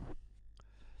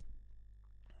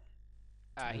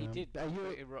 He did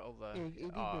roll the...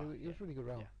 It was a really good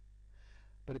roll. Yeah.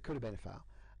 But it could have been a fail.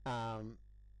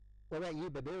 What about you,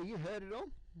 Babu? You heard it all?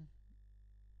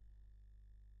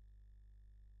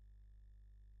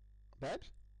 Babs?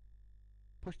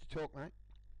 Push to talk, mate.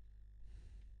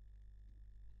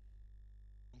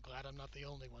 I'm glad I'm not the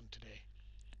only one today.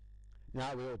 No,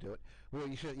 we all do it. Well,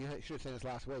 you should have seen us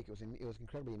last week. It was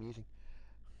incredibly amusing.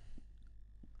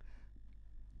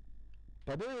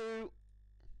 Babu!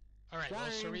 All right, well,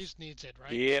 James. Cerise needs it,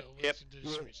 right? Yep, So yep. let's do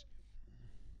Cerise.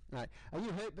 Right. Are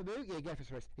you hurt, Babu? Yeah, go for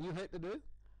Cerise. Are you hurt, Babu?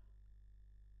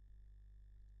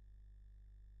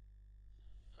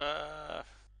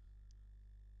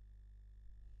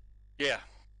 Yeah.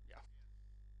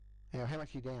 Yeah, how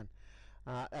much are you down?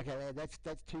 Okay, that's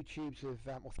 2 tubes of,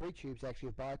 or 3 tubes actually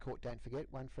of Biocort, don't forget.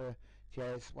 1 for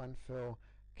Jazz, 1 for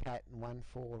Kat, and 1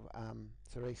 for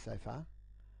Cerise so far.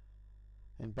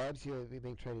 And Babs, you're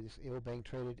being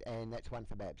treated, and that's 1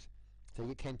 for Babs. So you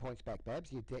get 10 points back,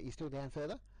 Babs. You're still down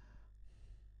further?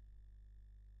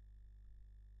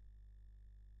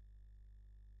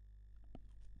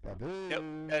 Babu. Yep,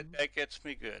 that gets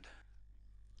me good.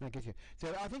 That gets you.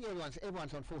 So I think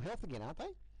everyone's on full health again, aren't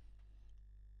they?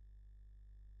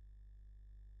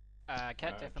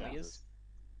 Kat definitely is.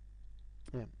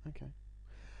 Yeah. Okay.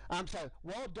 So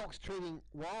while Doc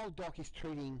is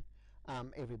treating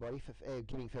everybody for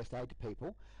giving first aid to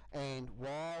people, and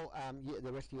while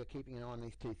the rest of you are keeping an eye on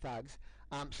these 2 thugs,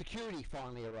 security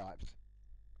finally arrives.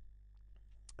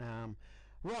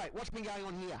 Right. What's been going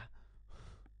on here?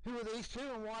 Who are these 2,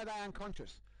 and why are they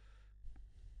unconscious?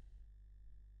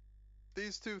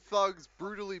 These 2 thugs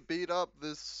brutally beat up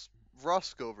this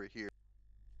Rusk over here.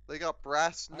 They got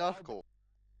brass knuckle.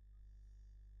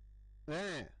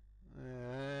 Yeah.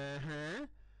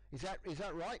 Is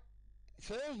that right,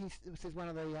 sir? Says one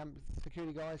of the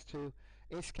security guys to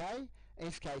SK.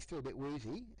 SK's still a bit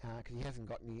woozy because he hasn't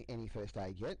got any first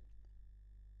aid yet.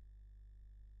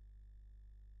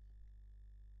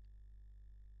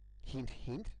 Hint,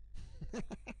 hint.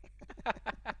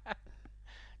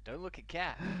 Don't look at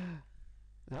Kat.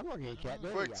 I'm looking at Kat.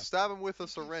 There we Quick, go. stab him with a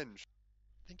syringe.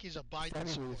 I think he's a Biden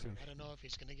Standing with supporter. him. I don't know if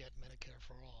he's going to get Medicare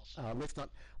for all. So. Let's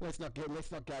not go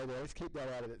there. Let's keep that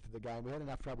out of it for the game. We had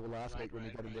enough trouble last week when we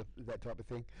got into that type of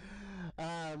thing.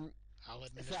 I'll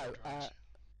administer drugs.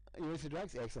 You administer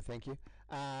drugs? Excellent, thank you.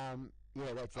 Yeah,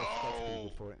 that's pretty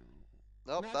good for it.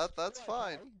 Nope, No, it's that's still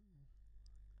fine. okay.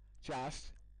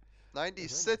 Just 90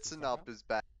 It's almost sits as and bad. up is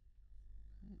bad.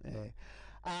 yeah.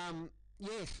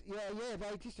 Yes, yeah.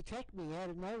 They just attacked me out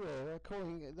of nowhere,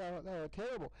 calling they were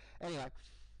terrible. Anyway,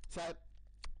 so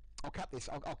I'll cut this.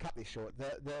 I'll cut this short.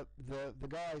 The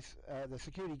guys, the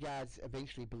security guards,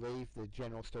 eventually believe the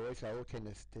general story, so they all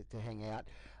tend to hang out.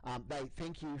 They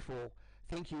thank you for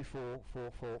help,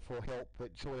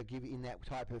 but sort of give in that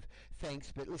type of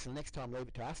thanks. But listen, next time leave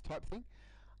it to us type thing.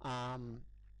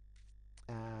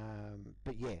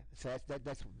 But yeah, so that's but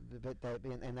they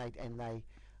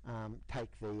take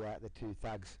the two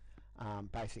thugs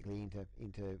basically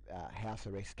into house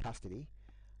arrest custody.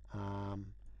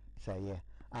 So yeah.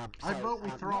 I vote we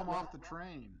so, throw not them long- off the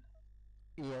train.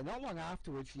 Yeah, not long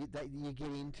afterwards, you get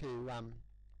into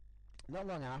not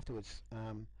long afterwards,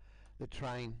 the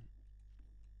train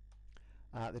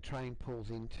pulls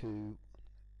into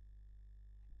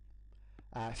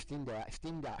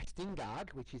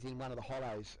Stingard, which is in one of the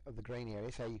hollows of the green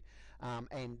area. So,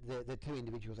 and the two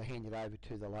individuals are handed over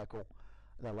to the local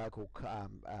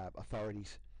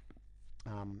authorities,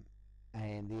 and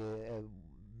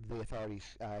the authorities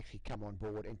actually come on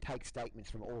board and take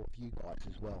statements from all of you guys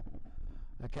as well.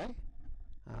 Okay.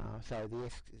 So the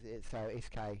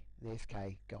SK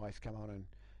guys come on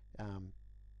and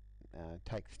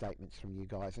take statements from you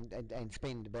guys and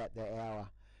spend about the hour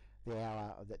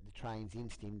that the train's in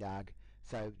Stindarg.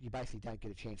 So you basically don't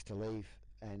get a chance to leave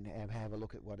and have a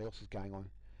look at what else is going on.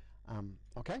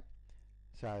 Okay.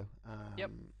 So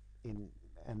Yep.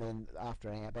 And then after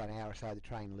about an hour or so, the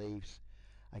train leaves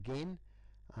again,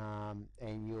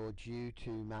 and you're due to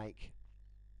make.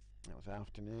 That was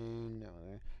afternoon.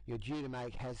 You're due to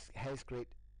make Hasgrit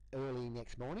early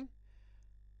next morning,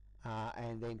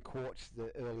 and then Quartz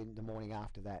early in the morning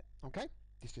after that. Okay,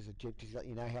 just to let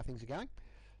you know how things are going.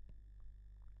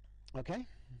 Okay,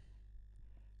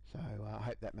 so I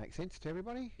hope that makes sense to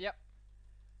everybody. Yep.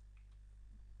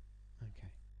 Okay,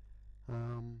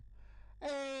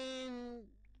 and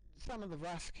some of the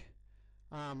Rusk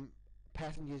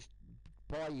passengers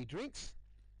buy you drinks.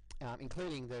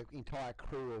 Including the entire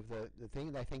crew of the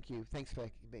thing. They thank you. Thanks for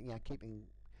keeping.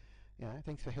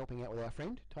 Thanks for helping out with our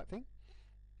friend type thing.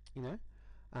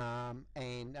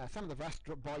 And some of the Rust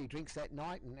buy you drinks that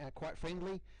night and are quite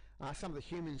friendly. Some of the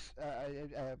humans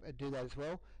do that as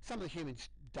well. Some of the humans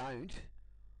don't.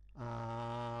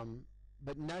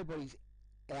 But nobody's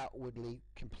outwardly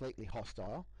completely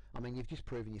hostile. I mean, you've just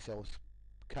proven yourselves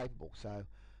capable. So,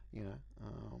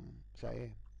 so yeah.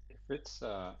 If it's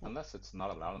unless it's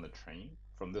not allowed on the train,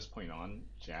 from this point on,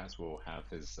 Jazz will have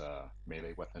his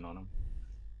melee weapon on him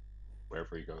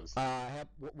wherever he goes.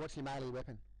 What's your melee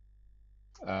weapon?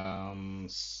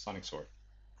 Sonic Sword.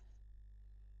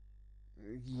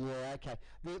 Yeah, okay.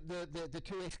 The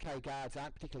two SK guards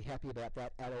aren't particularly happy about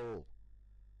that at all.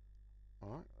 All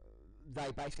right.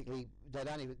 They're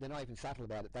not even subtle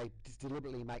about it. They just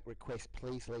deliberately make requests.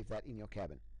 Please leave that in your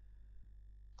cabin.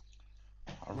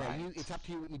 All right. It's up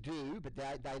to you what you do, but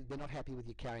they're not happy with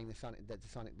you carrying that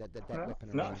weapon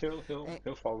No, around.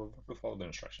 he'll follow the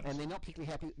instructions. And they're not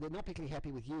particularly happy. They're not particularly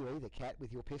happy with you either, Cat,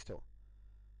 with your pistol.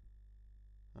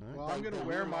 Right? Well, I'm going to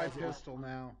wear my pistol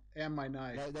now and my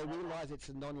knife. They realise it's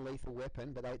a non-lethal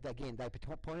weapon, but they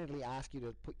pointedly ask you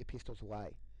to put your pistols away,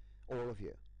 all of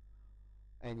you,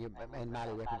 and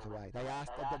melee weapons away. They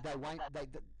ask that they won't.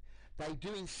 They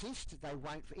do insist they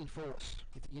won't enforce.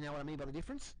 You know what I mean by the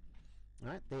difference?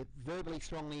 Right? They verbally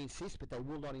strongly insist, but they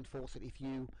will not enforce it if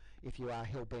you are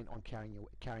hell bent on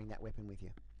carrying that weapon with you,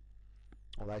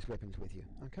 or those weapons with you.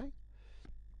 Okay.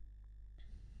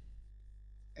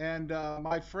 And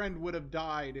my friend would have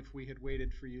died if we had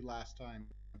waited for you last time.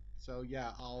 So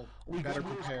yeah, I'll be better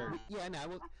prepared.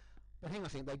 But hang on a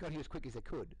second. They got here as quick as they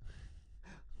could.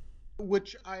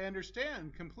 Which I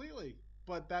understand completely.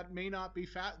 But that may not be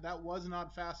fast. That was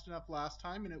not fast enough last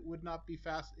time, and it would not be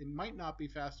fast. It might not be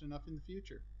fast enough in the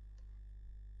future.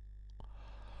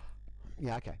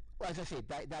 Yeah. Okay. Well, as I said,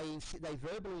 they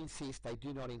verbally insist. They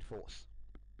do not enforce.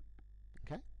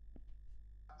 Okay.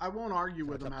 I won't argue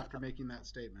with them after making that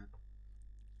statement.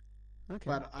 Okay.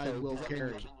 But I will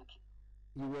carry.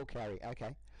 You will carry.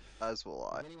 Okay. As will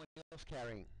I. Is anyone else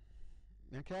carrying?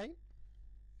 Okay.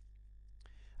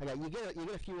 Okay, you get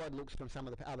a few odd looks from some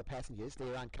of the other passengers.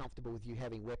 They're uncomfortable with you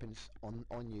having weapons on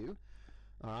you,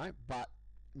 all right. But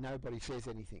nobody says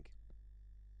anything.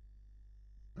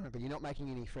 All right, but you're not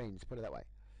making any friends. Put it that way.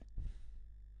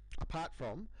 Apart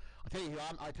from, I'll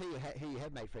tell you who you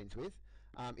have made friends with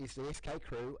is the SK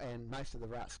crew and most of the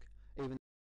Rusk. Even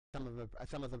some of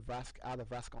the Rusk on the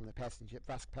Rusk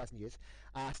passengers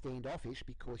are standoffish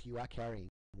because you are carrying.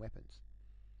 weapons.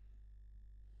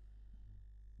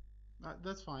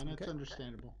 That's fine. It's Okay.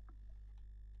 understandable.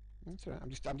 That's all right. I'm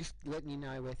just letting you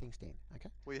know where things stand. Okay.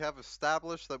 We have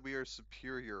established that we are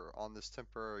superior on this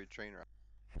temporary train route.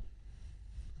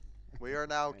 We are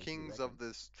now If you kings reckon. of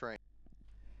this train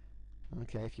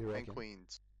Okay, if you and reckon.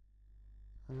 queens.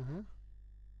 Uh-huh.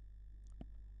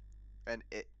 And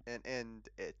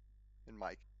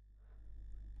Mike.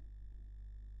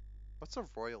 What's a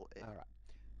royal it? All right.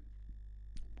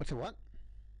 What's a what?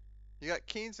 You got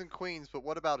kings and queens, but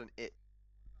what about an it?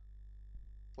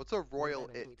 What's a What royal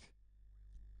about an it? it?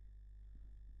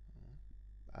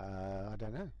 I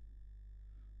don't know.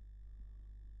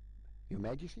 Your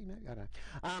Majesty, maybe? I don't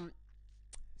know.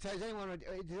 So does anyone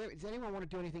want to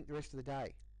do anything the rest of the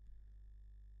day?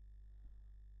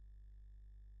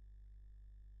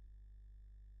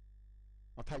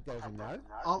 I'll take that as a no.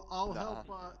 I'll Nuh-uh.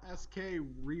 help SK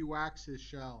re-wax his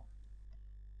shell.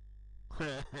 You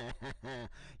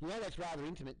know that's rather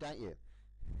intimate, don't you?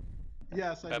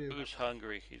 Yes, I do. Babu's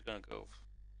hungry. He's gonna go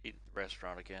eat at the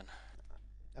restaurant again.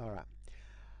 All right.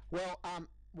 Well,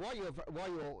 while you're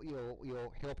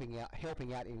helping out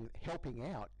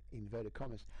inverted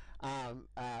commas,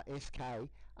 SK,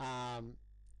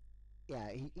 yeah,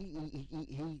 he's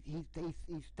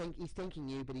thanking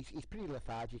you, but he's pretty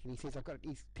lethargic, and he says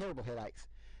he's terrible headaches,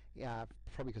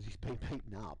 probably because he's been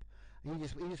beaten up. And he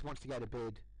just wants to go to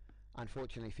bed.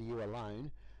 Unfortunately for you,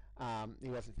 alone. He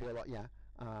doesn't feel like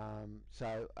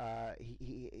so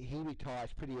he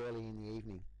retires pretty early in the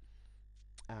evening.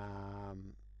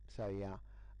 So yeah,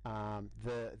 while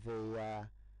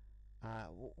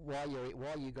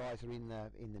you guys are in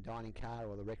the dining car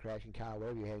or the recreation car,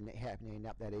 wherever you happen to end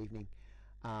up that evening,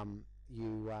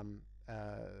 you're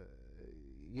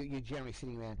generally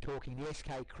sitting around talking. The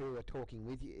SK crew are talking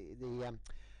with you.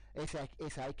 The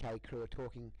SAK crew are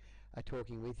talking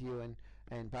with you,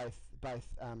 and both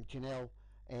Janelle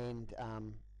and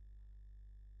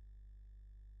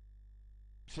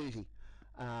Susie.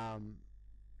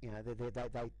 They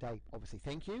obviously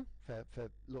thank you for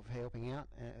helping out,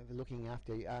 looking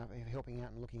after, helping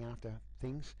out and looking after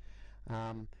things.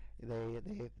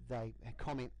 They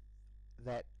comment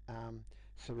that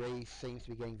Cerise seems to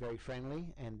be getting very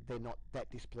friendly, and they're not that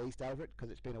displeased over it because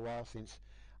it's been a while since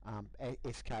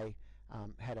SK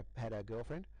had a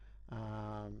girlfriend.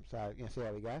 So see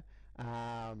how we go.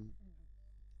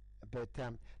 But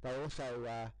they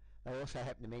also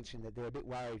happen to mention that they're a bit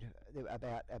worried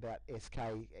about SK,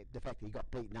 the fact that he got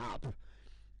beaten up.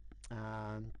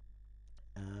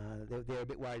 They're a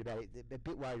bit worried about it. They're a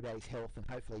bit worried about his health, and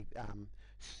hopefully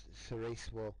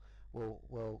Cerise will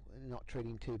not treat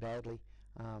him too badly.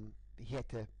 He had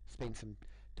to spend some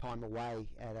time away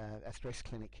at a stress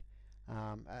clinic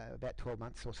about 12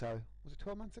 months or so. Was it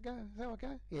 12 months ago? So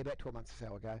ago? Yeah, about 12 months or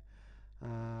so ago.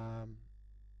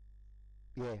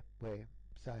 Yeah, where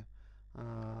so.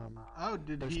 Oh,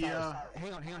 did As he? far as,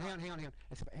 hang on.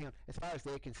 As far as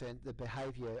they're concerned, the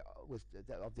behaviour was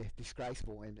of the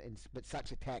disgraceful, but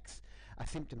such attacks are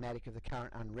symptomatic of the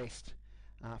current unrest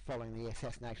following the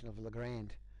assassination of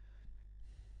Legrand.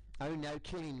 Oh no,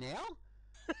 kill him now?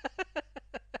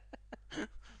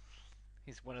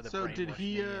 He's one of the So did brainwashed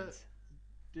he? minions.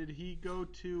 Did he go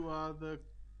to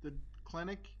the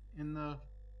clinic in the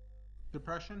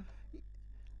depression?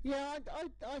 Yeah,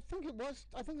 I think it was.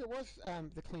 I think it was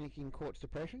the clinic in Quartz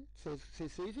Depression. Says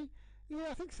Susie. Yeah,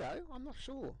 I think so. I'm not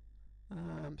sure.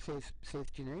 Says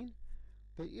Janine.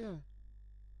 But yeah.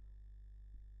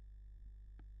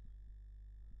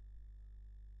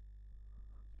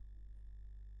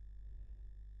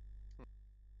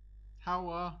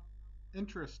 How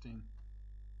interesting.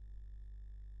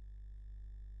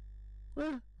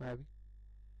 Well, maybe.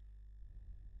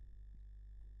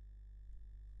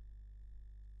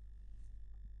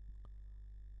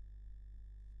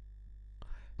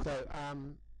 So,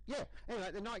 yeah.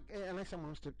 Anyway, the night, unless someone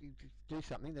wants to do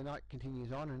something, the night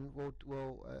continues on, and we'll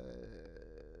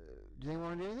does anyone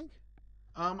want to do anything?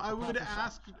 I would from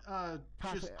ask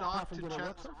just Doc to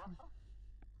check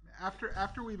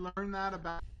after we learn that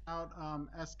about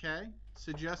SK.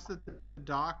 Suggest that the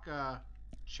Doc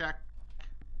check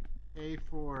A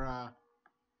for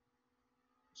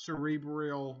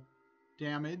cerebral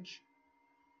damage,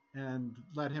 and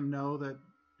let him know that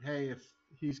hey, if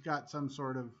he's got some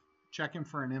sort of, check him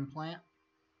for an implant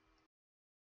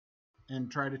and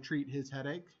try to treat his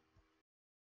headache.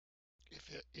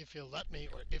 If he'll let me,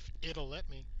 or if it'll let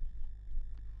me.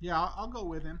 Yeah, I'll go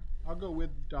with him. I'll go with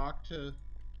Doc to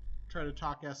try to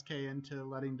talk SK into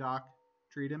letting Doc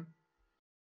treat him.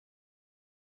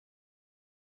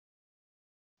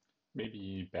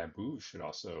 Maybe Babu should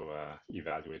also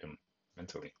evaluate him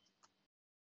mentally.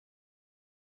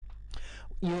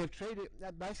 You have treated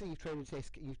basically you've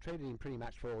treated him pretty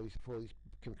much for all his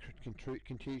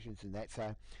contusions and that.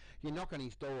 So you knock on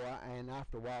his door, and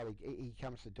after a while he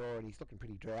comes to the door and he's looking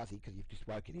pretty drowsy because you've just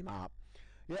woken him up.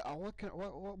 Yeah,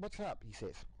 what's up? He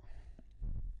says.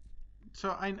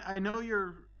 So I know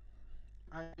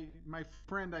my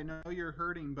friend, I know you're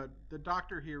hurting, but the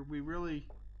doctor here, we really,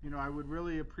 I would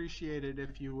really appreciate it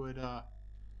if you would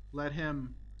let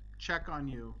him check on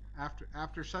you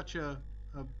after such a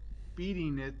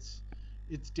beating. It's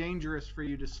dangerous for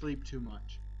you to sleep too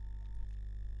much.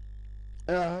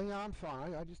 Yeah, I'm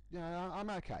fine. I just, I'm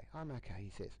okay. I'm okay.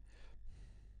 He says.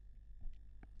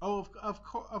 Oh, of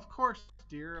course,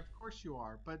 dear. Of course you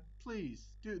are. But please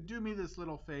do me this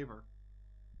little favor.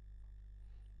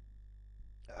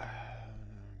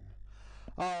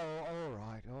 Oh, all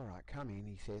right. Come in,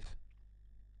 he says.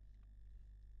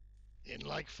 In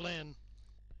like Flynn.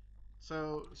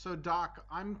 So Doc,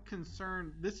 I'm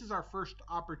concerned. This is our first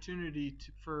opportunity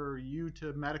for you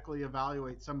to medically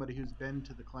evaluate somebody who's been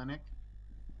to the clinic,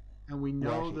 and we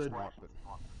know that.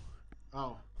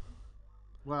 Oh.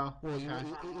 Well, okay. he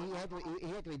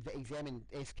had to examine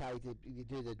SK to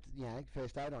do the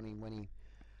first aid on him when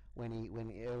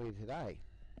earlier today.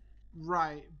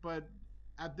 Right, but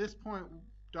at this point,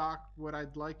 Doc, what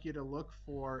I'd like you to look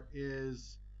for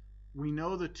is, we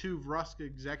know the two Vrusk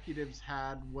executives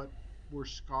had what were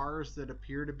scars that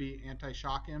appear to be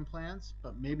anti-shock implants,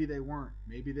 but maybe they weren't.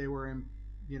 Maybe they were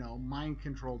mind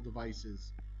control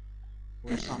devices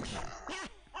or something.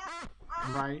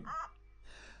 Right?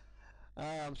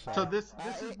 I'm sorry. So this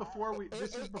is before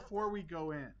we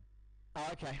go in. Oh,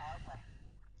 okay.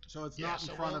 So it's not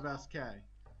in front of SK.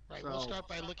 Right. We'll start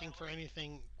by looking for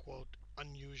anything, quote,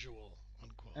 unusual,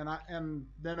 unquote. And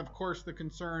then of course the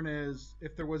concern is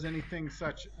if there was anything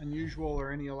such unusual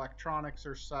or any electronics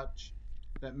or such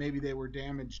that maybe they were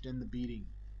damaged in the beating.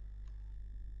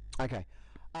 Okay.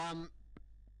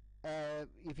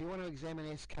 If you want to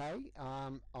examine SK,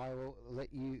 I will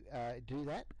let you do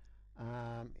that.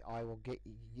 I will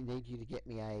need you to get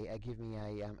me give me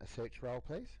a search roll,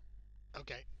 please.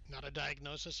 Okay, not a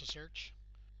diagnosis, a search.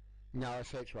 No, a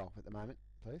search roll at the moment,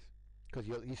 please, because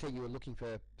you said you were looking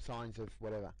for signs of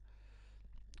whatever.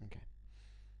 Okay.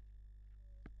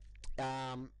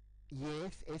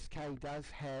 Yes, SK does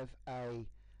have a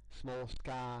small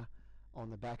scar on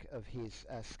the back of his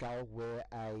skull where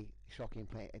a shock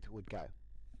implant would go.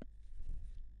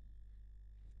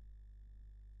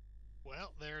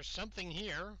 Well, there's something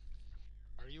here.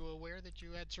 Are you aware that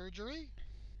you had surgery?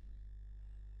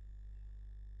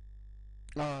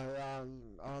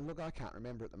 Look, I can't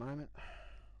remember at the moment.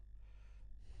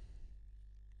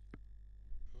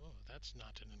 Oh, that's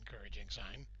not an encouraging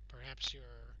sign. Perhaps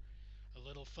you're a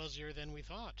little fuzzier than we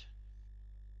thought.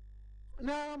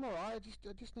 No, I'm alright. I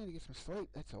just need to get some sleep,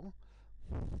 that's all.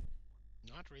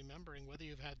 Not remembering whether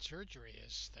you've had surgery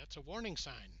that's a warning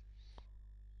sign.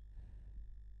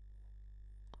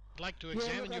 I'd like to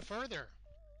examine you further.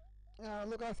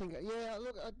 Look, I think,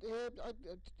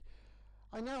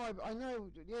 I know,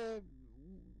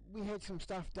 we had some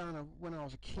stuff done when I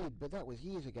was a kid, but that was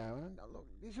years ago. And look,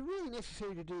 is it really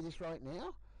necessary to do this right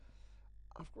now?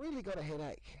 I've really got a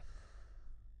headache.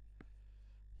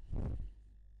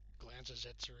 Glances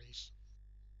at Cerise.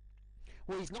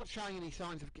 Well, he's not showing any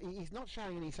signs of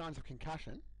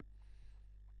concussion.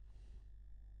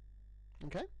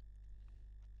 Okay.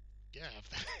 Yeah,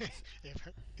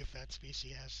 if that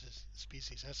species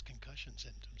has concussion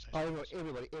symptoms.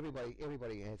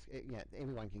 Everybody has. Yeah,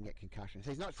 everyone can get concussions.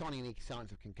 He's not showing any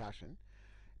signs of concussion,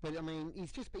 but I mean,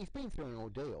 he's been through an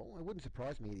ordeal. It wouldn't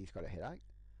surprise me that he's got a headache.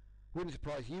 Wouldn't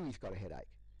surprise you he's got a headache.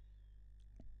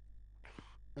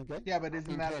 Okay. Yeah, but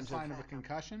isn't that a sign of a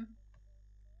concussion?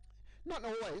 Not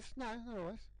always. No, not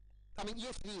always. I mean,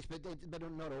 yes, it is, but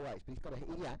not always. But he's got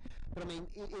But I mean,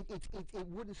 it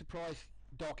wouldn't surprise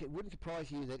Doc. It wouldn't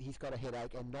surprise you that he's got a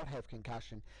headache and not have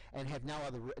concussion and have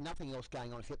nothing else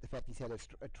going on except the fact he's had a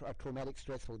traumatic,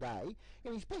 stressful day.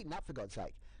 And he's beaten up, for God's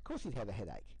sake. Of course he'd have a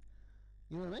headache.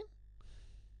 You know what I mean?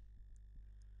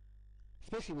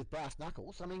 Especially with brass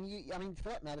knuckles. I mean, for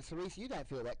that matter, Cerise, you don't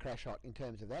feel that crash hot in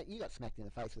terms of that. You got smacked in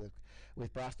the face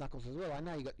with brass knuckles as well. I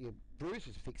know you got your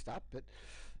bruises fixed up, but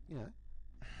you know.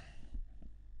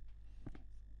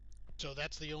 So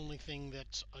that's the only thing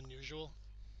that's unusual?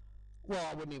 Well,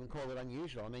 I wouldn't even call it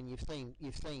unusual. I mean, you've seen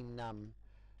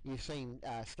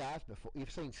scars before.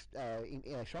 You've seen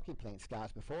shock implant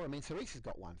scars before. I mean, Cerise has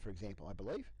got one, for example, I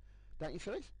believe. Don't you,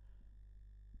 Cerise?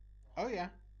 Oh yeah.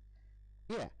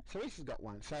 Yeah, Cerise has got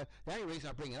one. So the only reason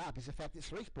I bring it up is the fact that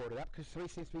Cerise brought it up because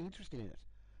Cerise seems to be interested in it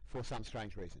for some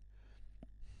strange reason.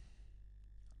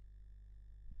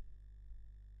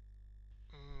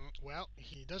 Well,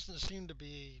 he doesn't seem to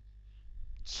be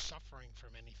suffering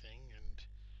from anything, and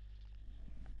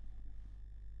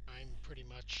I'm pretty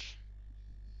much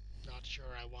not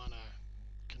sure I want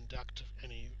to conduct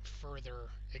any further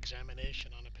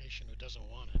examination on a patient who doesn't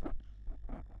want it.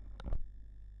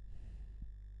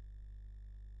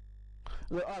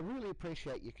 Look, I really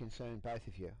appreciate your concern, both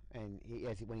of you. And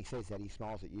when he says that, he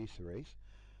smiles at you, Cerise.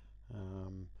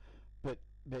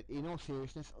 But in all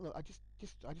seriousness, look, I just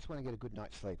want to get a good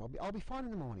night's sleep. I'll be fine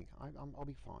in the morning. I'll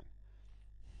be fine.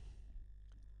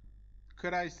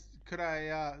 Could I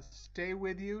stay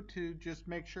with you to just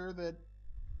make sure that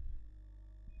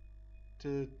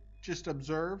to just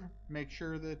observe, make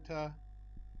sure that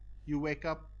you wake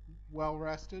up well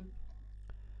rested?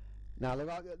 No, look,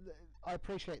 I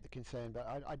appreciate the concern, but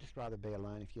I'd just rather be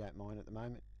alone if you don't mind at the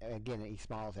moment. Again, he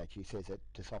smiles at you, says it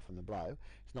to soften the blow.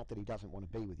 It's not that he doesn't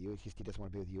want to be with you, it's just he doesn't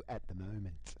want to be with you at the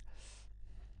moment.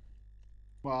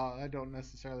 Well, I don't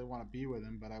necessarily want to be with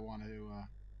him, but I want to,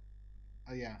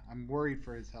 yeah, I'm worried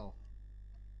for his health.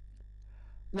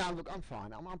 No, look, I'm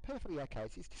fine. I'm perfectly okay.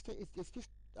 It's just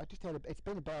it's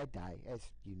been a bad day, as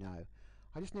you know.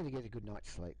 I just need to get a good night's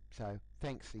sleep. So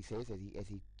thanks, he says, as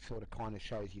he sort of kind of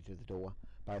shows you to the door,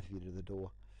 both of you to the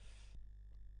door.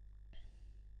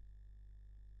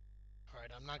 All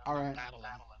right, I'm not going to battle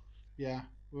him. Yeah,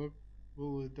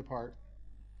 we'll depart.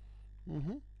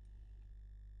 Mm-hmm.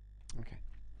 Okay.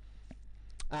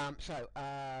 So,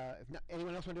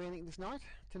 anyone else want to do anything tonight?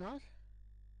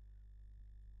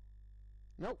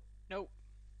 Nope. Nope.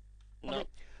 No,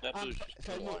 that was so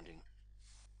just wandering.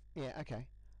 Yeah. Okay.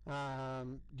 Do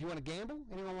you want to gamble?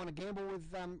 Anyone want to gamble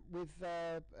with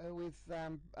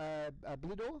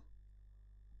Blue Door?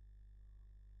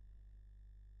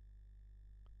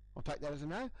 I'll take that as a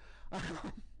no.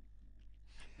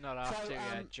 Not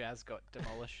after Jazz got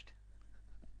demolished.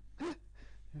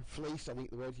 Fleeced, I think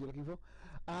the words you're looking for.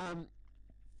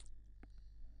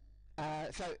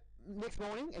 So next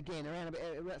morning, again, around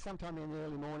sometime in the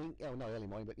early morning, not early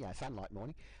morning, but yeah, sunlight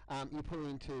morning, you pull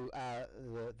into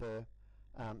the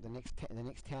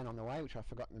next town on the way, which I've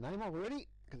forgotten the name of already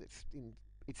because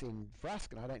it's in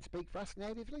Frusk and I don't speak Frusk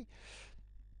natively.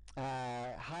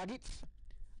 Hargitz.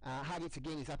 Hargitz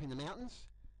again is up in the mountains.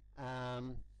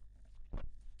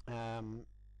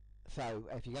 So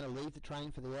if you're going to leave the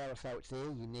train for the hour or so it's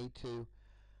there, you need to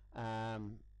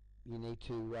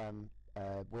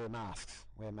wear masks,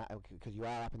 because you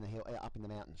are up in the hill, up in the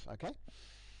mountains. Okay.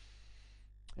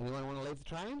 Anyone want to leave the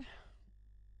train?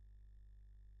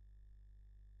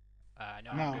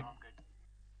 No, I'm good.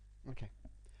 Okay.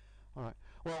 All right.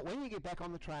 Well, when you get back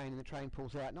on the train and the train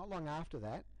pulls out, not long after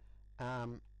that,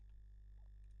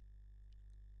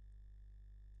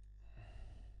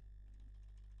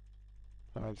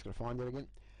 sorry, I just got to find it again.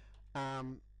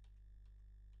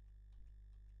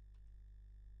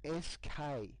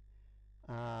 SK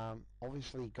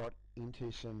obviously got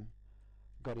into some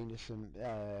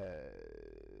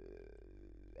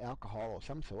alcohol or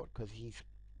some sort because he's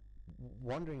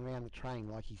wandering around the train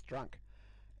like he's drunk.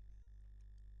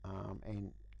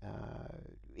 And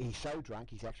he's so drunk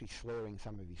he's actually slurring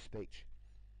some of his speech.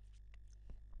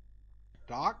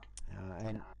 Doc?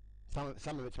 And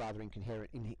some of it's rather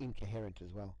incoherent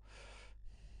as well.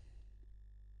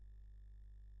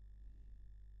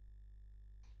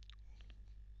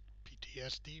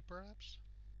 PTSD, perhaps?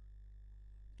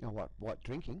 Oh, what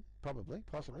drinking? Probably,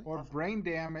 possibly. Or brain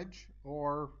damage,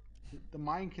 or the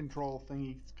mind control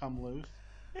thingy's come loose.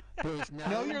 There's no I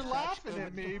know you're such laughing at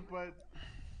evidence. me, but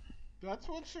that's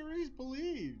what Cerise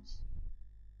believes.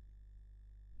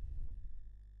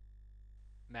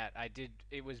 Matt,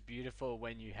 it was beautiful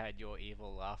when you had your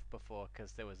evil laugh before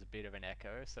because there was a bit of an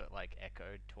echo, so it like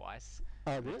echoed twice.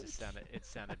 Oh, really? It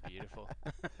sounded beautiful.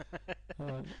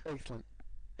 Excellent.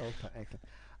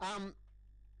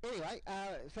 Anyway,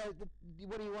 so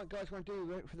what do you guys want to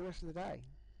do for the rest of the day?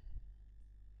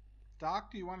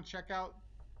 Doc, do you want to check out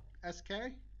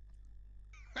SK?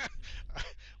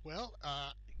 Well,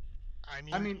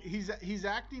 I mean, he's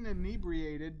acting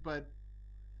inebriated, but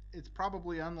it's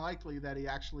probably unlikely that he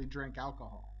actually drank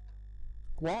alcohol.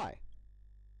 Why?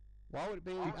 Why would it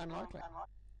be unlikely?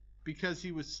 Because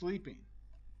he was sleeping.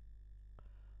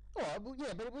 Oh, well,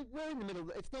 yeah, but we're in the middle.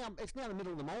 It's now the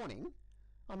middle of the morning.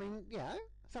 I mean,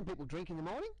 some people drink in the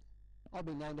morning. I've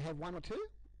been known to have one or two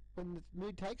when the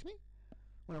mood takes me,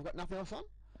 when I've got nothing else on.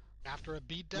 After a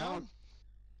beat down?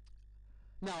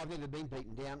 No, I've never been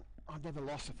beaten down. I've never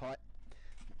lost a fight.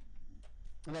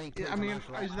 I mean,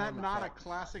 is that not a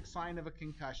classic sign of a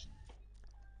concussion?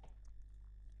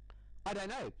 I don't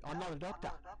know. I'm not a doctor.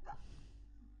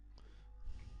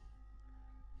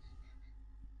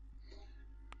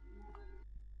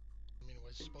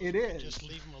 was supposed It to is. just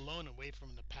leave him alone and wait for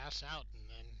him to pass out, and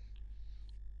then.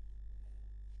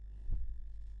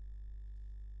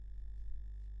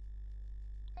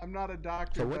 I'm not a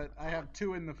doctor, So what- but I have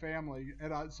two in the family,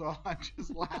 and so I'm just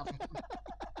laughing.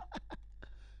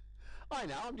 I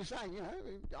know. I'm just saying.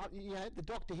 The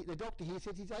doctor here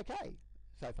says he's okay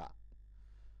so far.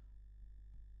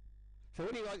 So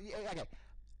what do you guys? Okay.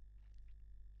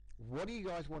 What do you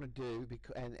guys want to do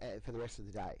for the rest of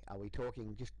the day? Are we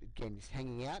talking just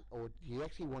hanging out, or do you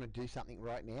actually want to do something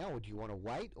right now, or do you want to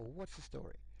wait, or what's the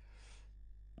story?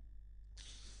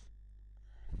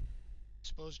 I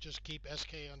suppose just keep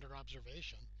SK under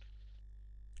observation.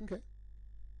 Okay.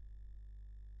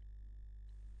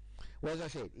 Well, as I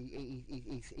said,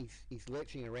 he's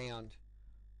lurching around.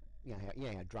 You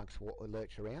know how drunks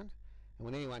lurch around, and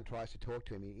when anyone tries to talk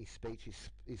to him, his speech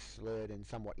is slurred and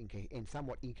somewhat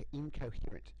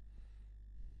incoherent.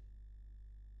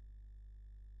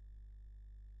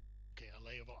 Okay,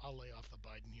 I'll lay off the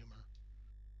Biden humor.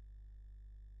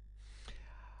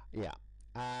 Yeah.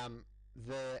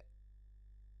 The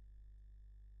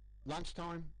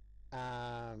lunchtime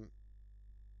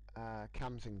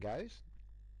comes and goes,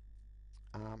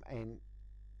 and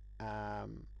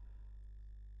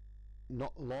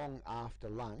not long after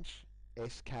lunch,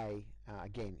 SK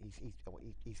again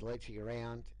he's lurching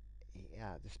around.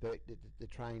 The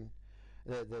train,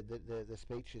 the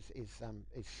speech is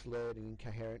slurred and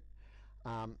incoherent.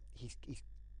 He's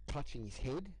clutching his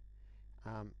head.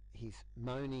 He's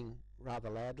moaning rather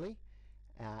loudly,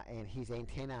 and his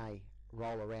antennae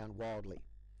roll around wildly.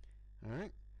 All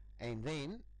right, and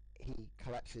then he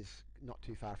collapses not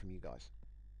too far from you guys.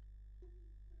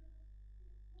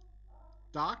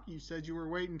 Doc, you said you were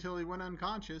waiting until he went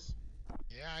unconscious.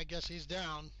 Yeah, I guess he's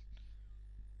down.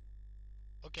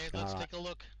 Okay, let's take a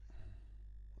look.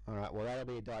 All right, well, that'll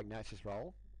be a diagnosis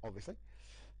roll, obviously.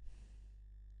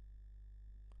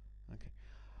 Okay.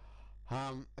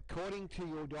 According to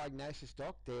your diagnosis,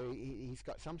 Doc, he's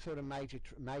got some sort of major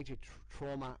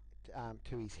trauma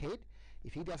to his head.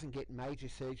 If he doesn't get major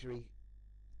surgery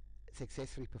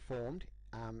successfully performed,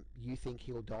 you think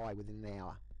he'll die within an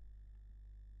hour.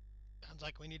 Sounds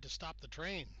like we need to stop the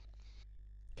train.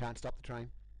 Can't stop the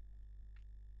train.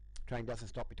 Train doesn't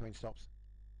stop between stops.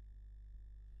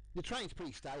 The train's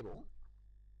pretty stable,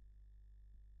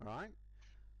 all right?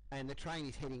 And the train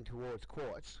is heading towards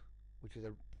Quartz, which is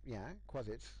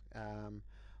Quasitz,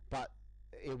 but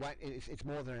it won't. It's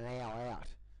more than an hour out.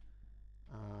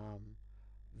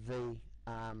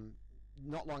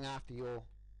 Not long after your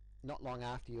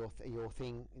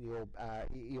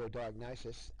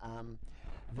diagnosis,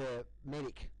 the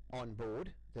medic on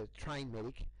board, the train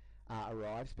medic,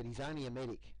 arrives, but he's only a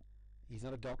medic. He's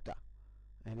not a doctor,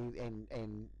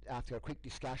 and after a quick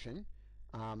discussion,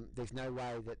 there's no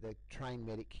way that the train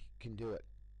medic can do it.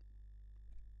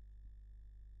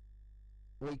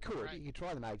 Well, he could. Right. He could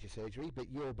try the major surgery, but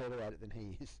you're better at it than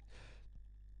he is.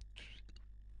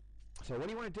 So what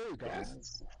do you want to do,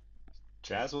 guys?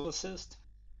 Jazz will assist.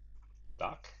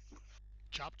 Doc.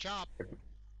 Chop chop.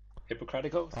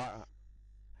 Hippocratic Oath. All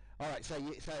right. So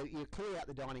you clear out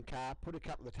the dining car, put a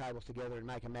couple of the tables together, and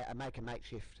make a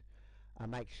makeshift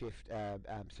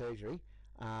surgery.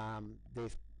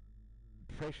 There's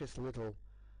precious little.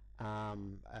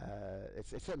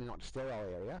 It's certainly not a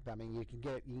sterile area, but I mean you can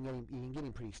get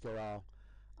him pretty sterile,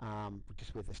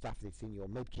 just with the stuff that's in your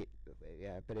med kit.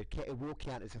 But it will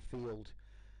count as a field.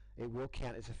 It will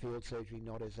count as a field surgery,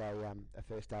 not as a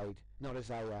first aid, not as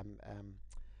a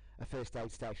first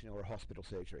aid station or a hospital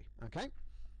surgery. Okay.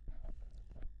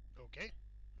 Okay.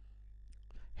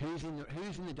 Who's in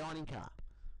the dining car?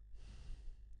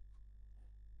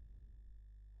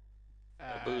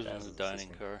 Boo's in the dining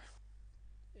car.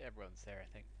 Everyone's there, I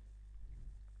think.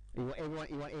 You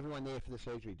want everyone there for the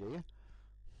surgery, do you?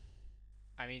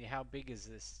 I mean, how big is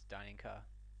this dining car?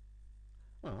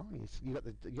 Well, you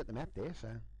got the map there, so.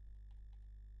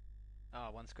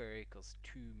 Oh, 1 square equals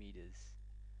 2 meters.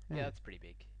 Yeah, that's pretty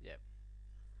big. Yep.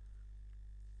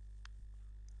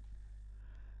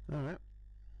 All right.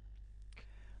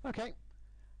 Okay.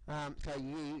 So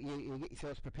you get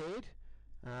yourselves prepared,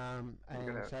 and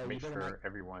so make sure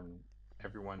everyone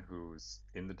who's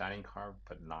in the dining car,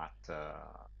 but not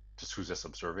just who's just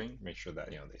observing, make sure that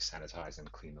they sanitize and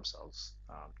clean themselves,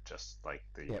 just like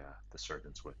the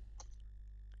surgeons would.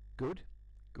 Good.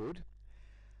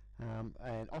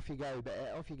 And off you go.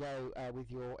 With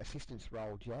your assistance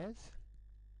roll, Jazz.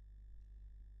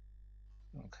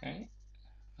 Okay.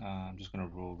 I'm just gonna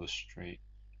roll the straight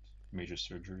major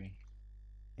surgery.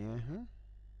 Mm-hmm.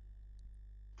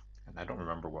 And I don't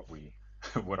remember what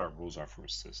our rules are for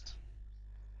assist.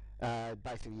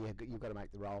 Basically, you've got to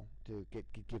make the roll to give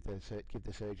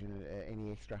the surgeon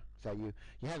any extra. So you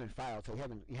haven't failed. So you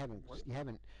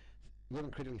haven't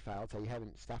critically failed. So you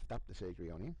haven't stuffed up the surgery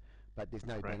on him. But there's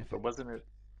no Right, benefit. but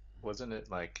wasn't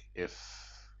it like if?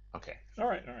 Okay, all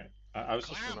right. I was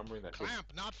just Clamp, remembering that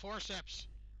clamp, not forceps.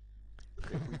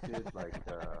 if we did like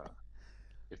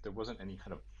if there wasn't any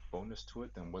kind of bonus to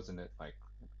it, then wasn't it like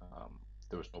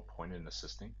there was no point in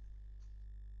assisting?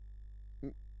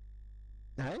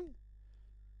 Hey.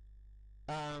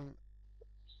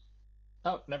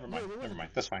 Oh, never mind. Yeah, Never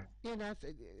mind. That's fine. Yeah, no,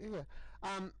 yeah.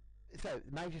 So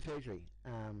major surgery,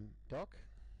 Doc.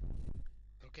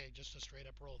 Okay, just a straight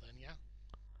up roll then, yeah?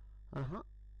 Uh-huh.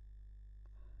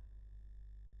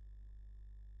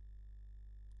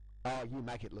 Oh, you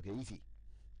make it look easy.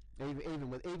 Even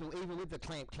with the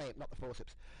clamp, not the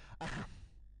forceps.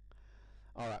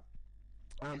 All right.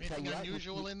 Anything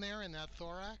unusual in there in that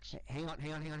thorax? Hang on.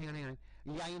 You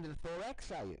going into the thorax,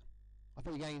 are you? I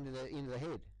thought you were going into the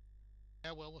head.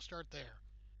 Yeah, well, we'll start there.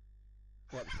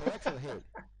 What, the thorax or the head?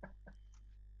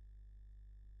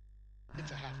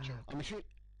 It's a half joke.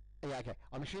 Yeah, okay.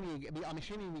 I'm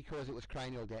assuming because it was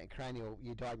cranial.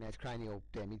 You diagnosed cranial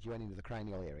damage. You went into the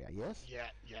cranial area. Yes. Yeah.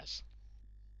 Yes.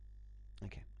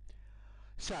 Okay.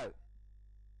 So.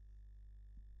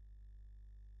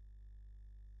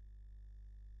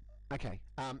 Okay.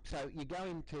 So you go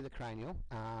into the cranial.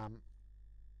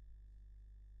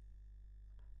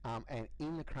 And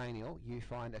in the cranial, you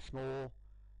find a small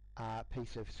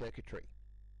piece of circuitry.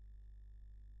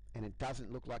 And it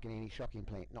doesn't look like an anti-shock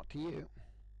implant, not to you.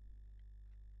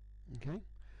 Okay.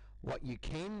 What you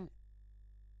can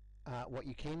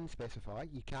specify,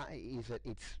 is that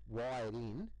it's wired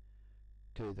in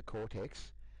to the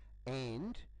cortex,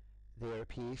 and there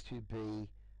appears to be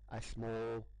a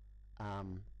small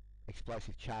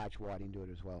explosive charge wired into it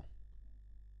as well.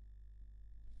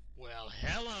 Well,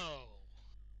 hello,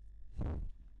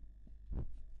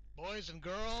 boys and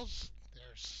girls.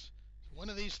 There's one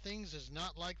of these things is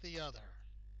not like the other.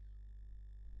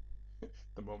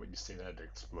 The moment you say that, it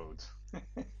explodes.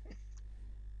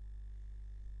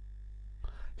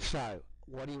 So,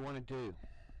 what do you want to do?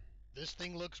 This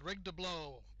thing looks rigged to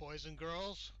blow, boys and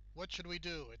girls. What should we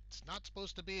do? It's not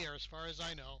supposed to be here, as far as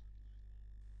I know.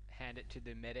 Hand it to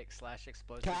the medic /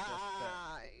 explosive.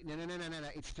 No.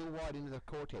 It's still wired into the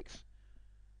cortex.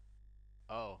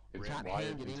 Oh, you can't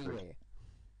hand it anywhere.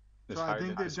 So I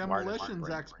think the demolitions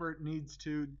expert needs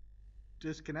to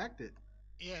disconnect it.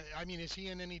 Yeah, I mean, is he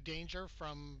in any danger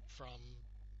from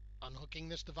unhooking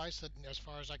this device? That, as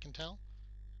far as I can tell.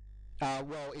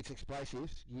 Well, it's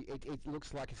explosives. It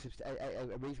looks like a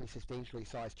reasonably substantially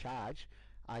sized charge.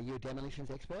 Are you a demolitions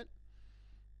expert?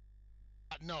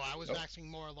 No, I was asking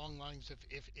more along lines of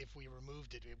if we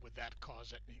removed it, would that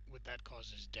cause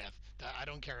his death? I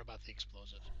don't care about the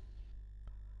explosives.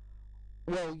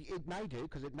 Well, it may do,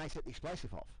 because it may set the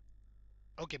explosive off.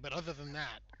 Okay, but other than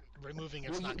that, removing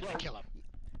it's not going to kill him.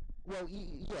 Well,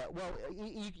 yeah. Well,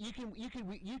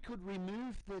 you could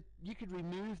remove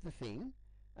the thing.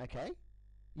 Okay.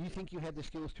 You think you have the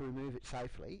skills to remove it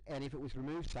safely, and if it was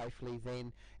removed safely,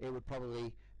 then it would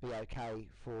probably be okay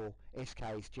for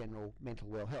SK's general mental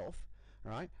well health,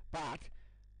 right? But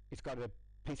it's got a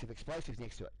piece of explosives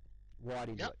next to it, wired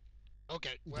into it.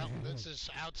 Okay, well, this is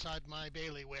outside my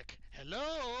bailiwick.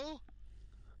 Hello?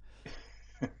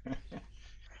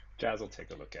 Jazz will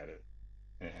take a look at it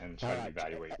and try to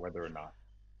evaluate whether or not.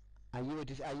 Are you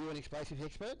an explosives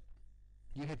expert?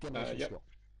 You have demolition skill.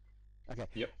 Okay.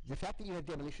 Yep. The fact that you have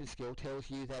demolition skill tells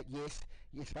you that yes,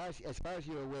 as far as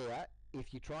you're aware,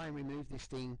 if you try and remove this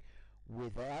thing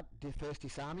without first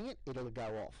disarming it, it'll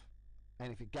go off.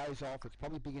 And if it goes off, it's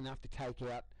probably big enough to take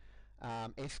out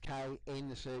SK and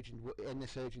the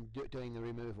surgeon doing the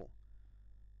removal.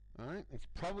 All right. It's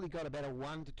probably got about a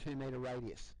 1 to 2 meter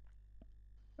radius.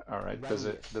 All right. Does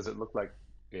it look like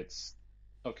it's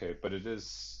okay? But it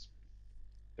is.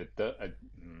 It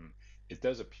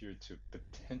does appear to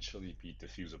potentially be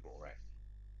diffusable, right?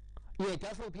 Yeah, it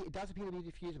does appear to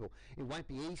be diffusable. It won't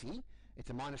be easy. It's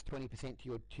a minus 20%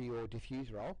 to your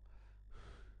diffuse roll.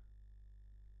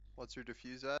 What's your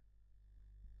diffuse at?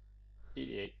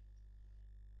 88.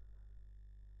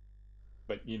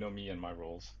 But you know me and my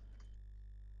rolls.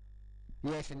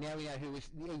 Yes, and now we know who was.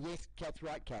 Yes, Cat's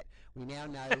right, Cat. We now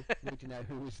need to know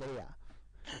who was there.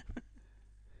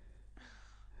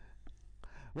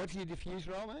 What's your diffuse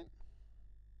roll, mate?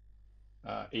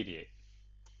 88.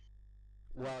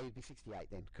 Well, you'd be 68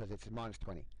 then, because it's a minus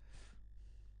 20.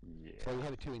 Yeah. So you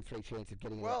have a 2 in 3 chance of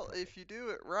getting it. Well, if you do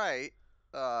it right,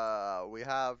 we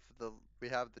have the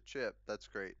chip. That's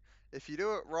great. If you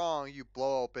do it wrong, you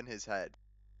blow open his head.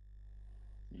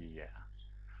 Yeah.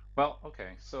 Well,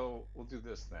 okay. So we'll do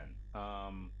this then.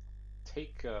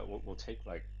 We'll take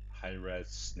like high-res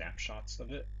snapshots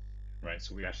of it, right?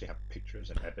 So we actually have pictures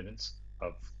and evidence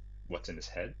of what's in his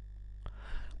head,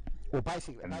 Well,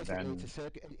 basically, and it's a then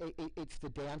circuit. It's the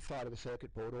downside of a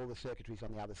circuit board. All the circuitry's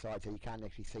on the other side, so you can't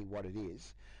actually see what it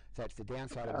is. So it's the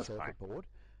downside of a that's fine. circuit board,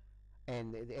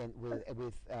 and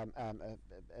with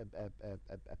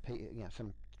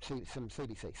some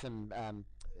CBC, some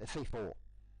a C4,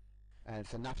 and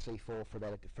it's enough C4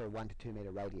 for a 1 to 2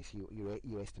 meter radius.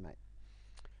 You estimate.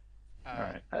 All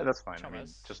right, that's fine. I mean,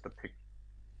 Thomas, just the pic.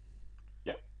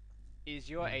 Yeah. is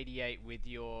your 88 with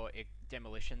your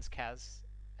demolitions CAS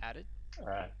added?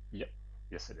 Yep.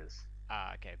 Yes, it is.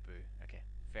 Ah, okay, boo. Okay,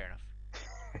 fair enough.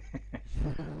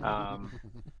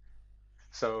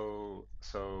 So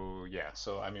yeah.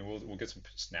 So I mean, we'll get some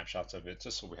snapshots of it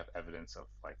just so we have evidence of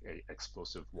like a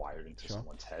explosive wired into Sure.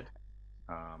 someone's head.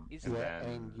 Is And there-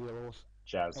 then and you'll also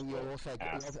Jazz will also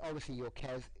ask. obviously your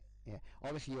CAS. Yeah,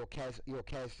 obviously your CAS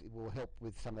will help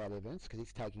with some of that evidence because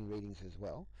it's taking readings as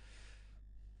well.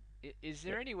 Is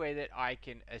there any way that I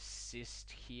can assist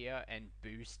here and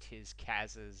boost his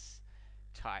CAS's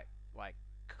type, like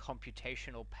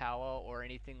computational power or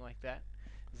anything like that?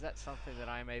 Is that something that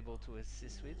I'm able to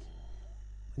assist with?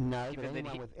 No, but Given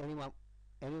that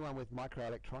anyone with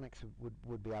microelectronics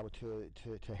would be able to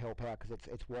help out because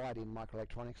it's wired in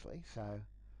microelectronically. So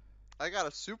I got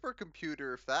a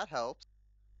supercomputer if that helps.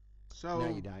 So, no,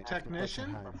 you don't. That's at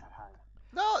technician? home.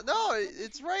 No,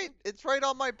 it's right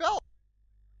on my belt.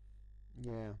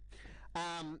 Yeah.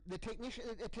 The technician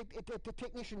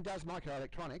does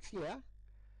microelectronics. Yeah,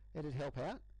 it'd help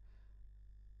out.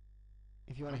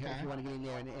 If you want to, Okay. if you want to get in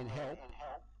there and help.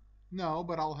 No,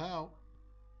 but I'll help.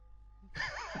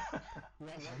 I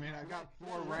mean, I got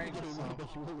 4 ranks,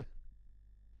 so...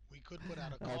 We could put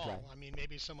out a call. Okay. I mean,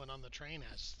 maybe someone on the train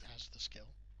has the skill.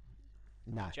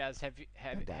 No. Jazz, have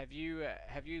don't. you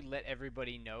let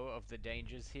everybody know of the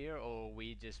dangers here, or are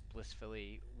we just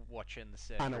blissfully watching the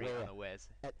surgery Unaware. unawares?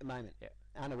 At the moment. Yeah.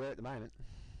 Unaware at the moment.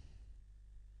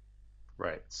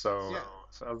 Right. So, Yeah.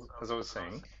 so as I was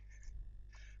saying,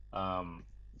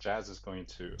 Jazz is going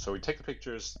to. So we take the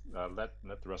pictures, let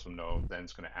the rest of them know. Then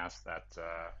it's going to ask that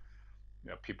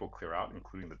people clear out,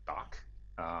 including the doc.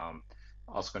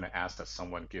 Also going to ask that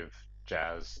someone give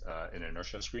Jazz an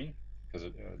inertia screen because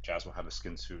Jazz will have a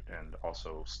skin suit and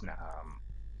also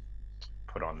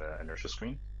put on the inertia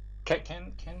screen.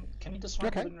 Can you decide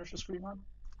Okay. what inertia screen on?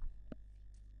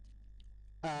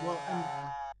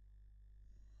 Well,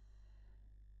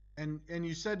 and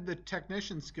you said the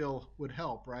technician skill would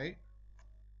help, right?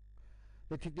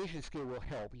 The technician skill will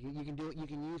help. You can do it. You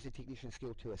can use the technician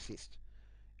skill to assist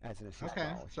as an assist Okay,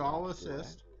 role. if so you I'll want to do that.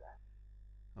 assist.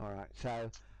 All right.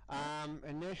 So,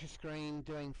 inertia screen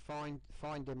doing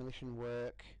fine demolition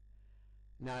work.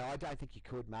 No, I don't think you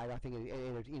could, mate. I think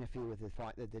it would interfere with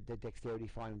the dexterity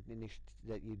fine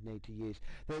that you'd need to use.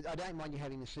 But I don't mind you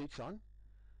having the suits on,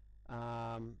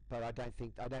 but I don't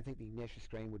think the inertia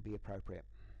screen would be appropriate.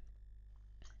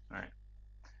 All right.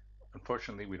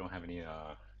 Unfortunately, we don't have any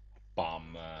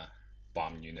bomb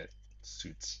unit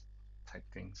suits type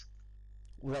things.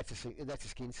 Well, that's a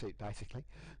skin suit basically.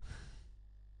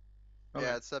 Okay.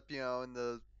 Yeah, except in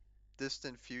the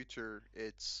distant future,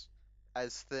 it's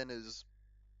as thin as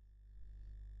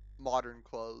modern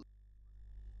clothes.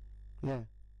 Yeah,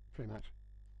 pretty much.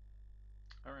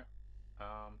 All right.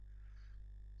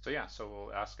 So yeah, so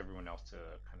we'll ask everyone else to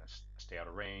kind of stay out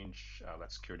of range,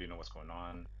 let security know what's going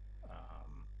on,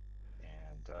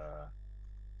 and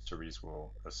Cerise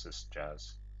will assist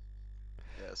Jazz.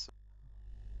 Yes.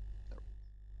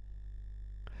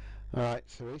 All right,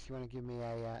 Cerise, you want to give me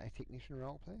a technician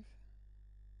role, please?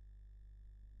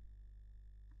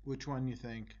 Which one you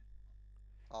think?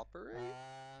 Operate?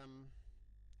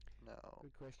 No.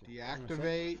 Good question.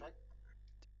 Deactivate?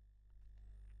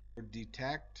 Or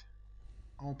detect?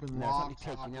 Open No, it's not locks,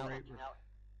 detect. operate?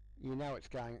 You know what's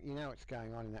going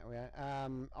on in that way.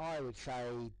 I would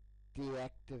say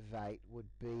deactivate would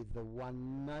be the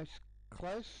one most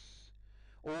close,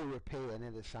 or repair, and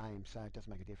they're the same, so it doesn't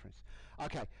make a difference.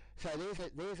 Okay, so there's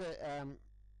a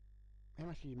how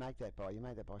much did you make that by? You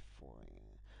made that by 4.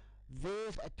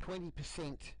 There's a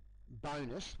 20%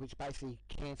 bonus, which basically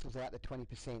cancels out the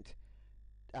 20%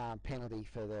 penalty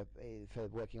for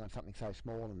working on something so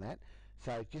small than that.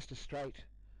 So just a straight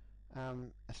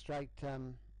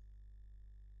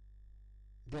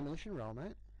demolition roll,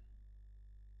 mate.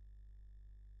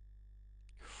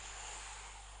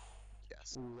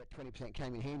 Yes. Ooh, that 20%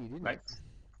 came in handy, didn't Nice. it?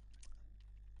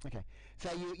 Okay,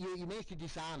 so you managed to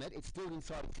disarm it. It's still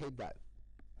inside its head though.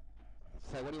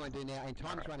 So what do you want to do now? And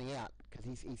time's running out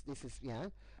because this is the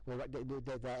hour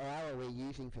we're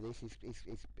using for this is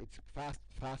it's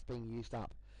fast being used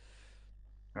up.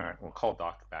 All right, we'll call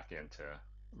Doc back in to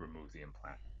remove the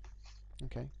implant.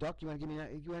 Okay, Doc, you want to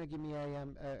give me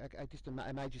just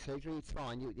a major surgery? It's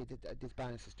fine. There's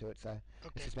bonuses to it, so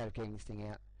it's just a matter of getting this thing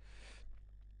out.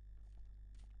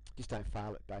 Just don't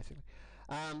fail it, basically.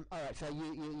 All right, so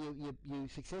you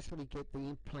successfully get the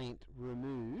implant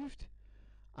removed,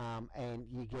 and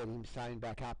you get him sewn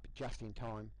back up just in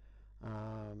time.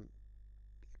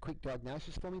 Quick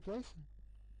diagnosis for me, please.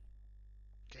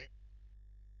 Okay.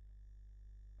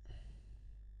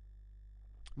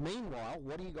 Meanwhile,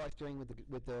 what are you guys doing with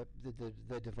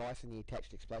the device and the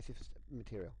attached explosive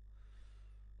material?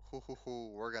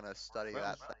 We're gonna study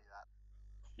that thing.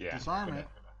 Yeah. Disarm it.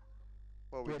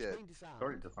 Well, we It's did. been disarmed. It's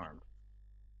already disarmed.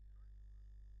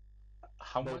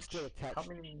 How But much? it's still attached. How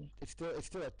many?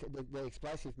 The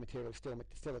explosive material is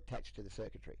still attached to the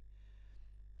circuitry.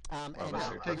 Well, And let's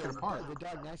take it apart. The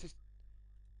diagnosis.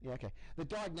 Yeah, okay. The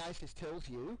diagnosis tells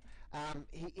you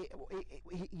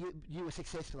you were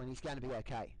successful and he's going to be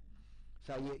okay.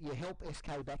 So you help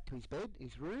SK back to his bed,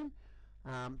 his room.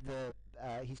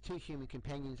 His two human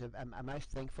companions are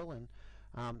most thankful, and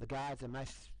the guards are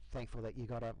most thankful that you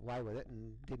got away with it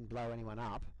and didn't blow anyone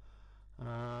up.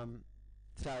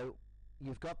 So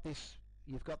you've got this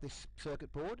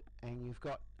circuit board, and you've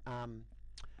got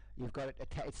it.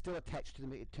 It's still attached to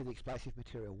the explosive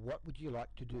material. What would you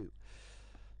like to do?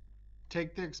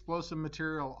 Take the explosive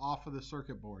material off of the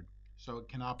circuit board so it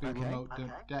cannot be remote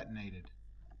detonated.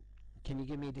 Can you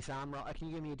give me a disarm roll? Can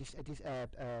you give me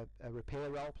a repair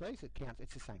roll, please? It counts.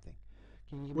 It's the same thing.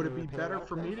 Can you give Would me it a be repair better roll,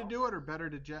 for please? me to do it, or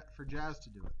better for Jazz to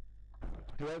do it?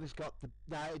 Whoever's got the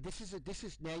this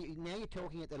is now you're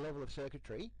talking at the level of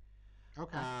circuitry.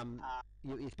 Okay.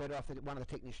 It's better off that one of the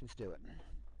technicians do it.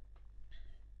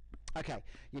 Okay,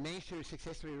 you managed to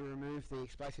successfully remove the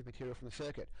explosive material from the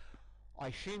circuit. I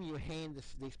assume you hand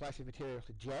the explosive material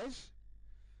to Jazz.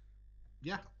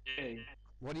 Yeah. Yay.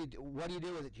 What do you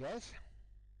do with it, Jazz?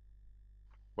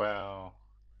 Well,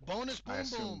 Bonus I boom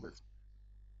assume boom.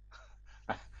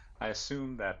 I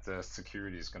assume that the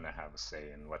security is going to have a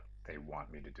say in what they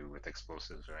want me to do with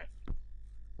explosives, right?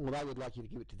 Well, they would like you to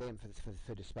give it to them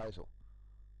for disposal.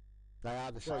 They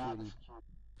are the security.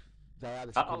 They are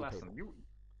the security I'll ask people. them.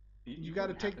 You got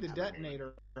to wouldn't have take the tell me,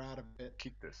 detonator out of it.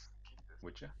 Keep this,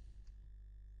 would you?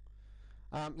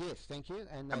 Yes, thank you.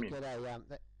 And they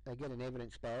get an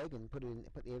evidence bag and put it in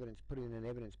an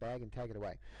evidence bag and take it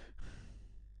away.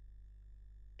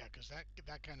 Yeah, because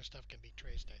that kind of stuff can be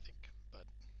traced, I think. But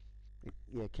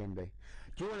Yeah, it can be.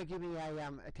 Do you want to give me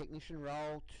a technician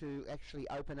role to actually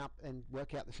open up and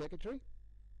work out the circuitry?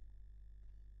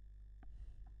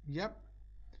 Yep.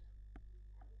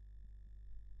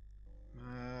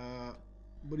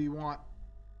 What do you want?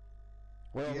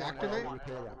 Well, Deactivate?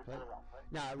 Repair roll, please.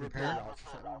 No, repair Repair?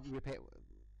 roll. Repair.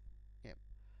 Yep.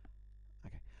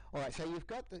 Okay. All right. So you've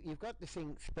got this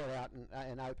thing spread out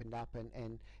and opened up,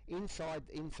 and inside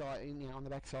on the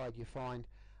back side you find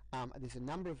there's a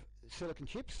number of silicon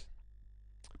chips.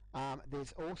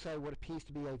 There's also what appears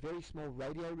to be a very small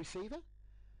radio receiver,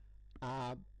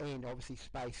 and obviously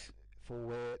space for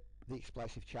where the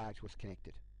explosive charge was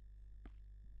connected.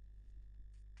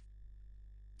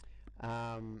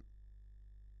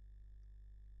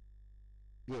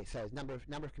 Yeah, so there's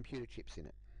number of computer chips in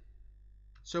it.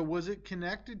 So was it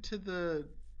connected to the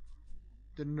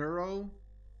neuro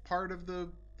part of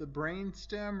the brain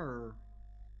stem, or?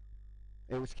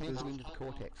 It was connected into the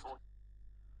cortex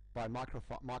by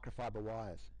microfiber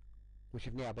wires, which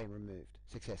have now been removed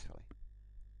successfully.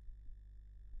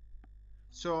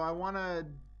 So I want to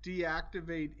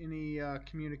deactivate any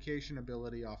communication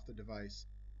ability off the device.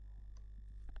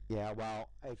 Yeah, well,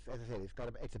 as I said,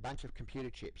 it's a bunch of computer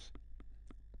chips.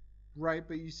 Right,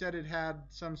 but you said it had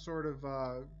some sort of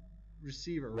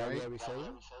receiver, Radio right?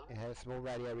 receiver. It has a small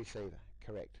radio receiver.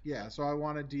 Correct. Yeah, so I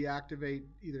want to deactivate,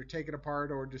 either take it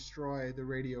apart or destroy the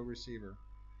radio receiver.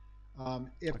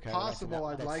 If Okay, possible, well,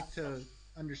 I'd like to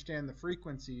understand the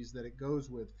frequencies that it goes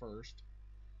with first.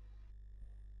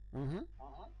 Mm-hmm.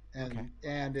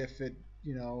 And if it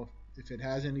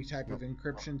has any type of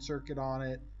encryption circuit on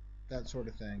it, that sort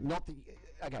of thing. Not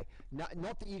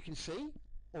that you can see.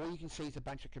 All you can see is a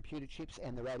bunch of computer chips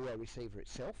and the radio receiver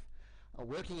itself.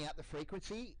 Working out the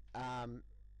frequency,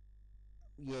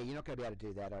 you're not going to be able to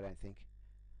do that, I don't think.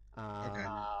 Okay.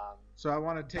 So I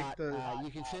want to take you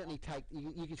can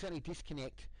certainly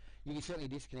disconnect. You can certainly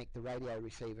disconnect the radio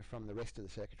receiver from the rest of the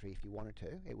circuitry if you wanted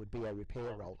to. It would be a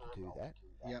repair roll to do that.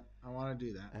 Yep, I want to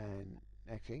do that. And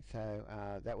actually. So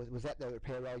that was that the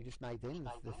repair roll you just made then,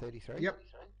 the 33? Yep.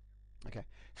 Okay.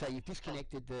 So you've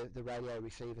disconnected the radio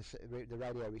receiver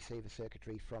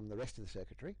circuitry from the rest of the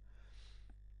circuitry.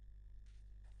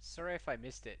 Sorry if I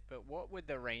missed it, but what would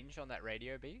the range on that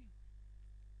radio be?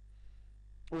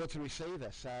 Well, it's a receiver,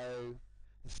 so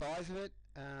the size of it,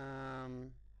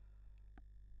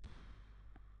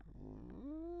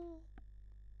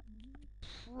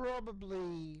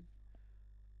 probably.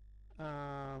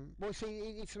 Well,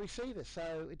 see, it's a receiver,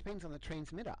 so it depends on the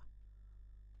transmitter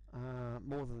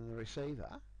more than the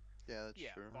receiver. Yeah, that's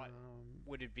true. But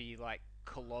would it be like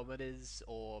kilometers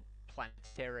or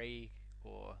planetary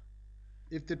or?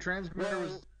 If the transmitter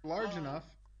was large enough.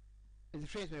 If the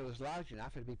transmitter was large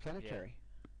enough, it'd be planetary.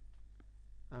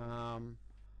 Yeah.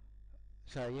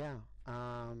 So yeah,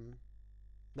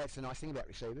 that's the nice thing about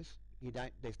receivers.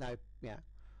 There's no thing.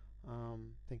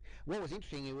 What was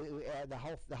interesting, the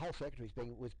whole circuitry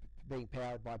was being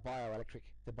powered by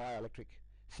the bioelectric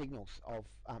signals of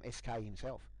SK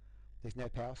himself. There's no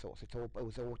power source. It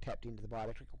was all tapped into the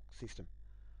bioelectrical system.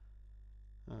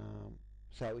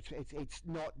 So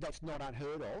that's not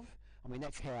unheard of. I mean,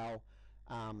 that's how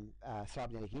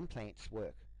cybernetic implants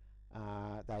work.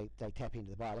 They tap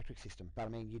into the bioelectric system. But I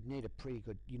mean, you need a pretty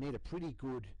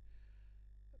good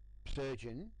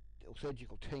surgeon or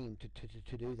surgical team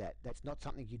to do that. That's not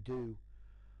something you do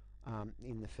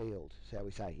in the field, shall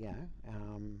we say?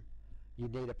 You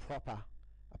need a proper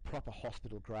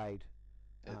hospital grade.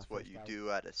 It's what you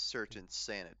do at a certain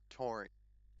sanatorium.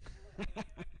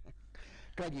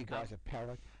 Glad you guys are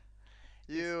paranoid.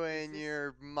 You and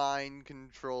your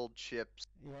mind-controlled chips.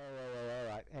 Yeah, all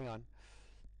right. Hang on.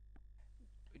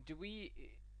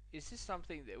 Is this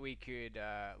something that we could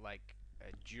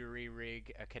jury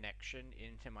rig a connection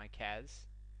into my CAS,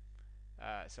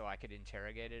 so I could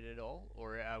interrogate it at all,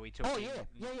 or are we talking? Oh yeah.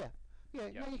 No,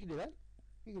 you can do that.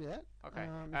 Okay.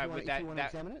 If you want to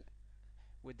examine it.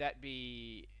 Would that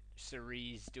be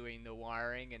Cerise doing the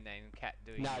wiring and then Kat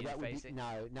doing the interfacing?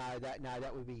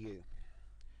 That would be you.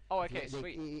 Oh, okay,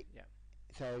 sweet. Yeah.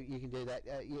 So you can do that.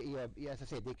 As I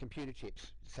said, they're computer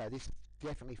chips. So this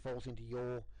definitely falls into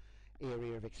your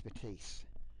area of expertise.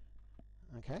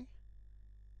 Okay.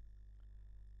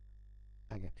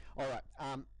 All right.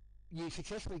 You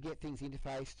successfully get things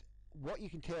interfaced. What you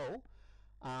can tell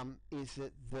is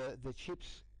that the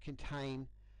chips contain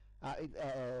an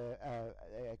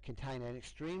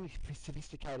extremely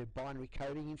sophisticated binary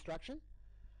coding instruction,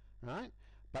 right?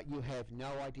 But you have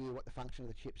no idea what the function of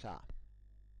the chips are.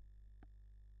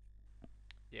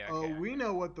 Yeah. Okay. Oh, we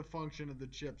know what the function of the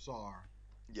chips are.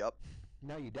 Yep.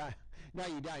 No, you don't.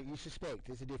 You suspect.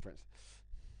 There's a difference.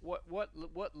 What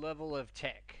level of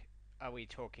tech are we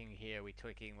talking here? Are we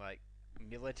talking like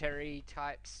military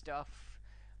type stuff,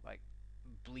 like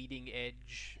bleeding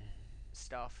edge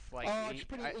stuff? Like it's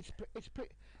pretty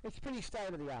state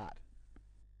of the art.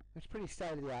 It's pretty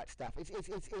state of the art stuff. It's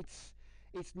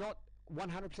not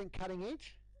 100% cutting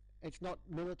edge. It's not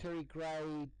military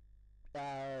grade,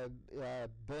 burn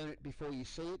it before you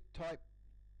see it type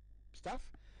stuff.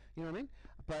 You know what I mean?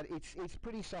 But it's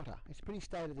pretty SOTA. It's pretty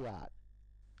state of the art.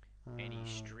 Any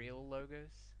Streel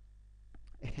logos?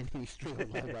 Any Streel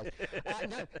logos?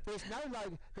 No, there's no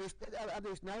logo.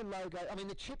 There's no logo. I mean,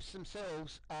 the chips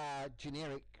themselves are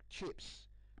generic chips.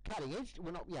 Cutting edge.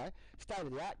 We're not, state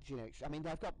of the art generics. I mean,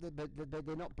 they've got but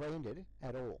they're not branded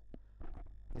at all.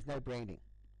 There's no branding.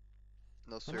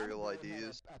 No serial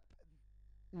IDs.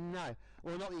 No.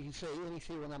 Well, not that you can see. Any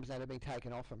serial numbers that have been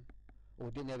taken off them, or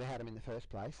never had them in the first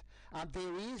place.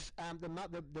 There is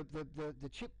the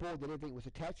chip board that everything was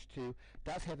attached to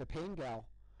does have a Pan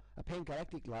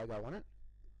Galactic logo on it,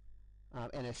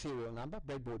 and a serial number,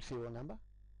 breadboard serial number.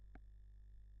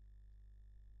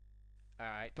 All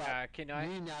right. But Can I?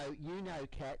 You know,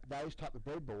 Kat, those type of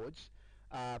breadboards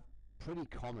are pretty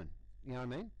common. You know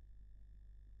what I mean?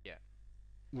 Yeah.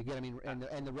 You get them in,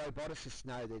 and the roboticists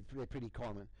know they're pretty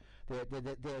common. They're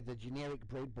the generic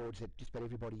breadboards that just about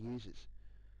everybody uses,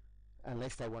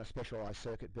 unless they want a specialised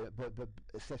circuit,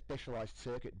 a specialised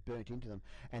circuit burnt into them.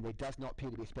 And there does not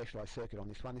appear to be a specialised circuit on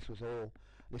this one. This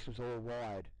was all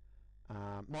wired,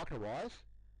 micro wires,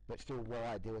 but still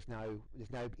wired. There's no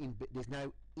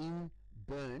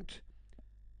in-burnt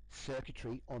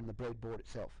circuitry on the breadboard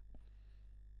itself.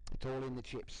 It's all in the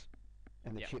chips,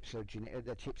 and the chips are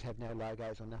the chips have no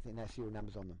logos or nothing, no serial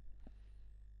numbers on them.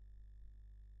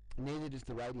 Neither does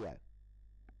the radio.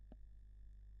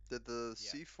 Did the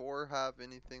C4 have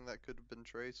anything that could have been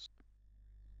traced?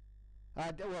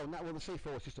 Well, the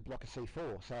C4 is just a block of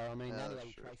C4, so I mean, the only way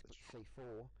we trace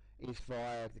C4 is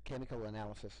via the chemical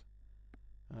analysis.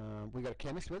 We got a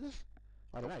chemist with us?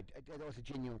 I don't know. That was a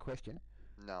genuine question.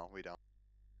 No, we don't.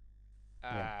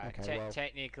 Yeah, okay, well-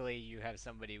 Technically, you have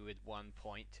somebody with 1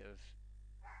 point of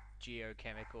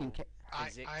geochemical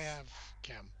physics. I have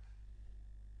chem.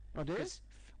 Oh, do you? 'Cause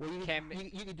Well, you chem-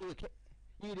 could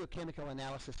do a chemical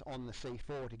analysis on the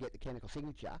C4 to get the chemical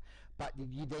signature, but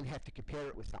you then have to compare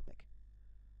it with something.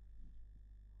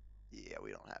 Yeah,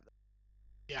 we don't have that.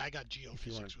 Yeah, I got If you want-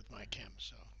 geophysics with my chem,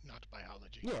 so not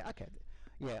biology. Yeah, okay.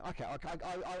 Yeah, okay.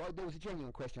 There was a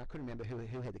genuine question. I couldn't remember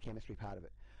who had the chemistry part of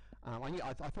it.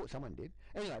 I thought someone did.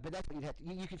 Anyway, but that's what you'd have to...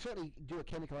 You can certainly do a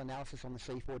chemical analysis on the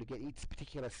C4 to get its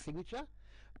particular signature,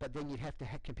 but then you'd have to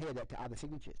compare that to other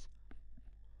signatures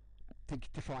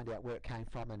to find out where it came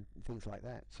from and things like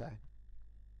that. So...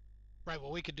 Right,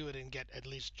 well, we could do it and at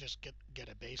least just get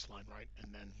a baseline, right,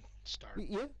 and then start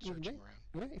Yeah, you can do searching it.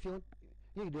 around. Yeah, if you want...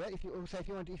 You can do that. If you want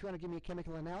to give me a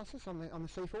chemical analysis on the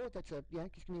C4, that's a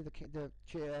just give me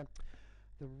the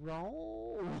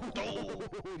roll.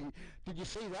 Did you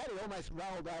see that? It almost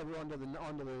rolled over onto the.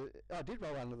 Oh, it did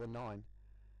roll under the 9.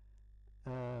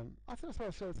 I thought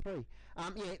I saw a 3.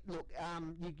 Yeah, look.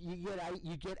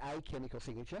 You get a chemical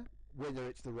signature, whether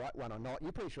it's the right one or not.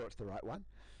 You're pretty sure it's the right one.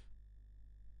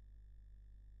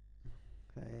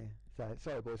 So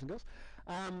sorry, boys and girls.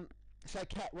 So,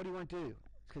 Kat, what do you want to do?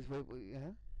 Because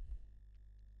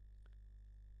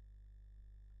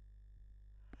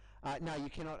no, you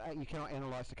cannot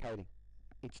analyse the coding.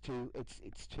 It's too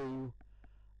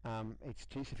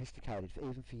sophisticated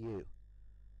even for you.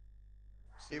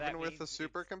 So Even with a means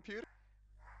supercomputer?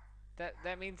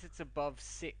 That means it's above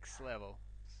 6 level.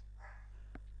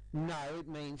 No, it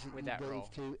means With that roll.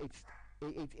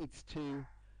 it's too.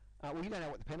 Well, you don't know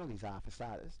what the penalties are for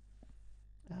starters.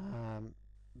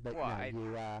 But Well, no,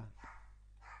 you are.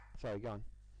 Sorry, go on.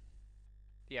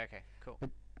 Yeah. Okay. Cool. But,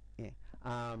 yeah.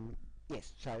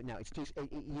 Yes. So no, it's just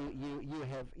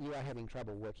you are having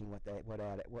trouble working what it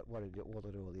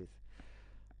all is.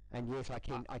 And yes, I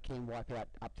can wipe out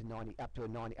up to 90, up to a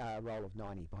 90 roll of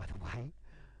 90. By the way.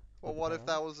 Well, what if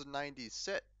that was a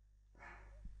 96?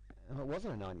 It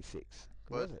wasn't a 96,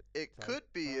 But was it? it So- could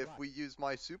be if right. we use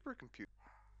my supercomputer.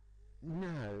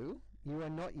 No, you are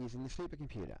not using the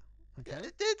supercomputer. Okay. Yeah,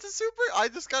 it's a super. I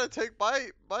just gotta take my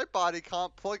body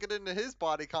comp, plug it into his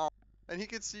body comp, and he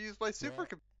gets to use my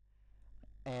supercomputer.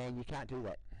 And you can't do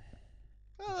that.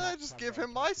 Well, can't I just plug give that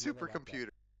him my together like that. supercomputer.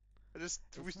 We It's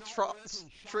not trade working.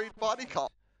 Shut trade up body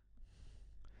about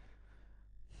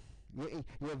it. comp.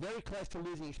 You're very close to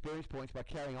losing experience points by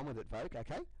carrying on with it, Vogue,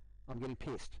 okay? I'm getting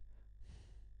pissed.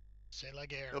 C'est la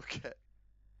guerre. Okay.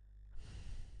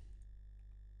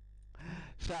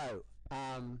 So,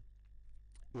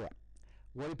 yeah.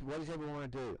 What does everyone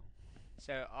want to do?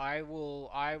 So I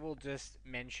will just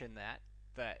mention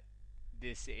that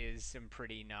this is some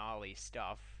pretty gnarly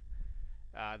stuff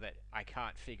that I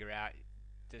can't figure out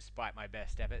despite my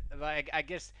best effort. Like, I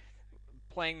guess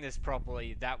playing this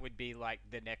properly, that would be like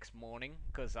the next morning,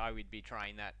 because I would be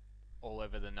trying that all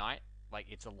over the night. Like,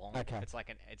 it's Okay. it's like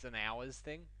an hours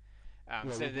thing. Yeah,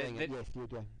 So you're doing it. Yes, you're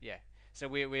doing. yeah. So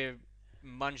we're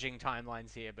munging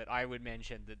timelines here, but I would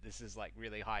mention that this is like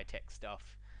really high tech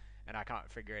stuff, and I can't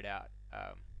figure it out.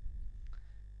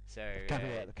 So Can't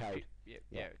figure out the code.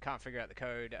 Yeah, can't figure out the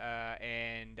code.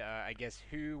 And I guess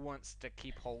who wants to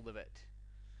keep hold of it?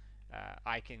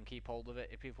 I can keep hold of it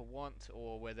if people want,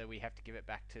 or whether we have to give it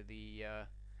back to the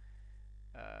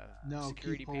No,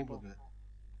 security keep hold people. of it.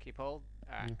 Keep hold.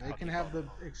 Alright, They I'll can keep have hold.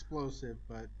 the explosive,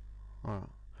 but Alright.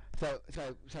 So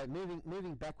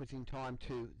moving backwards in time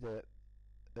to the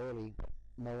early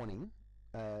morning,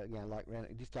 like around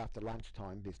just after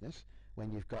lunchtime business,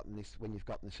 when you've gotten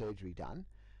the surgery done.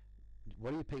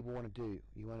 What do you people want to do?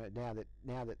 You want to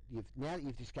now that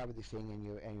you've discovered this thing and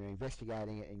you're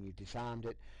investigating it and you've disarmed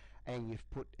it, and you've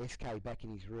put SK back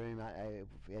in his room,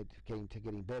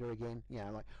 getting better again.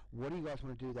 Like, what do you guys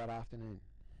want to do that afternoon?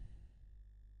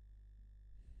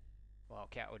 Well,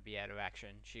 Kat would be out of action.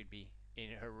 She'd be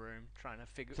in her room trying to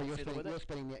So fiddle with it.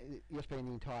 you're spending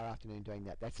the entire afternoon doing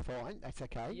that. That's fine. That's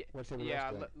okay. What's everyone Yeah,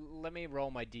 else doing? let me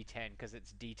roll my D10 because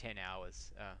it's D10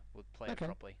 hours. We'll play it Okay.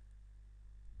 properly.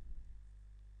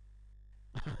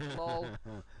 Lol.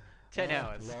 10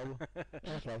 hours. Lol.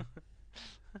 Okay.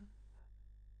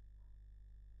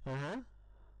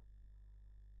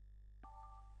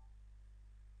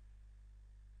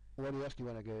 What else do you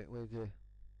want to go? What do?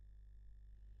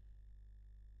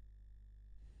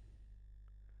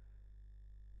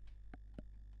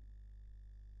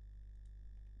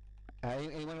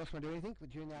 Anyone else want to do anything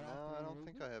during that afternoon? No, I don't or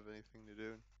think evening? I have anything to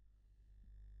do.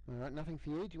 All right, nothing for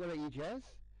you. What about you, Jazz?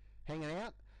 Hanging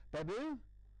out? Babu?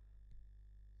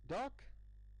 Doc?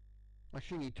 I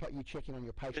assume you check in on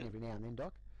your patient every now and then,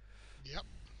 Doc? Yep.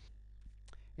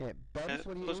 Yeah, Babs,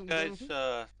 what do you Those you got guys, anything?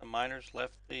 the miners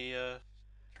left the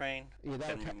train. Yeah,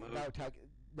 Been removed.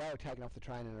 they were taken off the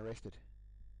train and arrested.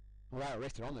 Well, they were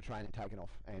arrested on the train and taken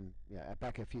off, and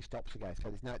back a few stops ago.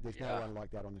 So there's no one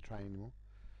like that on the train anymore.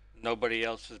 Nobody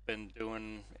else has been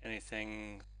doing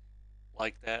anything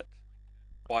like that,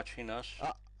 watching us.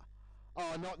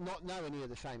 Not nowhere near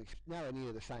the same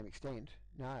extent.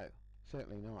 No,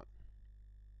 certainly not.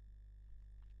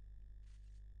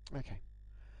 Okay,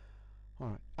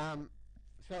 all right.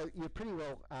 So you're pretty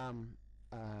well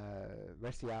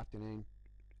rest of the afternoon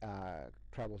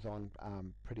travels on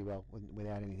pretty well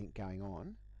without anything going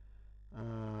on.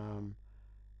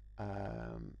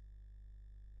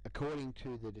 According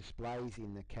to the displays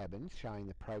in the cabins showing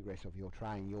the progress of your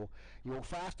train, you're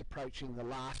fast approaching the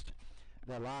last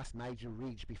major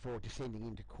ridge before descending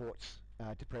into Quartz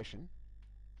Depression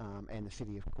and the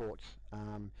city of Quartz.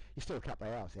 You're still a couple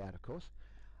of hours out, of course,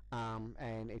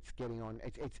 and it's getting on.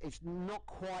 It's not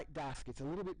quite dusk. It's a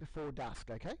little bit before dusk.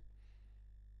 Okay.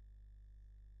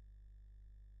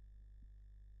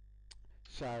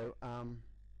 So all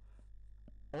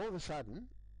of a sudden,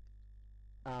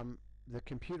 the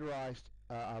computerized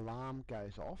alarm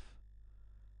goes off,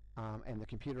 and the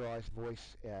computerized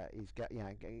voice is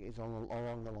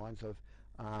along the lines of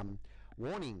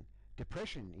warning,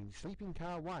 depression in sleeping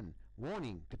car 1.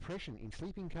 Warning, depression in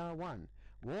sleeping car 1.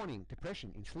 Warning,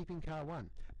 depression in sleeping car 1.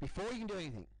 Before you can do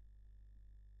anything.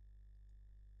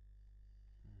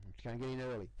 It's going to get in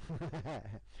early.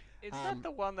 Is that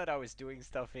the one that I was doing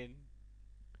stuff in?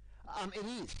 It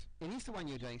is. It is the one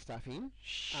you're doing stuff in.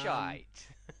 Shite.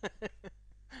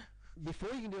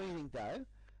 Before you can do anything, though,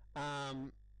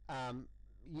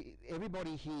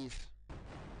 everybody hears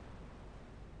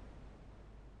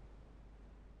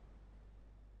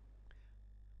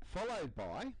followed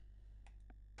by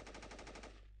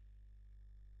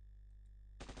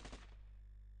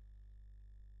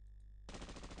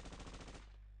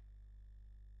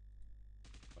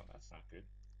Well, that's not good.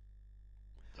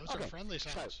 Those are friendly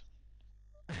sounds.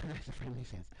 That's a friendly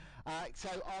sounds.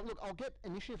 Look, I'll get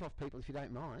initiative off people if you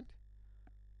don't mind.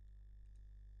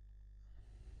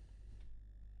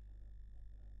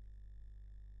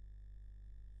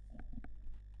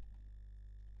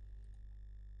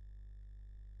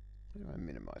 How do I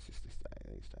minimise this these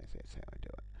days? That's how I do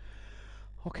it.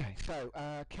 Okay, so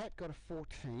Kat got a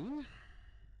 14.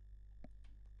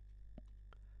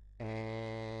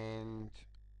 And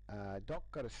Doc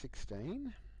got a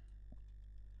 16.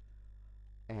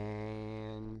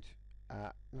 And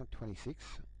not 26,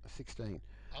 16.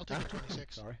 I'll take a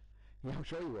 26. Sorry. Yeah, I'm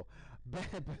sure you will.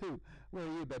 Babu, where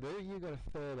are you, Babu? You got a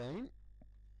 13.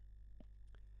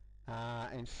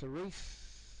 And Cerise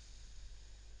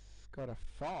got a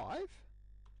 5.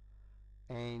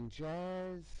 And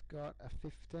Jazz got a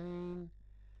 15.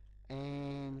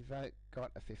 And Vote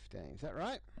got a 15. Is that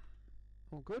right?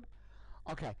 All good?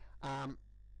 Okay.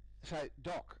 So,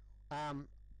 Doc, I'm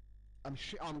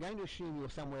going to assume you're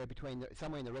somewhere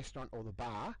in the restaurant or the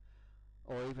bar,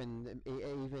 or even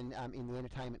in the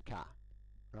entertainment car,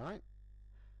 right?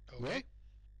 Okay.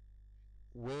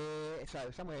 Yeah?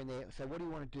 Somewhere in there. So what do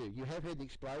you want to do? You have heard the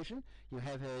explosion. You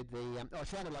have heard the it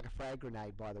sounded like a frag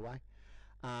grenade, by the way.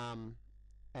 And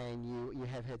you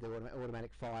have heard the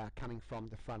automatic fire coming from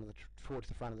the front of towards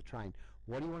the front of the train.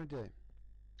 What do you want to do?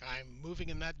 I'm moving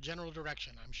in that general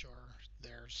direction. I'm sure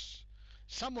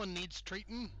someone needs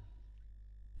treating.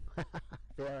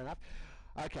 Fair enough.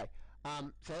 Okay.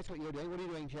 So that's what you're doing. What are you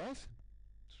doing, Jazz?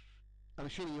 I'm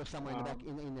assuming you're somewhere in the back,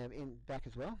 in back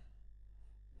as well.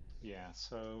 Yeah.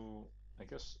 So I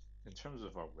guess in terms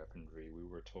of our weaponry, we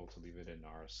were told to leave it in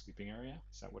our sleeping area.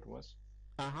 Is that what it was?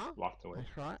 Locked away.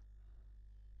 That's right.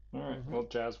 All right. Well,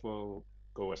 Jazz will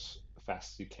go as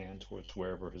fast as he can towards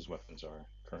wherever his weapons are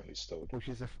currently stowed. Which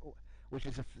is the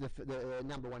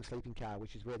number 1 sleeping car,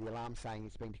 which is where the alarm's saying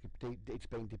it's been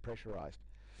depressurized.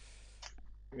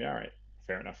 Yeah. All right.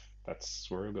 Fair enough. That's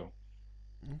where we'll go.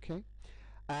 Okay.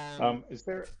 Is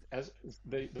there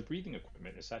the breathing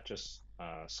equipment? Is that just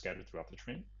scattered throughout the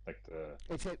train, like the?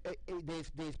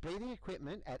 There's breathing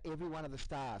equipment at every one of the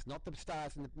stars, not the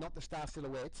stars not the star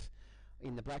silhouettes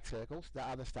in the black circles, the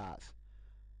other stars.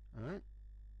 All right.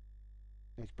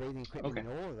 There's breathing equipment in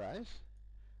all of those,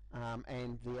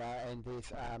 and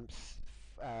there's how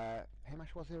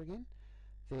much was there again?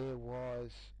 There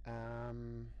was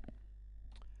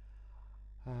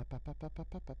where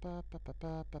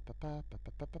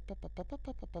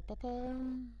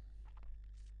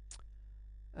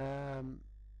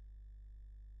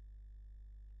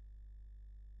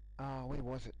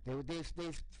was it? There's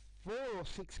 4 or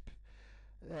 6.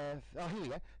 Here we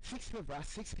go. 6 for Russ,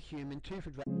 6 for Human, 2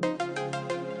 for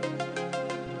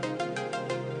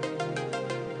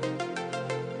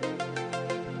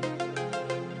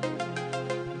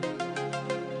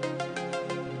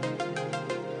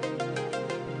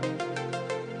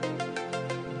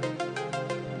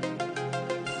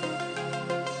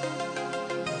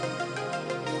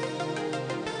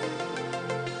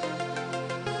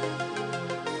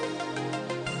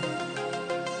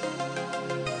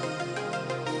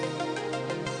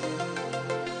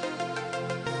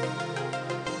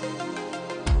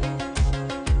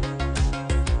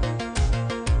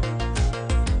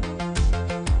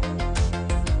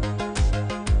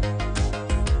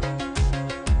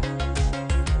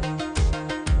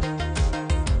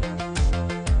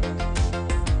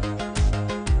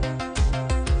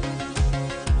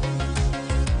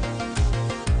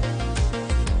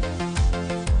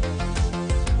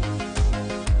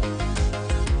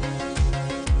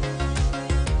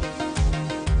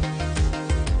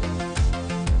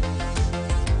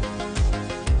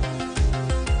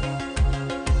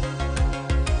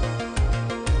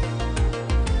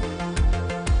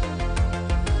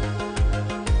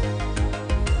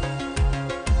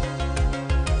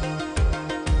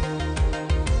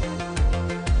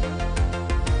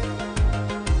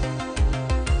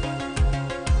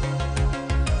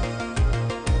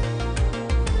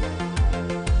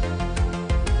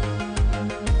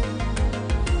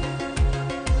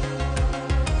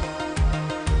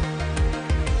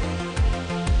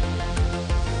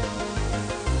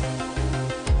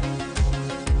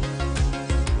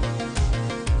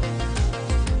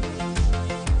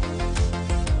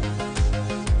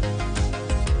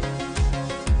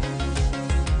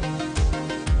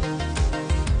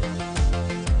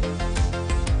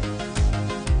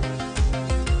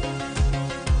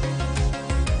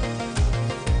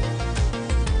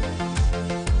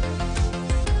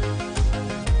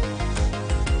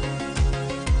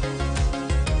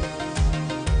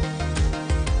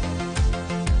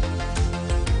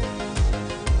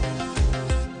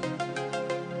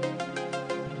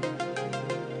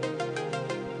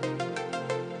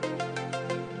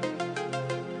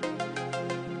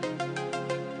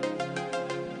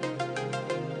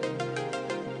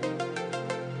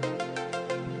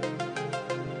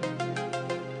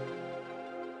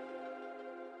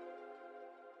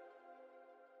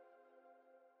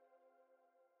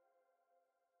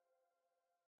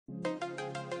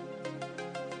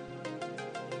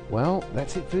Well,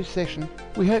 that's it for this session.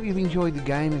 We hope you've enjoyed the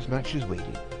game as much as we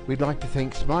did. We'd like to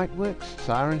thank Smiteworks,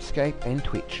 Sirenscape and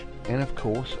Twitch, and of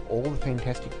course all the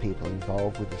fantastic people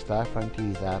involved with the Star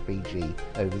Frontiers RPG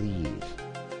over the years.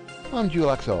 I'm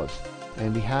Dulux Oz, and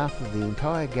on behalf of the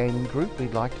entire gaming group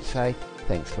we'd like to say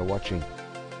thanks for watching.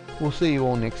 We'll see you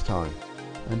all next time.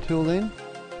 Until then,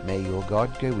 may your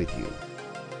God go with you.